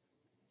yet.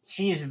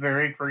 She's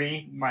very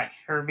pretty, but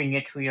her being a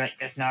Twi'lek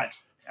does not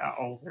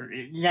alter.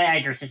 The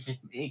actress is just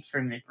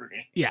extremely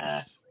pretty.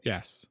 Yes.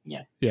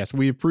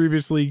 We've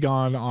previously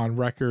gone on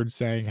record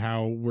saying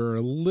how we're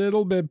a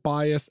little bit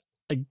biased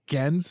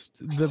against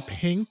the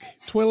pink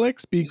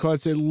Twi'leks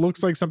because it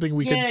looks like something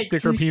we could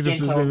stick our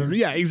penises in.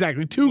 Yeah,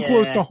 exactly. Too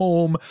close to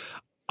home.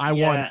 I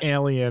want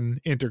alien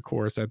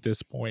intercourse at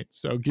this point.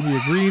 So give me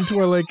a green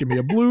Twi'lek, give me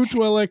a blue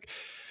Twi'lek.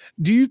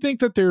 Do you think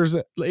that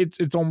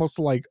it's almost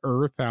like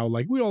Earth, how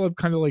like we all have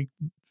kind of like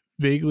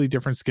vaguely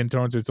different skin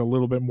tones? It's a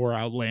little bit more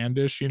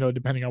outlandish, you know,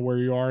 depending on where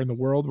you are in the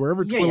world,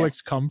 wherever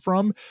Twi'leks come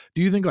from.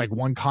 Do you think like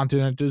one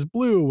continent is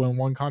blue and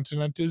one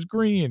continent is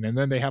green, and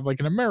then they have like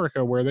in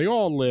America where they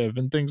all live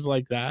and things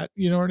like that?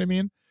 You know what I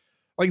mean?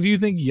 Like, do you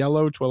think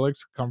yellow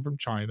Twi'leks come from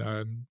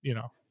China and, you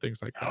know,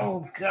 things like that?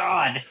 Oh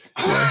God.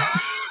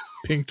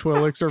 Pink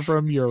Twi'leks are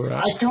from Europe.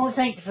 I don't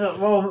think so.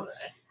 Well,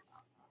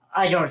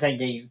 I don't think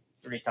they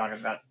really thought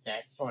about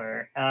that.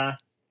 Or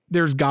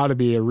there's got to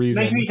be a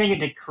reason. Makes me think of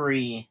the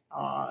Kree.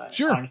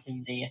 Sure.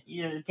 Honestly,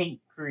 the pink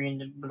Kree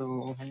and the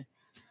blue. And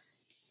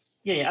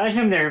I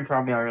assume there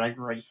probably are like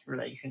race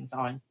relations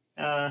on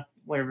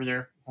whatever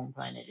their home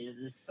planet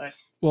is. But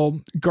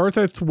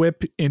Gartha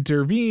Thwip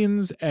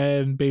intervenes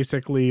and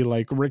basically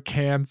like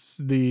recants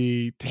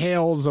the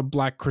tales of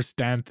Black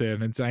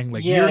Chrysanthemum and saying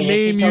like your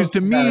name used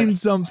to mean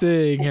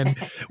something, and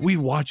we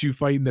watch you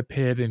fight in the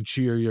pit and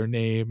cheer your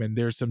name, and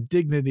there's some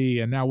dignity,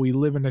 and now we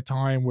live in a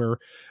time where,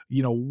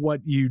 you know,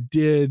 what you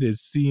did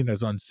is seen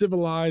as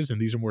uncivilized,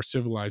 and these are more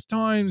civilized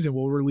times, and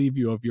we'll relieve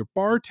you of your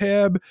bar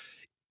tab.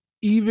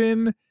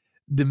 Even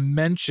the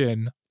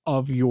mention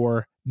of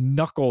your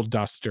knuckle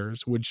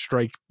dusters would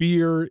strike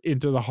fear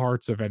into the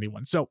hearts of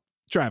anyone. So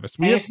Travis,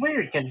 And it's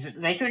weird because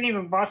they couldn't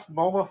even bust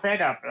Boba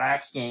Fett up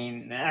last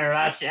game, or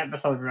last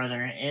episode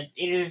rather. It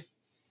is.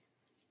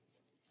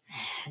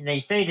 They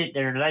say that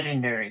they're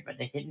legendary, but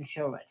they didn't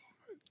show it.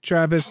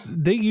 Travis,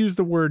 they use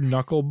the word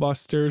knuckle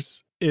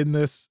busters in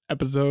this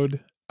episode,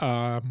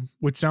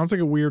 which sounds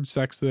like a weird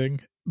sex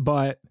thing,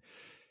 but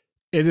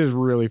it is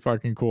really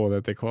fucking cool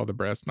that they call the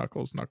brass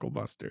knuckles knuckle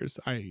busters.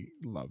 I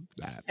love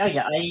that. Oh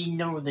yeah, I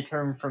know the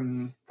term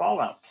from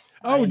Fallout.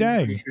 Oh, I'm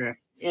dang. pretty sure.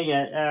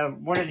 Yeah.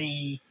 One of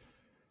the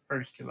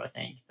first two, I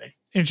think. But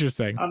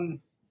interesting.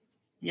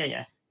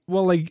 Yeah.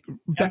 Well, like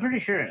I'm pretty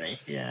sure at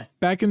least. Yeah.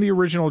 Back in the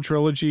original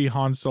trilogy,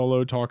 Han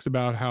Solo talks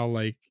about how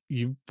like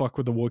you fuck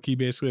with a Wookiee,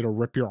 basically it'll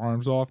rip your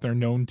arms off. They're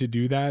known to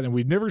do that, and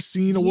we've never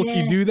seen a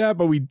Wookiee do that,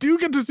 but we do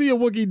get to see a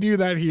Wookiee do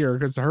that here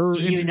because her.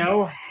 Do you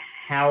know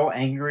how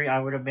angry I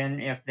would have been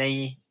if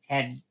they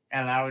had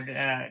allowed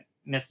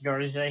Miss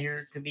Garza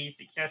here to be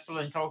successful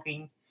in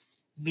talking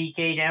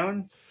BK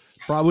down?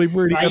 Probably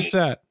pretty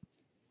upset.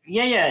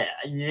 Yeah.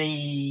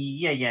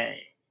 He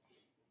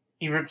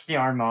rips the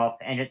arm off,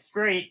 and it's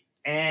great.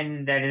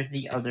 And that is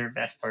the other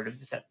best part of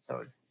this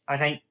episode. I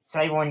think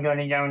Saiwan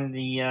gunning down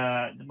the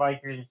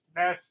bikers is the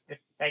best. This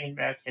is the second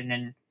best, and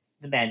then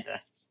the Bantha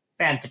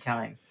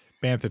time.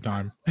 Bantha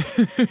time.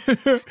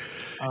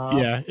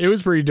 Yeah, it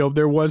was pretty dope.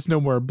 There was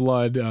no more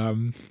blood.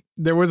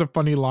 There was a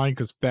funny line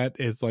because Fett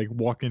is like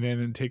walking in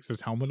and takes his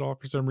helmet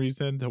off for some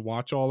reason to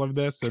watch all of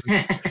this, and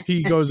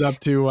he goes up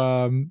to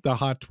the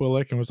hot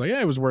Twi'lek and was like,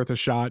 "Yeah, it was worth a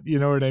shot." You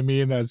know what I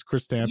mean? As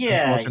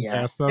Chrysanthemum's walking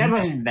past them. That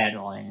wasn't bad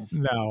line.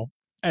 No.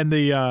 And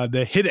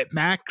the hit it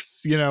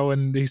max, you know,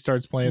 and he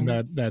starts playing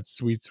that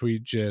sweet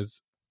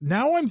jizz.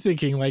 Now I'm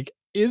thinking, like,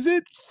 is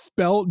it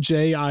spelt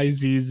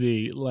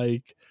Jizz?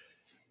 Like,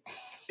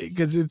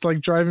 because it's like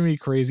driving me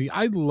crazy.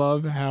 I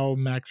love how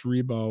Max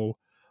Rebo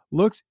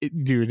looks.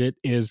 Dude, it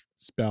is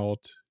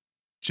spelled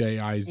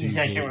Jizz.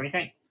 Exactly what you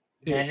think.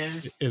 That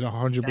is it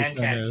 100%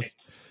 fantastic. is.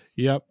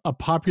 Yep, a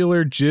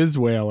popular jizz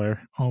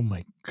whaler. Oh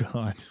my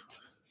god.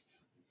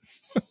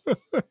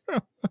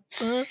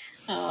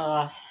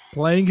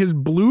 Playing his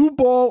blue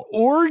ball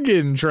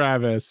organ,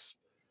 Travis.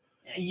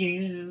 Are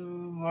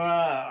you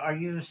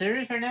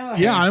serious right now?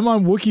 Yeah, I'm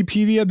on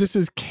Wikipedia. This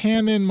is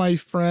canon, my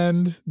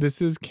friend.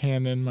 This is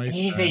canon, my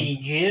He's friend. a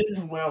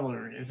jizz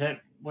whaler. Is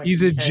that what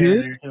he's a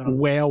jizz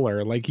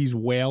whaler? Like he's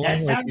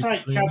whaling. That sounds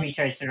like Chubby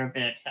Chaser a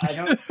bit. I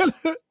don't.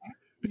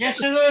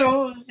 just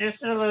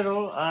a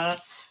little.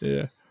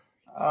 Yeah.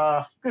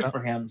 Good for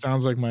him.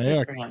 Sounds like my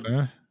ex.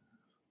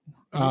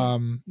 Huh?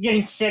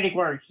 Getting steady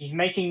work. He's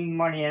making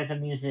money as a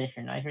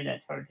musician. I hear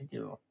that's hard to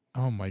do.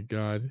 Oh my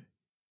god.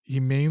 He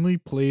mainly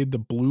played the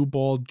blue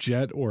ball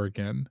jet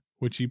organ,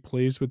 which he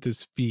plays with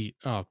his feet.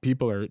 Oh,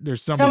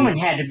 someone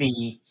had to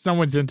be.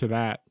 Someone's into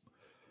that.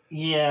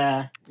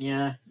 Yeah.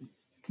 Yeah,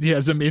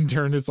 some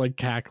intern is like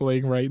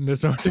cackling right in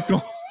this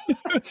article.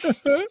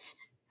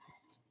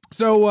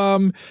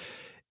 So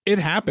it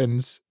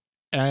happens,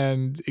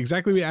 and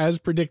exactly as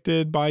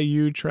predicted by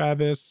you,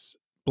 Travis,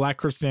 Black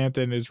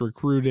Chrysanthemum is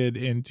recruited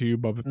into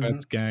Boba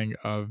Fett's gang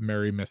of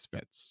merry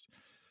misfits.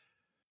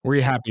 Were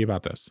you happy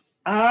about this?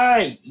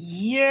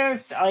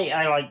 Yes,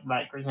 I like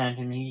Black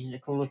Chrysanthemum. He's a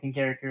cool looking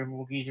character.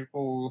 Wookiees are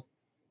cool.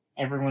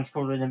 Everyone's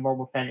cooler than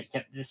Boba Fett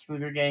except the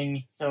Scooter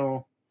Gang.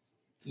 So,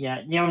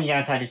 yeah, the only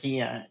downside is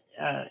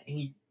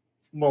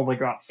Boba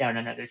drops down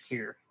another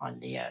tier on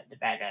the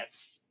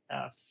badass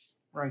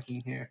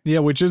ranking here. Yeah,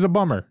 which is a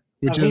bummer.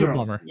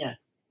 Yeah.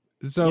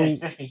 So,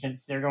 especially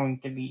since they're going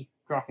to be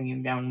dropping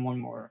him down one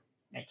more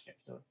next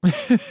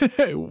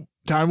episode.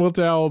 Time will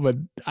tell, but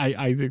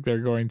I think they're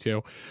going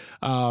to.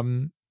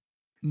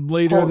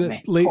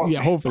 Hopefully,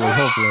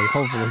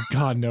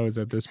 God knows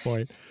at this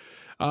point.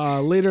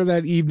 Later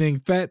that evening,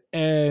 Fett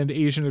and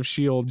Agent of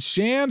S.H.I.E.L.D.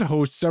 Shand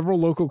host several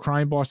local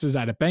crime bosses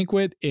at a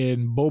banquet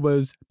in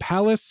Boba's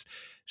palace.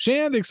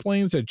 Shand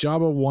explains that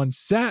Jabba once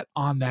sat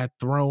on that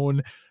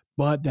throne,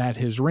 but that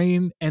his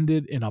reign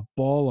ended in a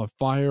ball of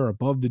fire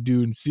above the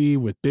Dune Sea,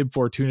 with Bib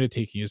Fortuna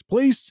taking his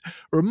place,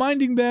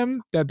 reminding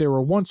them that they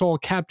were once all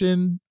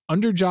captained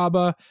under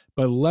Jabba,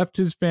 but left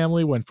his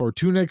family when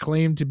Fortuna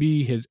claimed to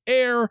be his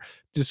heir,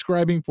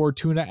 describing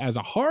Fortuna as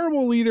a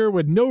horrible leader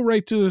with no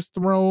right to this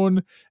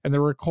throne, and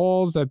there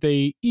recalls that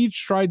they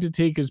each tried to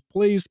take his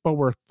place, but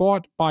were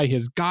thought by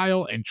his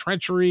guile and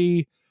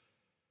treachery.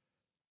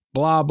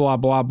 Blah, blah,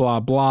 blah,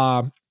 blah,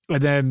 blah.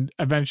 And then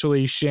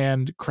eventually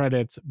Shand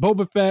credits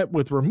Boba Fett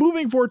with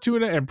removing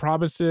Fortuna and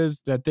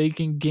promises that they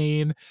can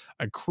gain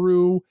a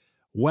crew,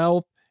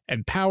 wealth,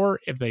 and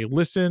power if they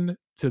listen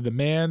to the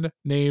man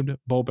named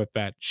Boba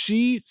Fett.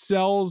 She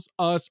sells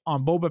us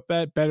on Boba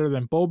Fett better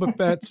than Boba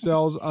Fett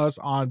sells us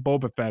on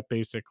Boba Fett,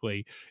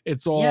 basically.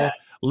 It's all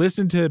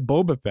listen to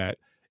Boba Fett.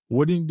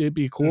 Wouldn't it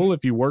be cool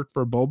if you worked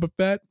for Boba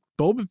Fett?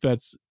 Boba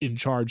Fett's in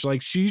charge.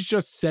 Like, she's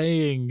just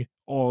saying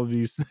all of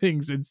these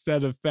things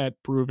instead of Fett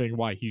proving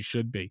why he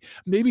should be.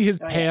 Maybe his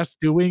past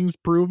doings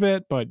prove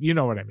it, but you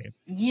know what I mean.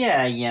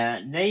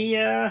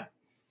 Yeah.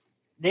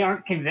 They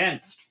aren't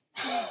convinced.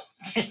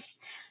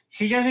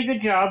 She does a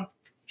good job.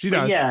 She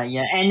does.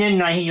 Yeah. And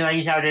then he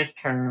lays out his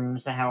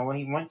terms, how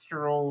he wants to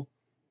rule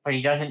but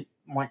he doesn't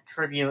want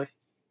tribute.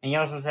 And he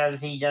also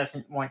says he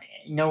doesn't want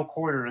no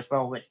quarter as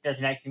well, which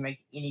doesn't actually make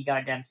any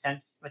goddamn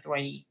sense with the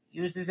way he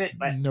uses it.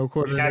 But No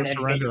quarter, he's not no an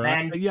educated surrender.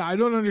 man. Yeah, I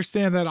don't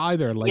understand that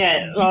either. Like,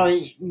 Yeah, well,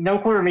 no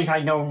quarter means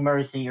like no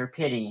mercy or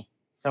pity.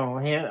 So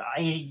he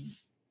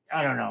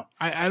I don't know.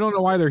 I don't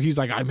know either. He's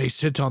like, I may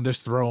sit on this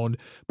throne,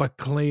 but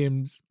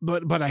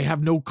I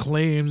have no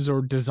claims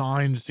or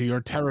designs to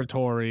your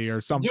territory or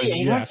something. Yeah,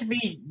 he wants to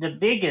be the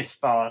biggest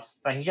boss,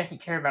 but he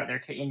doesn't care about their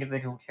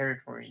individual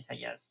territories, I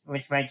guess,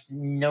 which makes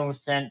no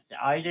sense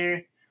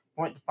either.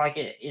 What the fuck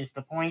is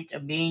the point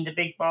of being the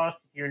big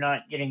boss if you're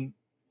not getting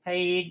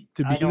paid?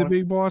 To be the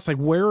big boss? Like,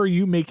 where are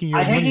you making your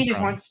money I think he just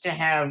from? wants to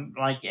have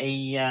like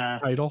a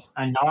title,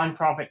 a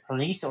non-profit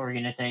police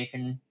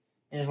organization,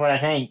 is what I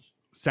think.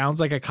 Sounds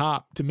like a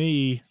cop to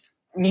me.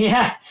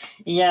 Yeah,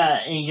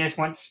 he just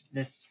wants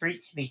the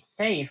streets to be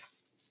safe.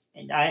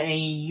 And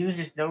he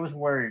uses those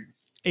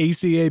words.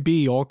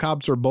 ACAB, all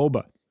cops are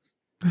boba.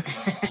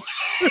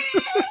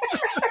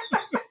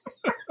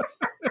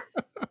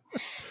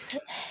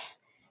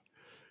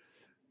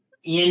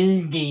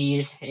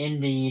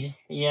 Indeed.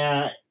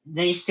 Yeah,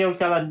 they still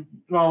tell him,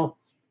 well,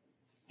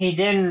 he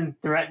then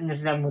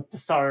threatens them with the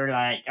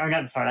Starlight, or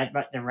not the Starlight,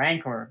 but the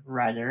Rancor,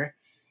 rather.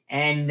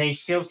 And they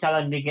still tell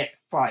him to get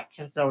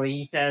fucked. So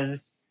he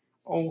says,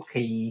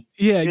 okay.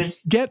 Yeah,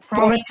 just get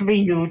promise to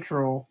be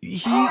neutral.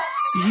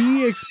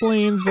 He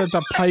explains that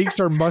the Pikes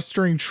are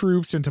mustering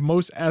troops into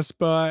Mos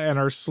Espa and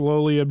are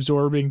slowly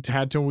absorbing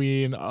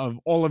Tatooine of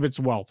all of its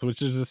wealth,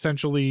 which is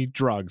essentially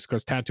drugs,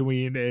 because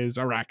Tatooine is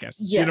Arrakis.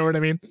 Yeah. You know what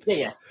I mean?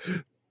 Yeah.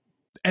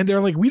 And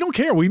they're like, we don't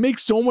care. We make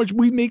so much.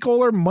 We make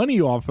all our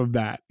money off of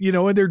that, you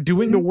know, and they're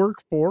doing the work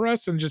for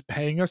us and just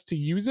paying us to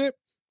use it.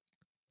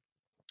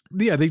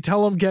 Yeah, they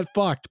tell them get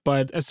fucked,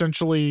 but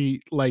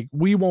essentially, like,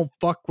 we won't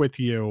fuck with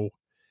you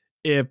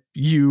if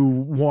you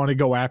want to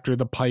go after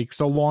the Pikes,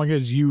 so long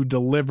as you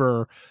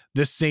deliver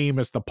the same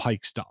as the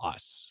Pikes to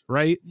us,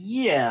 right?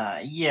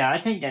 Yeah, I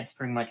think that's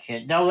pretty much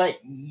it. They'll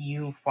let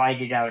you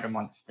fight it out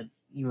amongst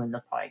you and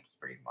the Pikes,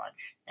 pretty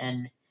much.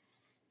 And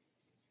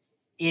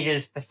it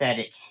is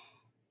pathetic.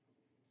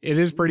 It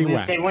is pretty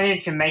whack. If they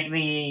wanted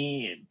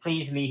to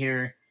please me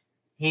here,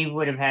 he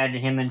would have had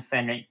him and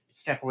Fennec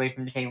step away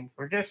from the table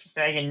for just a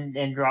second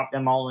and drop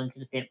them all into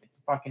the pit with the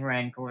fucking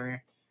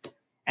Rancor.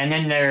 And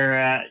then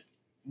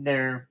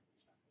their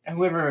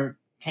whoever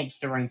takes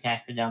the reins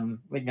after them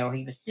would know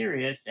he was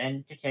serious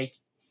and to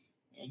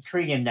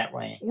treat him that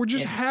way. Or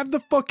just have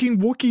the fucking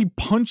Wookiee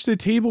punch the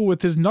table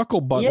with his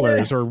knuckle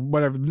butlers or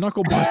whatever,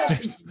 knuckle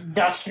busters.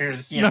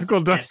 Dusters, yes.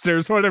 Knuckle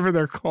dusters, whatever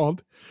they're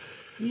called.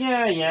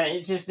 Yeah,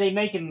 it's just they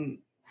make him,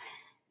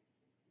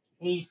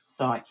 he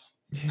sucks.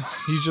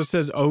 He just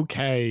says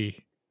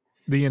okay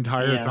the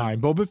entire time.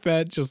 Boba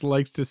Fett just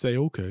likes to say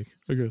okay,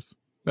 I guess.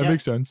 That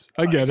makes sense.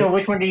 I get it. So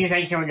which one do you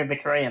think is going to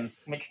betray him?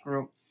 Which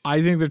group?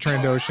 I think the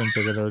Trandoshans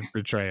are going to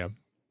betray him.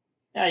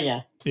 Oh,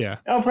 yeah. Yeah.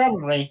 Oh,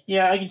 probably.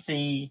 Yeah, I can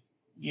see.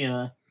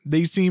 Yeah.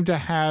 They seem to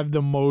have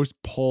the most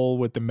pull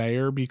with the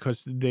mayor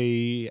because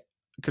they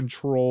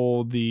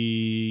control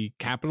the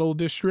capital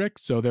district,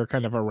 so they're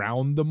kind of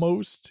around the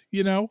most,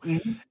 you know?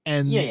 Mm-hmm.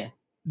 And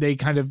they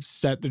kind of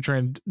set the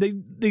trend.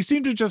 They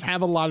seem to just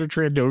have a lot of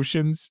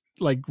Trandoshans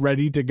like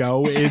ready to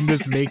go in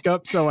this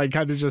makeup. So I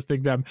kind of just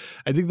think them.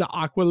 I think the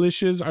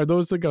Aqualicious are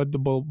those the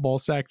ball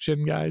sack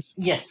chin guys.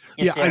 Yes.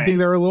 Yeah, I think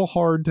they're a little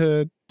hard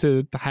to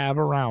have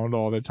around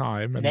all the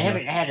time. And they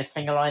haven't had a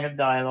single line of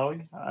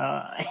dialogue.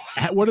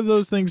 What do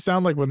those things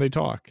sound like when they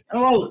talk?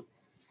 Oh,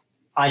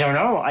 I don't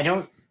know. I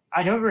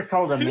don't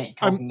recall them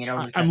talking.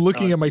 I'm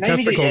looking at my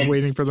testicles,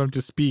 waiting for them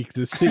to speak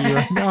to see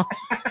right now.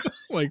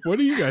 Like, what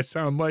do you guys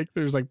sound like?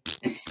 There's like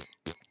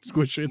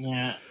squishing.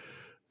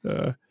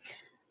 Yeah.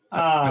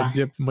 I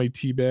dipped my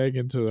tea bag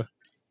into.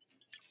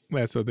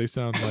 That's what they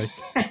sound like.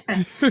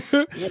 I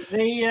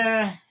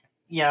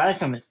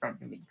assume it's probably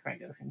going to be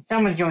Trandoshan.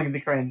 Someone's going to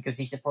betray him because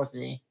he's supposed to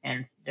be,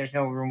 and there's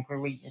no room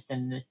for weakness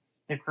in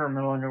the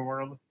criminal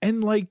underworld.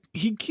 And like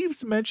he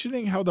keeps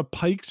mentioning how the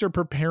Pikes are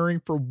preparing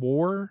for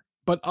war.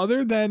 But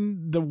other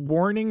than the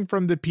warning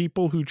from the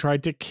people who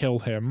tried to kill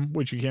him,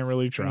 which you can't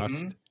really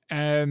trust,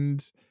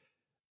 and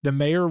the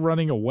mayor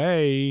running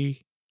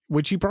away,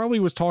 which he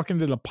probably was talking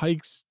to the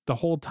Pikes the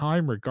whole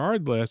time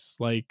regardless,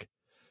 like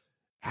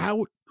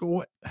I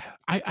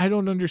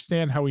don't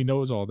understand how he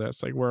knows all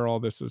this, like where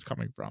all this is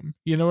coming from.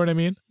 You know what I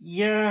mean?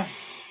 Yeah,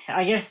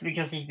 I guess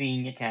because he's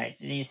being attacked.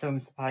 He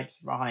assumes the Pikes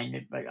are behind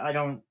it, but I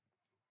don't.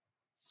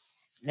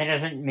 That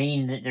doesn't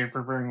mean that they're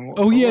preparing war.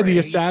 Oh yeah, the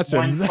assassin.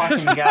 One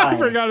fucking guy. I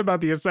forgot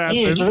about the assassin.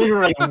 He's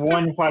literally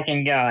one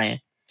fucking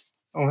guy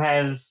who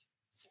has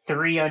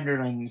 3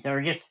 underlings, or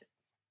just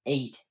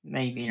 8,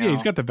 maybe. Yeah,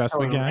 he's got the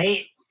Vespa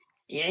guy.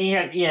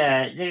 8.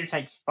 Yeah. There's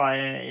like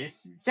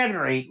 7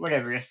 or 8,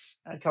 whatever.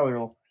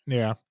 Total.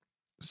 Yeah.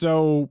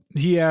 So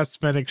he asks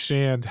Fennec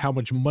Shand how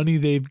much money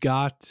they've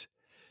got.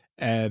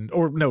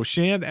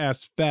 Shand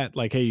asks Fett,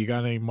 like, hey, you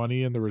got any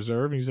money in the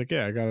reserve? And he's like,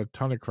 yeah, I got a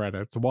ton of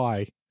credits.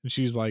 Why? And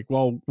she's like,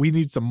 well, we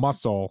need some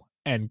muscle.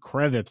 and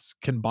credits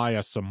can buy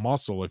us some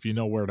muscle if you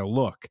know where to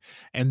look.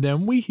 And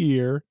then we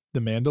hear the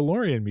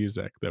Mandalorian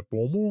music, that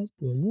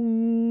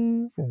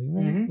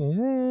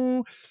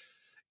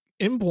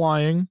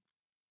implying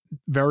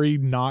very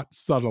not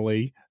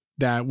subtly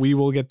that we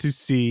will get to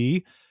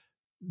see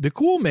the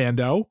cool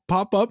Mando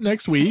pop up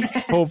next week,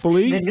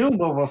 hopefully. The new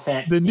Boba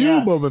Fett. The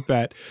new Boba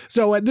Fett.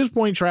 So at this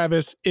point,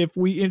 Travis, if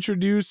we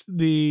introduce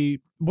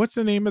what's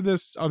the name of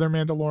this other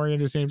Mandalorian?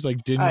 His name's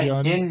like Din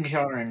Djarin. Din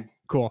Djarin.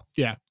 Cool.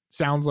 Yeah.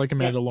 Sounds like a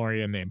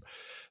Mandalorian name.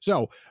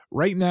 So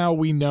right now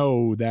we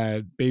know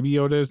that Baby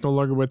Yoda is no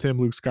longer with him.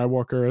 Luke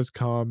Skywalker has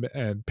come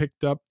and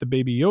picked up the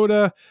Baby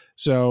Yoda.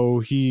 So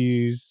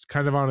he's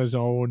kind of on his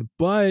own,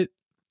 but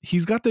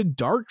he's got the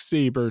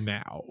Darksaber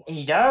now.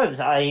 He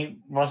does. I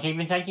wasn't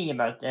even thinking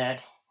about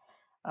that.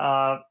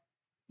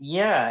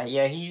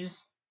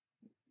 He's,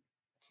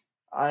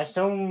 I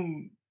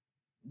assume,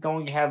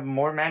 going to have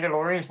more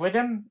Mandalorians with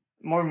him,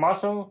 more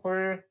muscle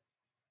for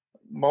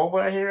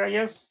Boba here, I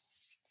guess.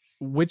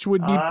 Which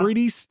would be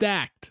pretty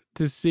stacked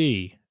to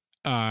see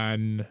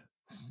on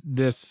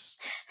this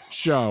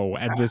show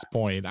at this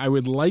point. I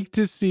would like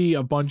to see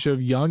a bunch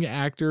of young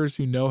actors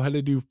who know how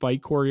to do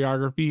fight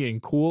choreography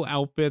and cool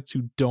outfits,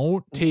 who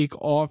don't take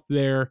off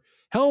their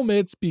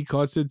helmets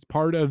because it's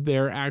part of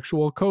their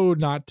actual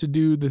code not to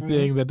do the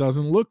thing that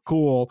doesn't look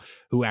cool,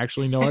 who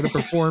actually know how to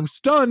perform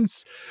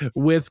stunts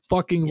with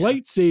fucking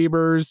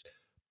lightsabers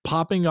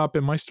popping up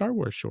in my Star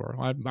Wars show.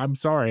 I'm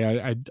sorry.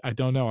 I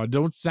don't know. I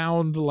don't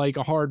sound like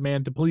a hard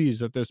man to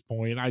please at this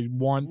point. I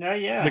want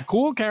the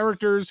cool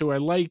characters who I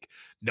like,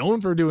 known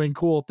for doing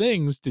cool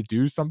things, to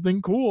do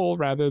something cool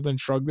rather than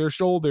shrug their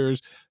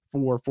shoulders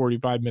for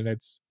 45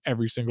 minutes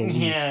every single week.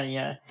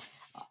 Yeah.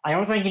 I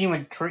don't think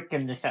anyone tricked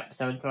him this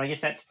episode, so I guess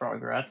that's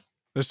progress.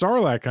 The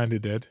Sarlacc kind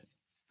of did.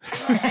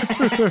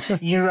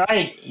 You're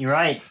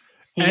right.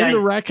 The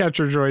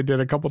Ratcatcher droid did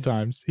a couple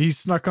times. He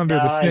snuck under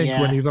the snake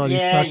when he thought he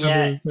snuck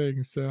under the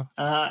thing. So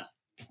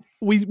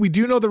we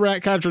do know the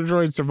Ratcatcher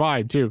droid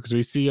survived too, because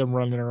we see him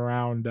running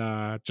around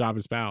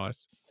Jabba's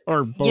palace.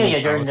 Or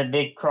Boba's during the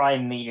big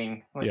crime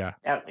meeting.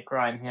 Out the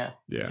crime,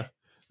 Yeah.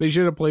 They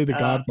should have played the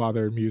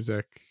Godfather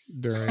music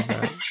during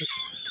that.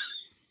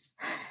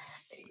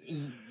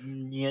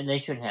 Yeah, they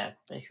should have.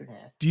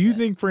 Do you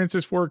think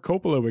Francis Ford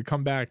Coppola would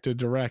come back to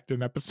direct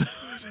an episode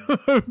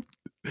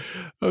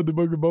of the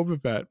Book of Boba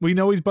Fett? We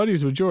know he's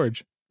buddies with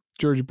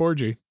Georgie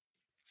Porgy.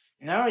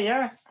 No,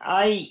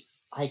 I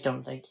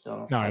don't think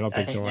so. No, I don't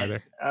think so either.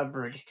 A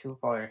bridge too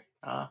far.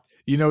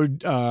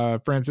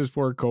 Francis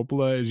Ford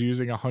Coppola is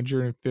using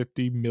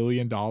 $150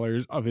 million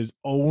of his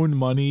own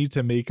money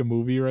to make a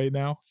movie right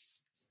now.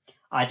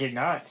 I did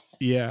not.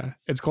 Yeah,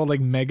 it's called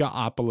like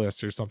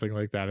Megaopolis or something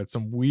like that. It's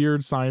some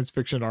weird science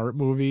fiction art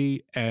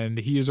movie, and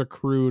he has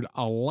accrued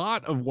a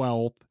lot of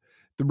wealth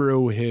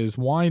through his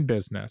wine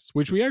business,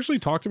 which we actually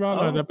talked about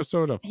on an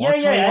episode of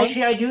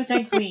Actually, I do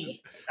think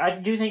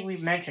we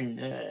mentioned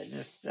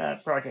this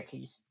project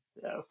he's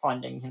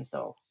funding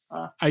himself.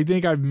 I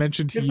think I've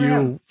mentioned to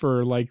you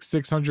for like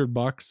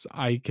 $600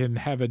 I can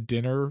have a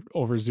dinner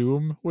over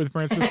Zoom with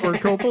Francis Ford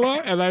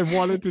Coppola, and I've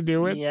wanted to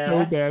do it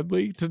so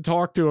badly, to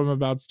talk to him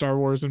about Star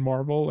Wars and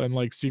Marvel and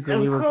like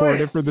secretly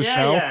record it for the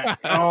show. Get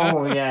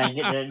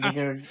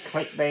a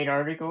clickbait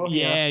article.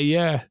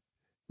 Yeah.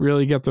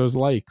 Really get those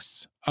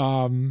likes.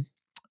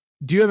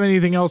 Do you have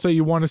anything else that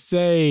you want to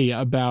say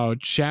about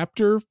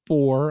Chapter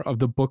 4 of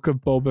the Book of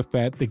Boba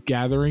Fett, The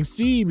Gathering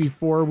Sea,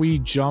 before we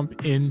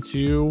jump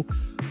into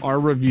our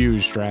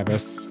reviews,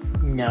 Travis?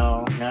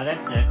 No,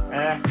 that's it.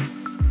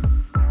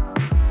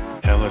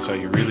 Tell us how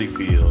you really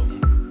feel.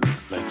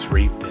 Let's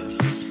rate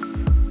this.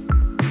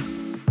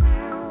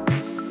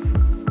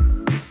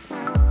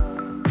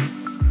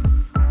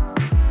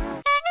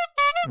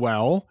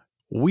 Well,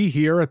 we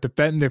here at the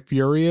Fett and the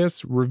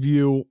Furious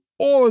review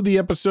all of the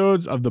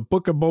episodes of the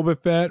Book of Boba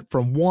Fett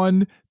from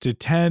 1 to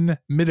 10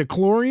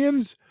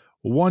 midichlorians,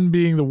 1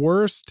 being the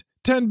worst,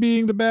 10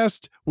 being the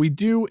best. We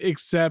do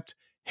accept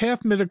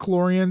half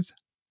midichlorians.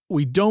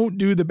 We don't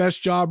do the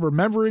best job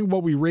remembering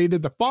what we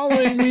rated the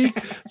following week,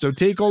 so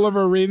take all of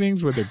our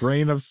ratings with a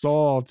grain of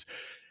salt.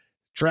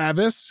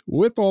 Travis,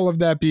 with all of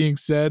that being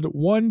said,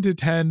 1 to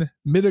 10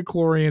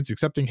 midichlorians,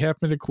 accepting half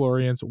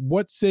midichlorians,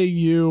 what say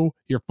you,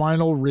 your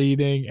final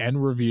rating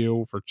and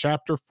review for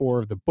Chapter 4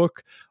 of the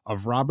Book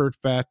of Robert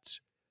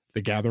Fett,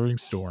 The Gathering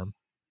Storm?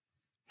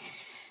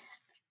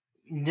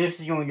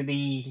 This is going to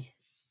be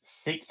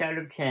 6 out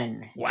of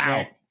 10.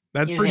 Wow,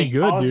 that's pretty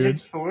good, dude.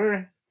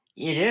 Score.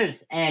 It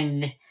is,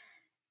 and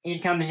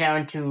it comes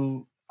down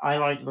to, I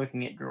like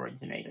looking at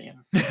droids and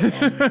aliens.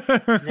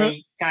 And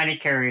they kind of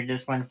carried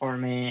this one for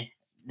me.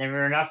 There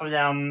were enough of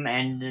them,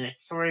 and the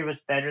story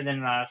was better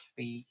than last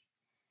week.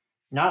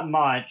 Not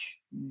much,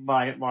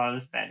 but it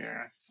was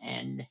better.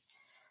 And,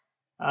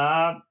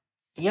 I'm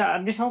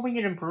just hoping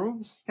it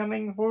improves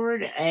coming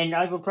forward. And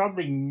I will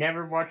probably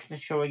never watch the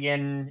show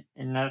again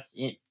unless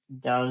it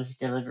does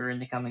deliver in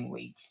the coming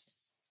weeks.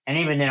 And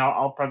even then,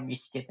 I'll probably be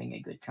skipping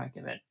a good chunk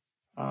of it.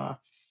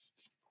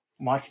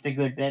 Watch the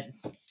good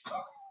bits.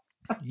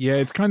 Yeah,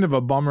 it's kind of a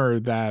bummer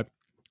that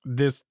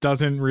this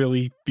doesn't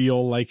really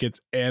feel like it's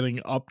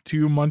adding up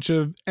to much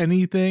of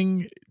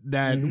anything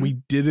that we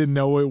didn't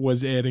know it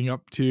was adding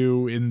up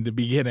to in the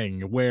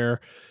beginning, where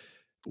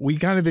we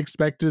kind of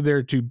expected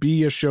there to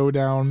be a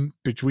showdown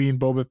between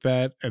Boba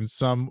Fett and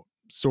some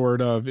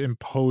sort of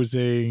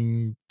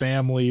imposing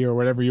family or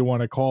whatever you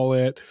want to call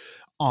it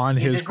on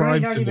his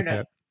crime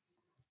syndicate.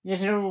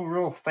 There's no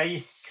real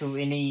face to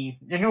any.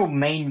 There's no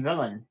main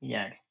villain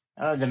yet.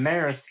 The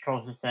mayor is the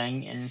closest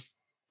thing, and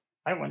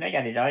I don't want that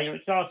guy to die.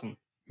 It's awesome.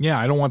 Yeah,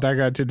 I don't want that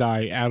guy to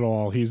die at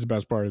all. He's the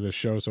best part of this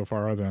show so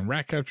far, other than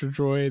Ratcatcher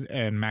Droid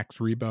and Max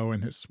Rebo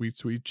and his sweet,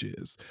 sweet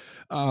jizz.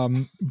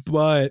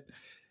 But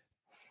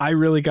I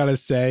really got to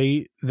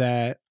say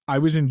that I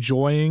was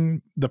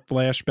enjoying the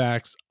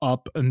flashbacks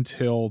up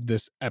until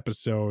this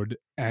episode,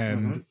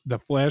 and the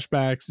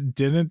flashbacks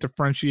didn't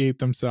differentiate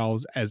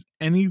themselves as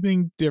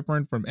anything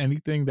different from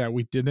anything that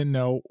we didn't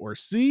know or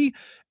see.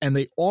 And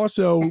they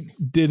also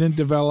didn't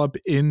develop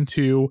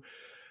into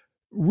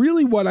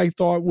really what I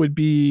thought would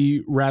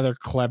be rather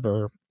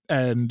clever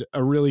and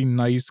a really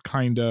nice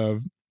kind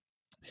of,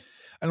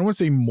 I don't want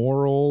to say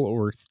moral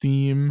or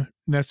theme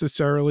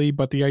necessarily,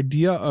 but the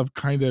idea of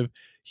kind of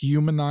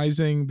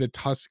humanizing the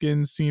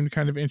Tuskens seemed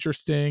kind of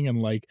interesting,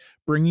 and like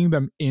bringing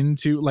them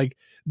into like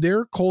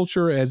their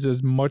culture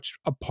as much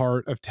a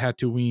part of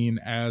Tatooine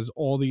as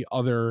all the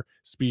other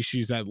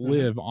species that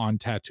live on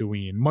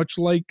Tatooine, much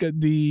like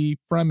the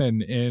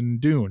Fremen in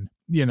Dune.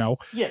 You know,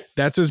 yes,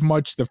 that's as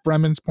much the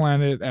Fremen's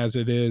planet as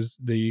it is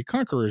the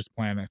Conqueror's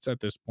planets at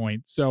this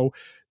point. So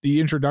the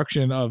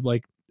introduction of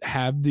like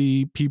have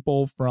the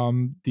people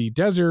from the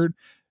desert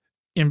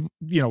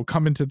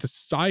come into the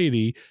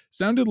society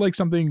sounded like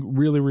something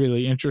really,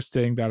 really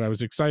interesting that I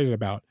was excited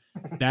about.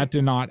 That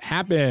did not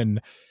happen.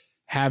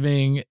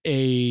 Having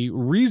a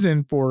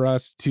reason for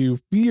us to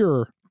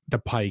fear the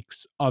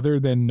Pikes other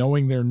than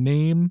knowing their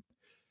name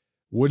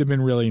would have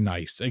been really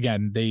nice.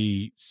 Again,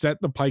 they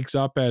set the Pikes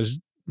up as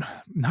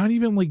not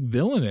even like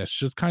villainous,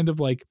 just kind of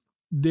like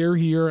they're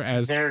here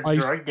as they're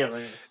drug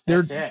dealers.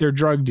 They're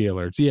drug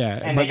dealers, yeah.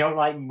 And they don't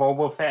like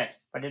Boba Fett,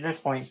 but at this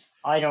point,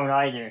 I don't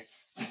either.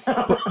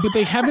 But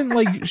they haven't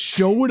like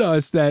showed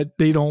us that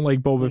they don't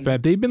like Boba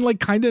Fett. They've been like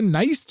kind of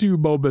nice to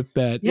Boba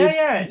Fett.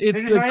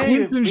 It's the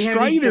Clinton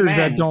Striders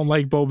that don't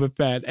like Boba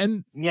Fett,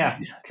 and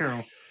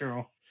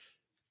true.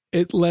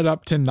 It led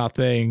up to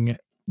nothing.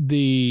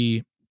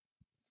 The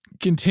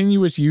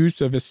continuous use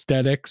of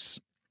aesthetics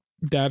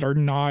that are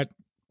not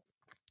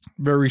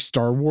very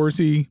Star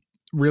Warsy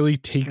really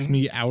takes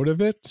me out of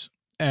it,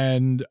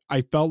 and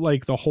I felt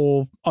like the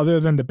whole, other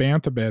than the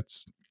Bantha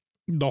bits,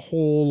 the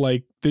whole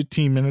like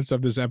 15 minutes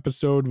of this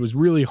episode was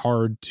really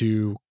hard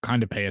to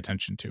kind of pay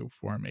attention to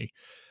for me.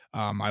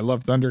 I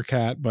love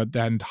Thundercat, but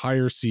that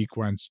entire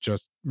sequence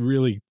just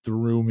really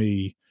threw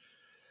me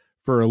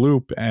for a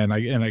loop, and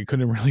I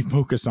couldn't really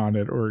focus on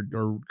it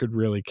or could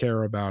really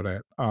care about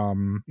it.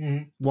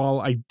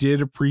 While I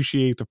did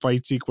appreciate the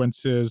fight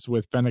sequences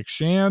with Fennec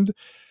Shand,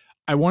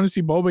 I want to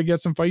see Boba get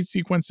some fight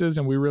sequences,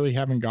 and we really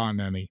haven't gotten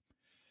any.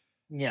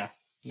 Yeah.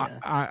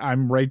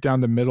 I'm right down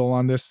the middle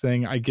on this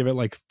thing. I give it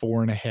like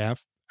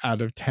 4.5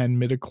 out of 10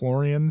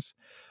 midichlorians.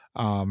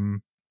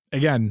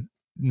 Again,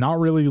 not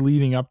really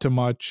leading up to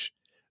much.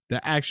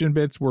 The action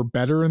bits were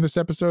better in this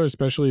episode,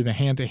 especially the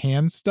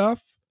hand-to-hand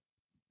stuff,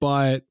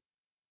 but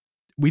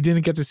we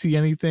didn't get to see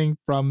anything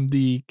from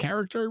the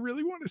character I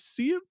really want to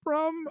see it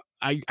from.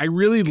 I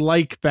really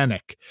like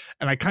Fennec,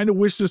 and I kind of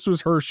wish this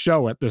was her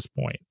show at this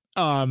point.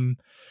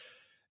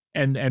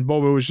 And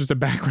Boba was just a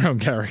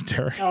background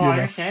character. Oh, I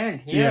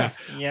understand. Yeah.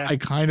 I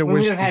kind of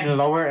wish we would have had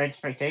lower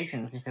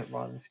expectations if it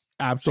was.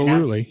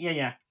 Absolutely.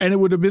 Yeah. And it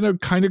would have been a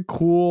kind of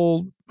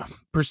cool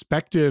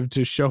perspective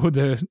to show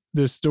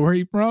the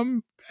story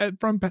from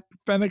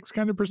Fennec's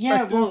kind of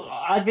perspective. Yeah, well,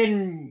 I've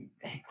been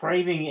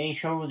craving a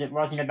show that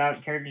wasn't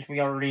about characters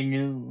we already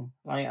knew.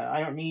 Like,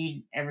 I don't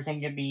need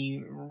everything to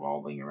be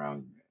revolving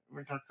around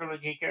original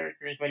trilogy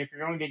characters, but if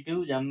you're going to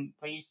do them,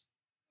 please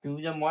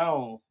do them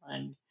well.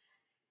 And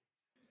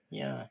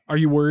yeah. Are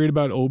you worried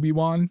about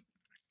Obi-Wan?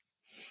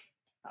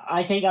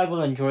 I think I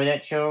will enjoy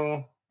that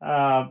show.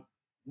 I'm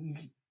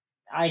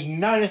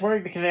not as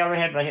worried because I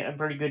already have like a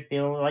pretty good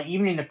feel. Like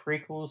even in the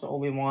prequels,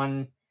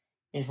 Obi-Wan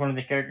is one of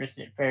the characters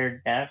that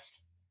fared best.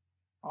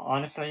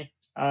 Honestly.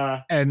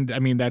 And I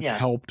mean that's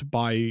helped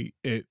by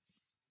it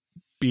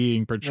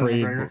being portrayed.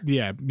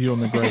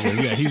 Ewan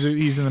McGregor. Yeah,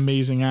 he's an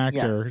amazing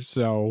actor. Yeah.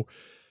 So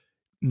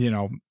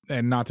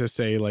and not to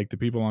say like the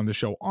people on the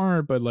show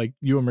aren't, but like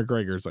Ewan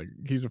McGregor's like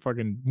he's a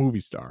fucking movie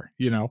star,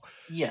 Yeah.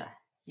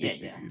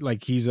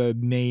 Like he's a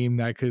name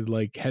that could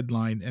like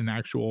headline an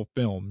actual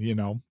film,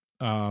 You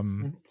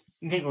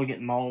think we'll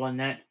get Maul on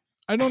that?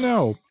 I don't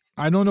know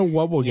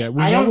what we'll get.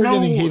 We know we're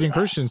getting Hayden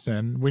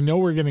Christensen. We know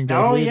we're getting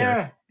Darth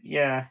Vader.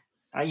 Yeah,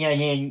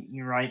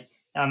 you're right.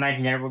 I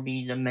imagine there will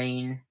be the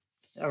main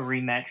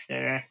rematch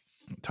there.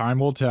 Time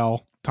will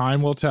tell.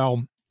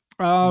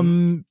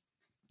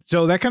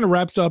 So that kind of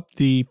wraps up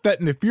the Fett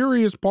and the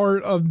Furious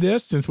part of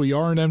this. Since we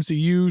are an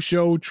MCU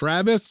show,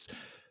 Travis,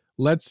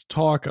 let's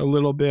talk a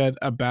little bit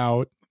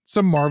about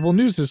some Marvel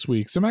news this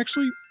week. Some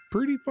actually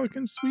pretty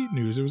fucking sweet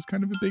news. It was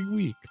kind of a big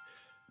week.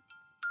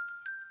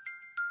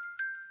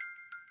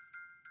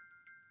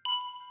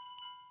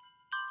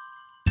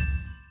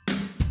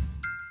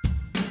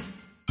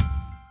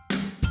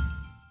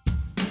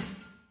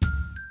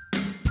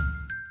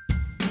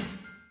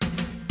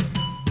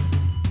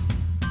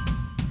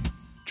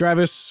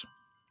 Travis,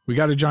 we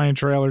got a giant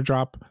trailer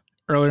drop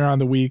earlier on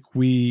the week.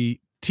 We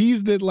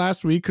teased it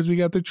last week because we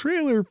got the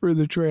trailer for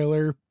the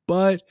trailer,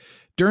 but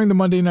during the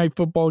Monday Night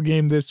Football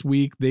game this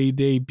week, they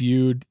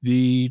debuted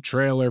the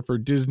trailer for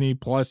Disney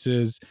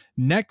Plus's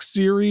next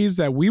series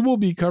that we will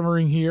be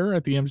covering here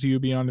at the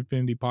MCU Beyond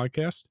Infinity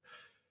podcast,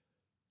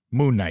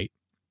 Moon Knight.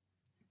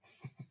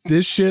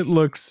 This shit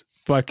looks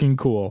fucking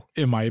cool,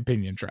 in my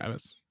opinion,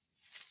 Travis.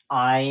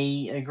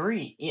 I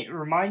agree. It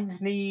reminds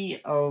me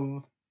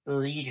of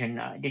Legion.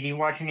 Did you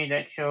watch any of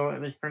that show? It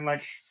was pretty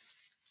much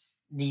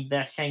the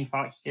best thing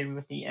Fox did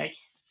with the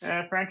X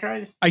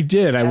franchise. I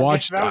did. I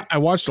watched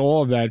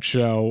all of that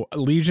show.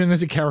 Legion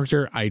is a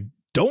character I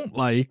don't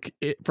like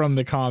it from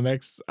the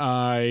comics.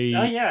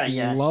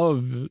 I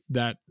love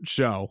that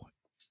show.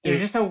 It was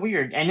just so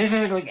weird, and this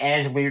isn't like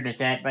as weird as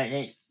that, but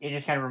it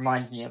just kind of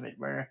reminds me of it,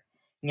 where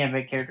you have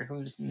a character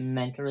who's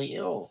mentally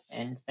ill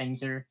and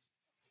things are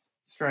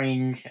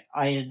strange.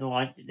 I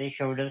like that they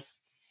showed us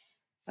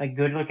a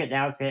good look at the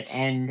outfit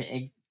and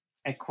a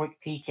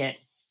quick peek at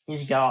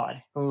his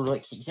god, who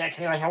looks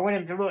exactly like I want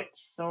him to look.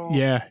 So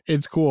yeah,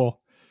 it's cool.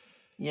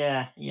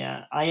 Yeah.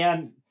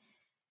 The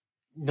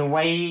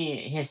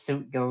way his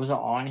suit goes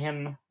on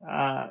him,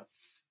 I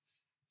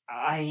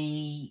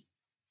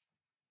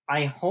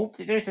hope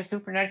that there's a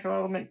supernatural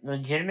element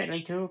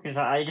legitimately too, because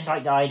I just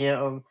like the idea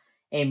of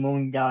a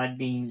moon god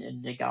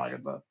being the god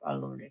of a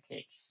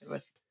lunatic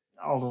with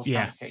all those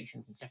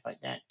connotations and stuff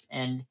like that.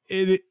 And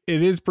it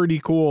is pretty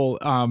cool.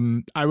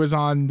 I was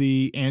on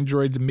the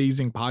Android's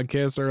Amazing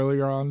podcast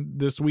earlier on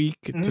this week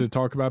to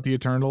talk about the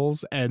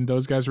Eternals, and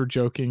those guys were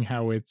joking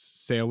how it's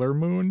Sailor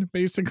Moon,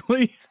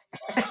 basically.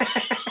 Like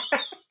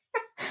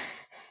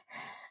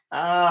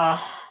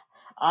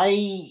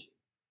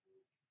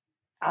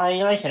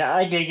I said,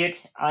 I dig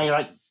it. I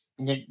like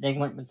that they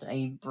went with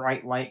a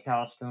bright white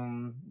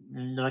costume. It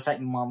looks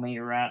like mummy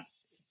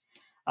rats.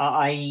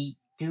 I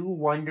do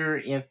wonder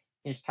if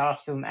his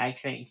costume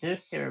actually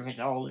exists or if it's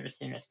all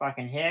just in his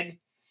fucking head.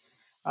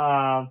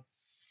 Yeah.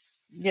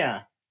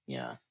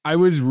 I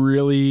was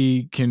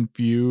really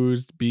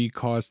confused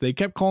because they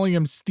kept calling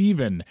him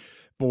Steven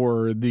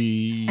for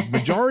the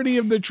majority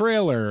of the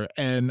trailer,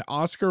 and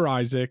Oscar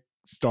Isaac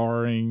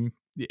starring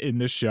in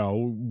the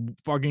show,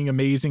 fucking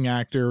amazing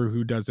actor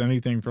who does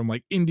anything from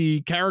like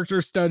indie character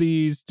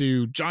studies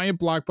to giant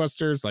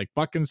blockbusters like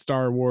fucking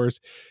Star Wars.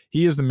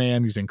 He is the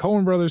man. He's in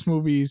Coen Brothers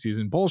movies. He's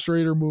in Paul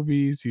Schrader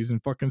movies. He's in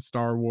fucking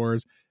Star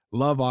Wars.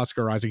 Love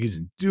Oscar Isaac. He's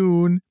in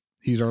Dune.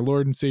 He's our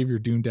Lord and Savior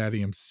Dune Daddy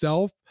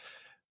himself.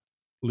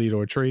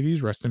 Leto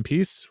Atreides, rest in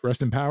peace,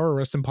 rest in power,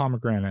 rest in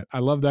pomegranate. I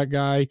love that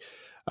guy.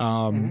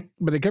 But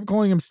they kept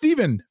calling him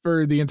Steven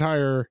for the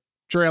entire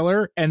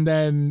trailer, and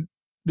then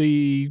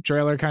the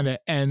trailer kind of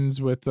ends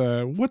with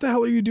what the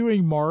hell are you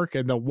doing, Mark?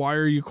 And the why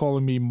are you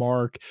calling me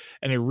Mark?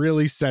 And it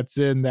really sets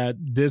in that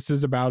this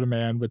is about a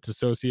man with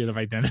dissociative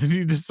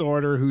identity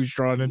disorder who's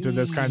drawn into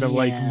this kind of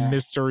like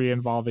mystery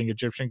involving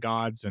Egyptian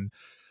gods and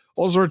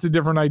all sorts of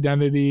different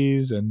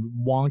identities and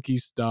wonky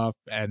stuff.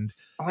 And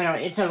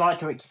it's a lot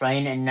to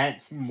explain, and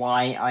that's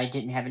why I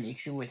didn't have an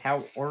issue with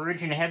how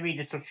origin heavy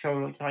this show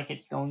looks like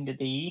it's going to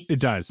be. It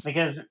does,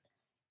 because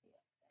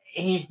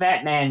he's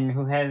Batman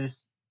who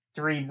has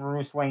 3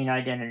 Bruce Wayne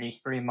identities,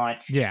 pretty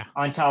much. Yeah.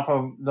 On top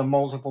of the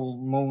multiple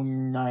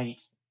Moon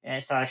Knight /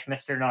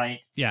 Mr.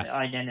 Knight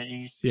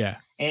identities. Yeah.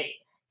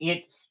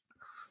 It's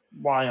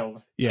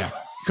wild. Yeah.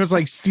 Because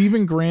like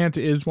Stephen Grant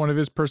is one of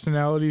his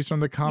personalities from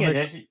the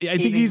comics. I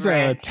think he's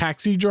a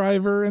taxi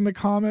driver in the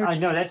comics.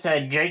 No, that's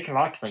Jake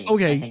Lockley.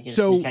 Okay,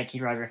 so the taxi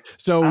driver.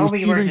 So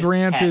Stephen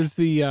Grant is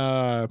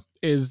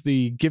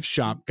the gift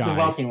shop guy, the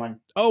wealthy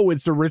one. Oh,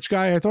 it's the rich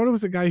guy. I thought it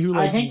was the guy who.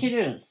 I think it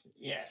is.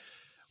 Yeah.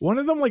 One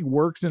of them like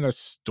works in a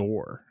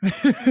store.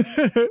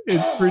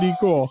 It's pretty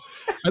cool.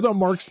 I thought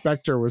Mark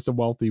Spector was the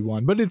wealthy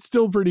one, but it's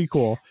still pretty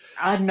cool.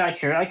 I'm not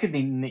sure. I could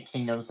be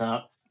mixing those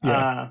up.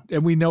 Yeah.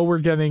 And we know we're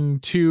getting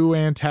 2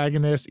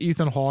 antagonists,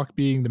 Ethan Hawke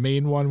being the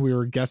main one. We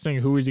were guessing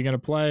who is he going to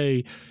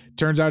play.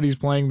 Turns out he's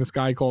playing this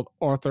guy called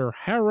Arthur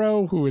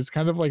Harrow, who is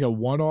kind of like a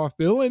one-off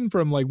villain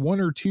from like 1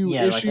 or 2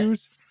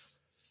 issues.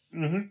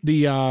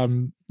 The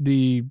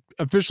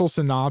official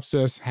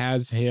synopsis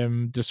has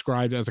him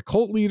described as a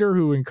cult leader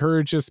who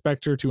encourages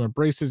Spectre to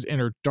embrace his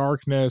inner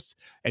darkness.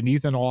 And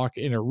Ethan Hawke,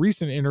 in a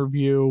recent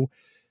interview,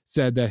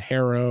 said that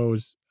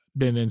Harrow's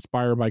been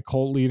inspired by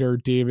cult leader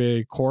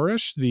David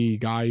Koresh, the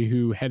guy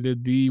who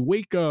headed the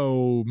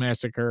Waco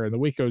massacre and the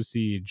Waco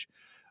siege.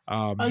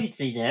 I can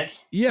see that.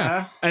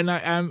 Yeah, and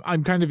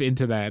I'm kind of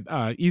into that.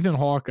 Ethan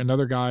Hawke,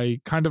 another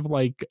guy, kind of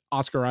like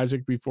Oscar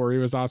Isaac before he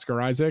was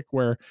Oscar Isaac,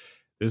 where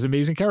this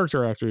amazing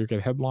character actor who could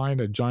headline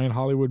a giant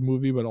Hollywood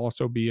movie, but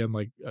also be in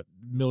like a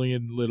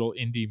million little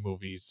indie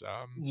movies.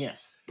 Yes.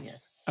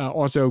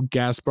 Also,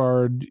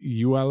 Gaspard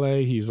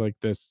Ulliel, he's like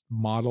this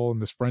model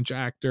and this French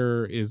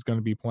actor, is going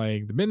to be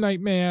playing the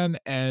Midnight Man.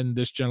 And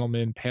this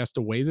gentleman passed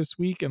away this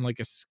week in like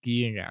a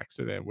skiing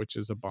accident, which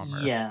is a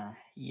bummer. Yeah.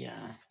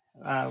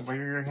 Wear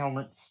your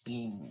helmet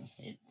skiing.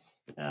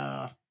 It's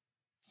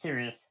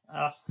serious.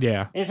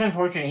 Yeah. It's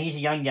unfortunate. He's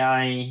a young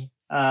guy.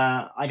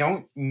 I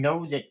don't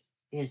know that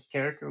his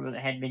character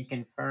had been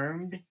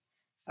confirmed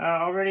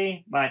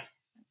already, but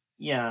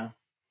yeah.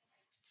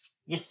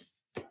 Yes,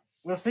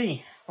 we'll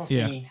see. We'll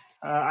see.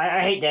 I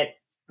hate that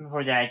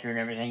for the actor and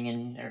everything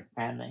and their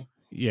family.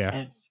 Yeah.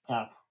 It's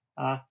tough.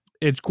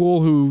 It's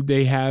cool who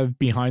they have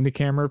behind the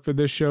camera for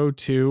this show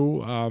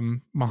too.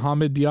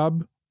 Mohammed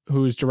Diab,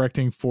 who is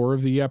directing 4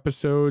 of the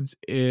episodes,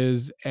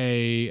 is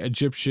a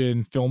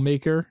Egyptian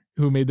filmmaker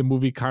who made the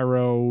movie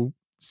Cairo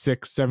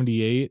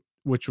 678,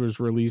 which was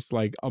released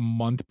like a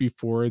month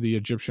before the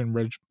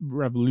Egyptian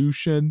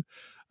Revolution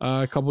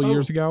a couple of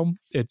years ago.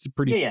 It's a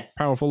pretty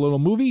powerful little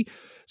movie.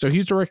 So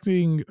he's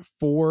directing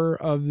 4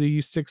 of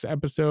the 6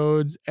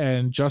 episodes,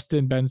 and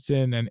Justin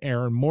Benson and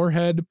Aaron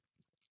Moorhead,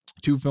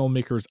 2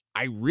 filmmakers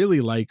I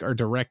really like, are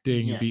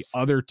directing the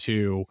other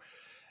 2.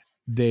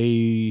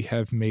 They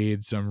have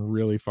made some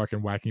really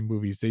fucking wacky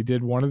movies. They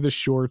did one of the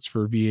shorts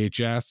for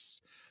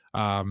VHS.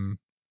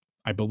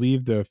 I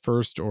believe the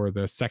first or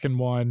the second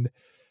one,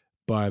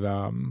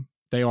 but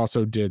they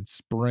also did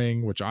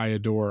Spring, which I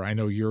adore. I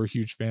know you're a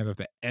huge fan of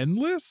The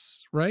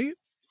Endless, right?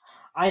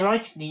 I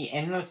liked The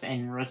Endless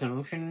and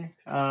Resolution.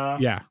 No,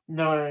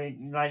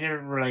 neither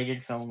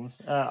related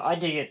films. I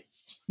dig it.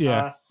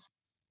 Yeah.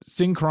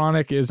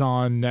 Synchronic is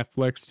on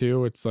Netflix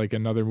too. It's like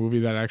another movie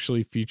that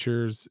actually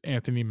features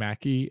Anthony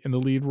Mackie in the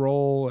lead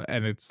role,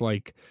 and it's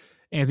like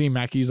Anthony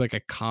Mackie's like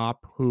a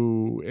cop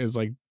who is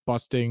like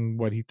busting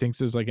what he thinks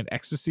is like an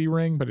ecstasy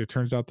ring, but it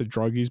turns out the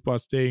drug he's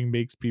busting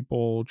makes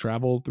people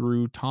travel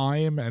through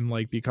time and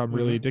like become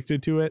really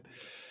addicted to it.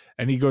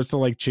 And he goes to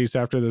like chase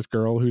after this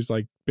girl who's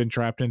like been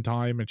trapped in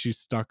time, and she's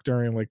stuck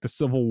during like the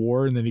Civil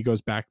War, and then he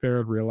goes back there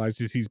and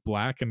realizes he's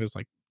black and is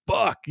like,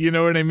 fuck, you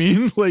know what I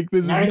mean? Like,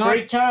 this not is not a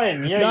great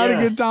time. Not a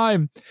good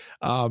time.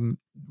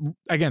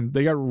 Again,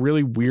 they got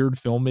really weird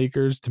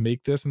filmmakers to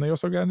make this, and they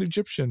also got an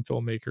Egyptian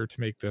filmmaker to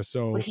make this.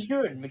 So, which is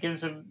good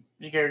because of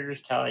the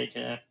character's tied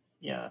to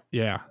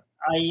yeah.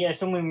 I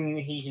assume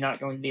he's not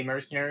going to be a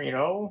mercenary at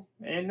all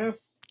in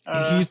this.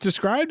 He's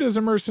described as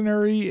a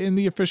mercenary in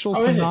the official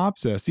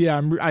synopsis.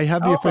 Yeah, I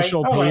have the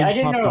official page. I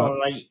didn't know.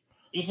 Like,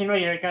 he seemed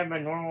like kind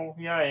of a normal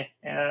guy,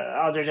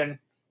 other than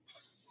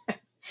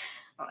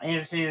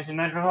his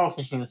mental health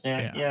issues.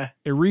 Yeah.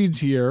 It reads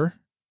here: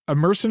 a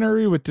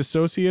mercenary with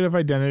dissociative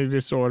identity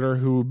disorder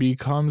who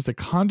becomes the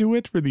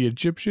conduit for the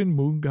Egyptian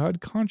moon god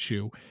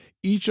Khonshu.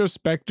 Each of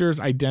Spectre's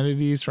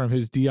identities from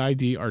his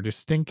DID are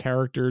distinct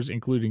characters,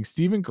 including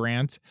Stephen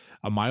Grant,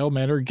 a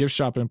mild-mannered gift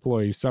shop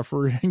employee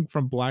suffering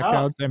from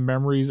blackouts and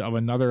memories of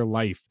another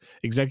life.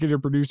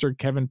 Executive producer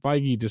Kevin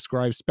Feige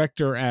describes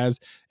Spectre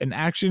as an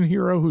action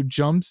hero who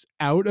jumps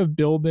out of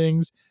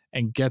buildings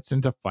and gets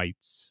into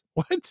fights.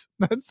 What?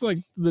 That's like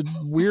the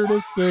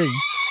weirdest thing.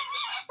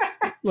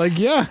 Like,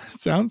 yeah,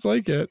 sounds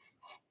like it.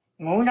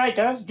 Moon Knight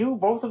does do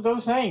both of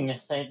those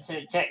things. It's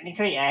a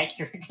technically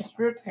accurate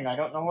description. I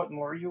don't know what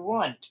more you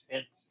want.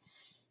 It's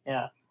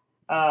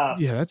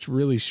that's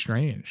really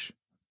strange.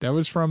 That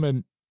was from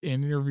an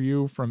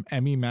interview from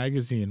Emmy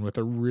Magazine with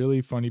a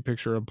really funny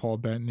picture of Paul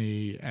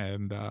Bettany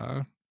and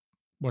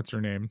what's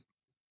her name?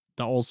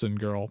 The Olsen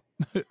girl.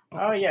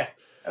 Oh yeah,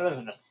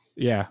 Elizabeth.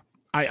 Yeah.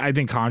 I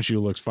think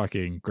Khonshu looks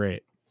fucking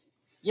great.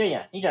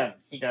 Yeah, he does.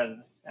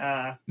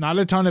 Not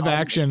a ton of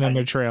action in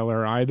the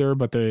trailer either,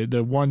 but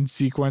the one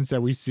sequence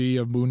that we see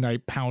of Moon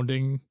Knight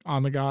pounding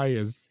on the guy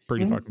is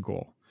pretty fucking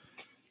cool.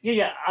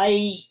 Yeah.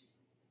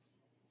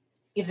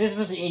 If this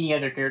was any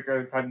other character, I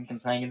would probably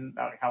complain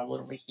about how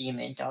little we see him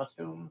in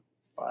costume.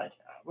 But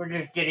we're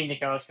just getting the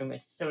costume.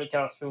 It's a silly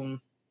costume.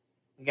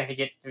 We got to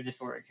get through this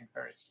origin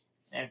first.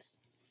 That's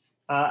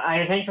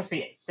I think it'll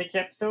be 6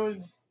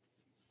 episodes,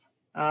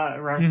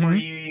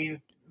 around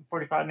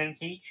 45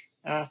 minutes each.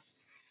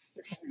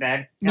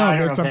 Bad. No,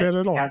 that's not bad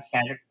at all. Counts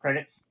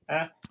credits.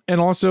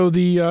 And also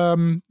the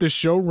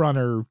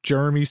showrunner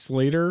Jeremy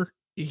Slater.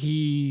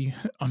 He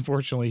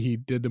unfortunately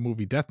did the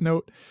movie Death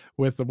Note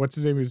with what's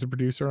his name? He was the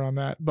producer on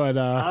that. But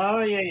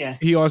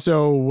he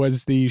also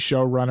was the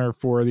showrunner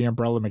for the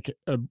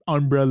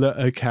Umbrella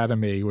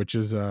Academy, which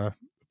is a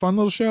fun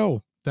little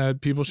show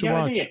that people should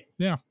watch.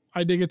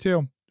 I dig it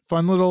too.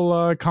 Fun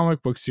little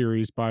comic book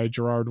series by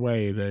Gerard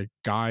Way, the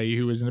guy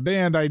who was in a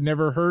band I'd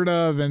never heard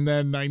of, and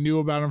then I knew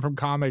about him from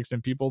comics,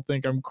 and people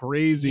think I'm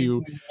crazy.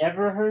 You've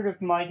never heard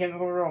of My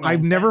Chemical Romance?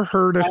 I've never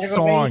heard a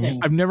song. Amazing.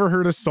 I've never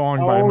heard a song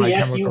by My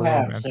Chemical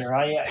Romance. Yes, you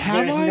have,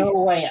 sir. There's no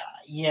way.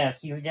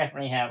 Yes, you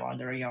definitely have one.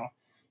 There you go.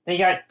 They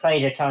got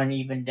played a ton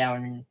even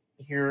down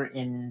here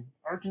in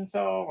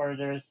Arkansas, where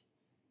there's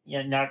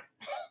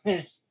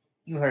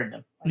you heard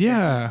them.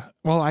 Yeah.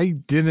 Well, I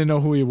didn't know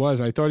who he was.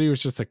 I thought he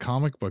was just a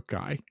comic book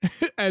guy.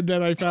 And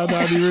then I found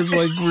out he was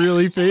like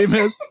really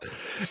famous.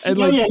 And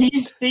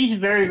he's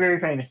very, very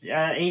famous.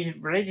 He's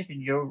related to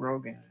Joe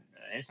Rogan.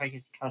 it's like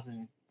his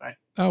cousin. But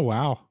Oh,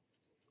 wow.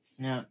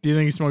 no. Do you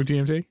think he smoked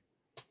DMT?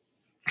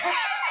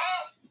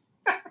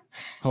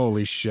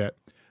 Holy shit.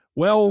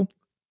 Well,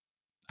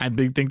 I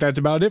think that's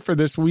about it for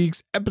this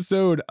week's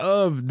episode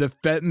of The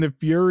Fett and the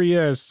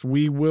Furious.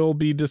 We will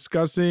be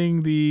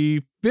discussing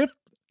the 5th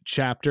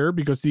chapter,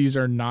 because these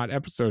are not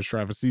episodes,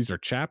 Travis. These are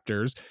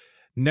chapters.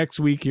 Next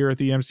week here at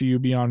the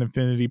MCU Beyond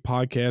Infinity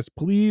podcast.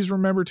 Please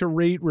remember to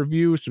rate,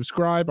 review,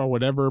 subscribe on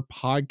whatever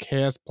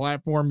podcast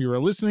platform you are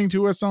listening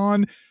to us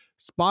on.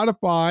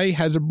 Spotify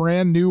has a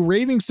brand new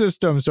rating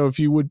system, so if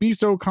you would be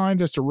so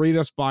kind as to rate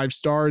us 5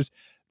 stars,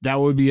 that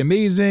would be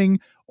amazing.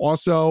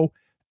 Also,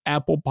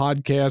 Apple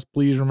Podcasts,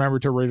 please remember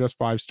to rate us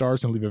 5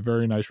 stars and leave a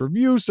very nice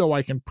review so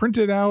I can print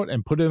it out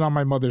and put it on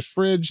my mother's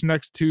fridge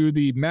next to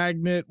the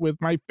magnet with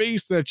my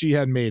face that she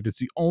had made. It's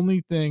the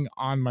only thing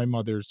on my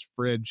mother's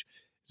fridge.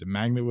 It's a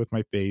magnet with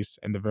my face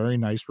and the very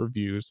nice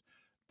reviews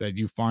that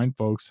you fine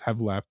folks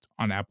have left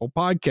on Apple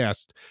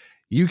Podcast.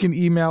 You can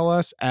email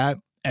us at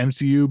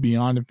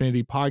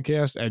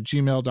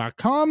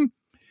mcubeyondinfinitypodcast@gmail.com.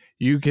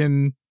 You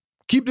can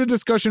keep the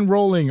discussion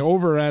rolling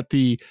over at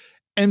the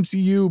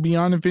MCU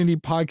Beyond Infinity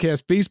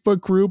Podcast Facebook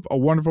group, a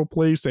wonderful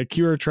place that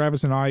Kira,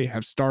 Travis, and I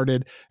have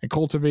started and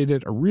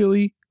cultivated, a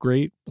really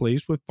great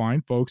place with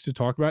fine folks to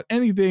talk about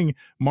anything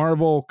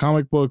Marvel,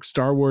 comic books,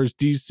 Star Wars,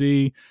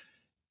 DC.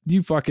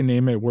 You fucking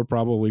name it, we're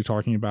probably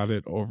talking about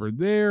it over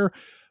there.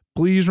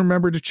 Please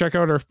remember to check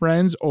out our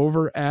friends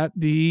over at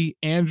the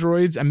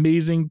Androids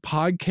Amazing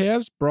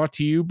Podcast, brought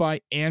to you by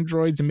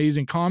Androids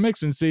Amazing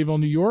Comics in Sayville,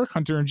 New York.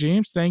 Hunter and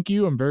James, thank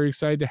you. I'm very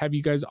excited to have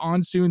you guys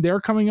on soon.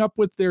 They're coming up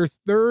with their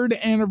 3rd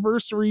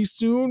anniversary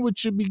soon, which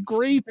should be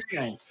great.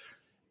 Nice.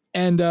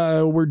 And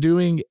we're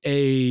doing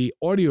a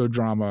audio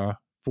drama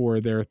for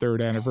their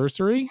 3rd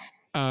anniversary.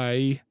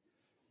 I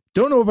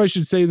don't know if I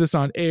should say this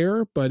on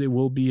air, but it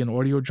will be an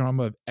audio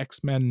drama of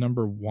X-Men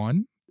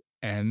 #1.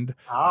 And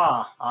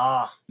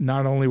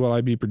not only will I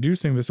be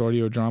producing this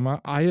audio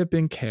drama, I have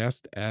been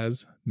cast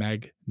as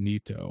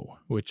Magneto,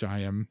 which I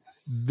am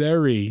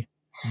very,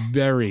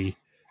 very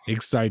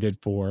excited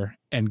for,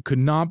 and could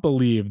not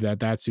believe that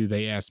that's who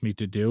they asked me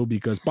to do,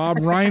 because Bob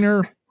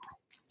Reiner,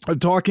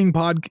 Talking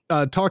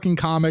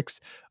Comics,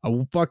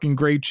 a fucking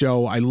great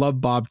show. I love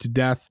Bob to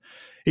death.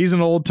 He's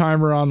an old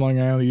timer on Long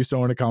Island. He used to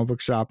own a comic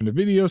book shop and a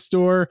video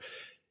store.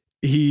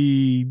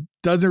 He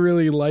doesn't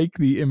really like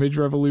the image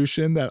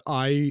revolution that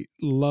I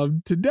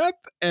love to death.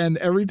 And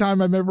every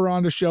time I'm ever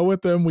on a show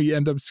with him, we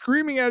end up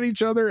screaming at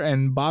each other,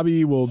 and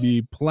Bobby will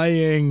be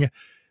playing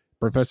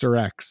Professor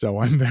X. So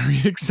I'm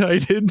very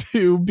excited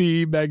to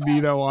be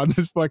Magneto on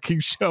this fucking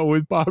show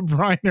with Bob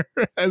Reiner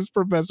as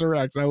Professor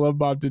X. I love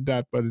Bob to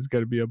death, but it's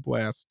going to be a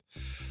blast.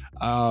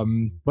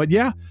 But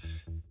yeah,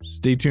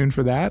 stay tuned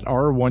for that.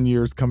 Our 1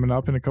 year is coming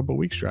up in a couple of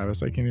weeks,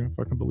 Travis. I can't even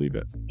fucking believe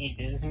it. It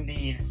is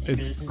indeed.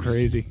 It's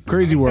crazy.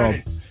 Crazy world.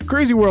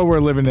 Crazy world we're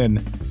living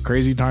in.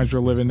 Crazy times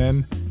we're living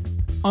in.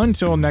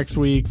 Until next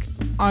week,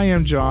 I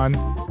am John.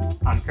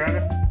 I'm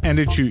Travis. And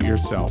to shoot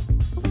yourself.